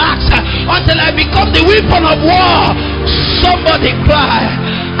battle axe. Until I become the weapon of war. Somebody cry.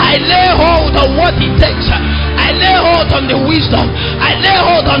 I lay hold on what it takes. I lay hold on the wisdom. I lay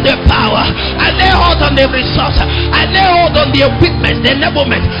hold on the power. I lay hold on the resource. I lay hold on the equipment, the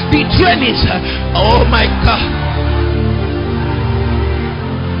enablement, the trainings. Oh my God.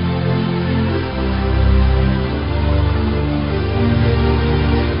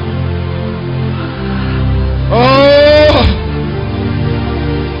 Oh.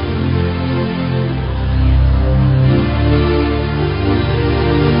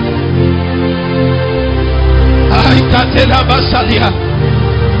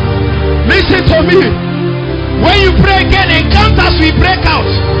 Listen to me. When you pray again, encounters will break out.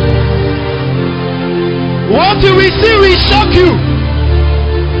 What you will see will shock you.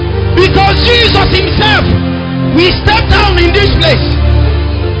 Because Jesus himself will step down in this place.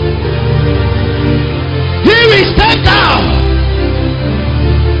 He will step down.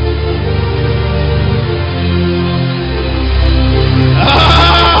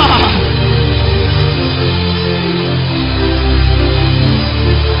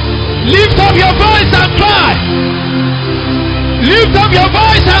 Lift up your voice and cry. Lift up your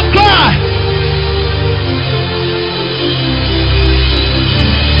voice and cry.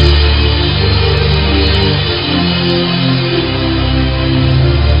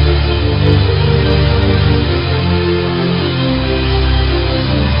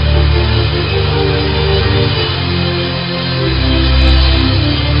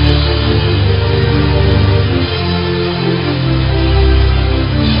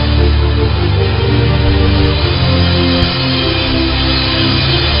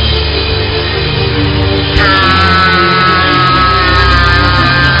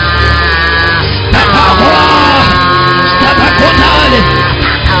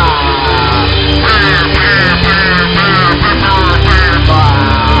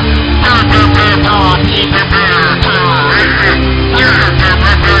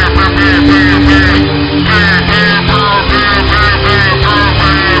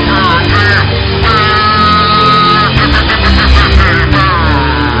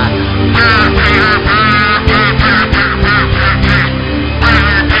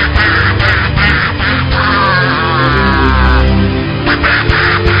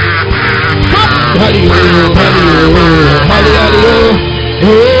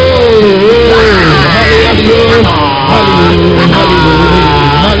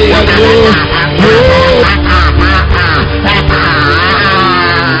 Hallelujah.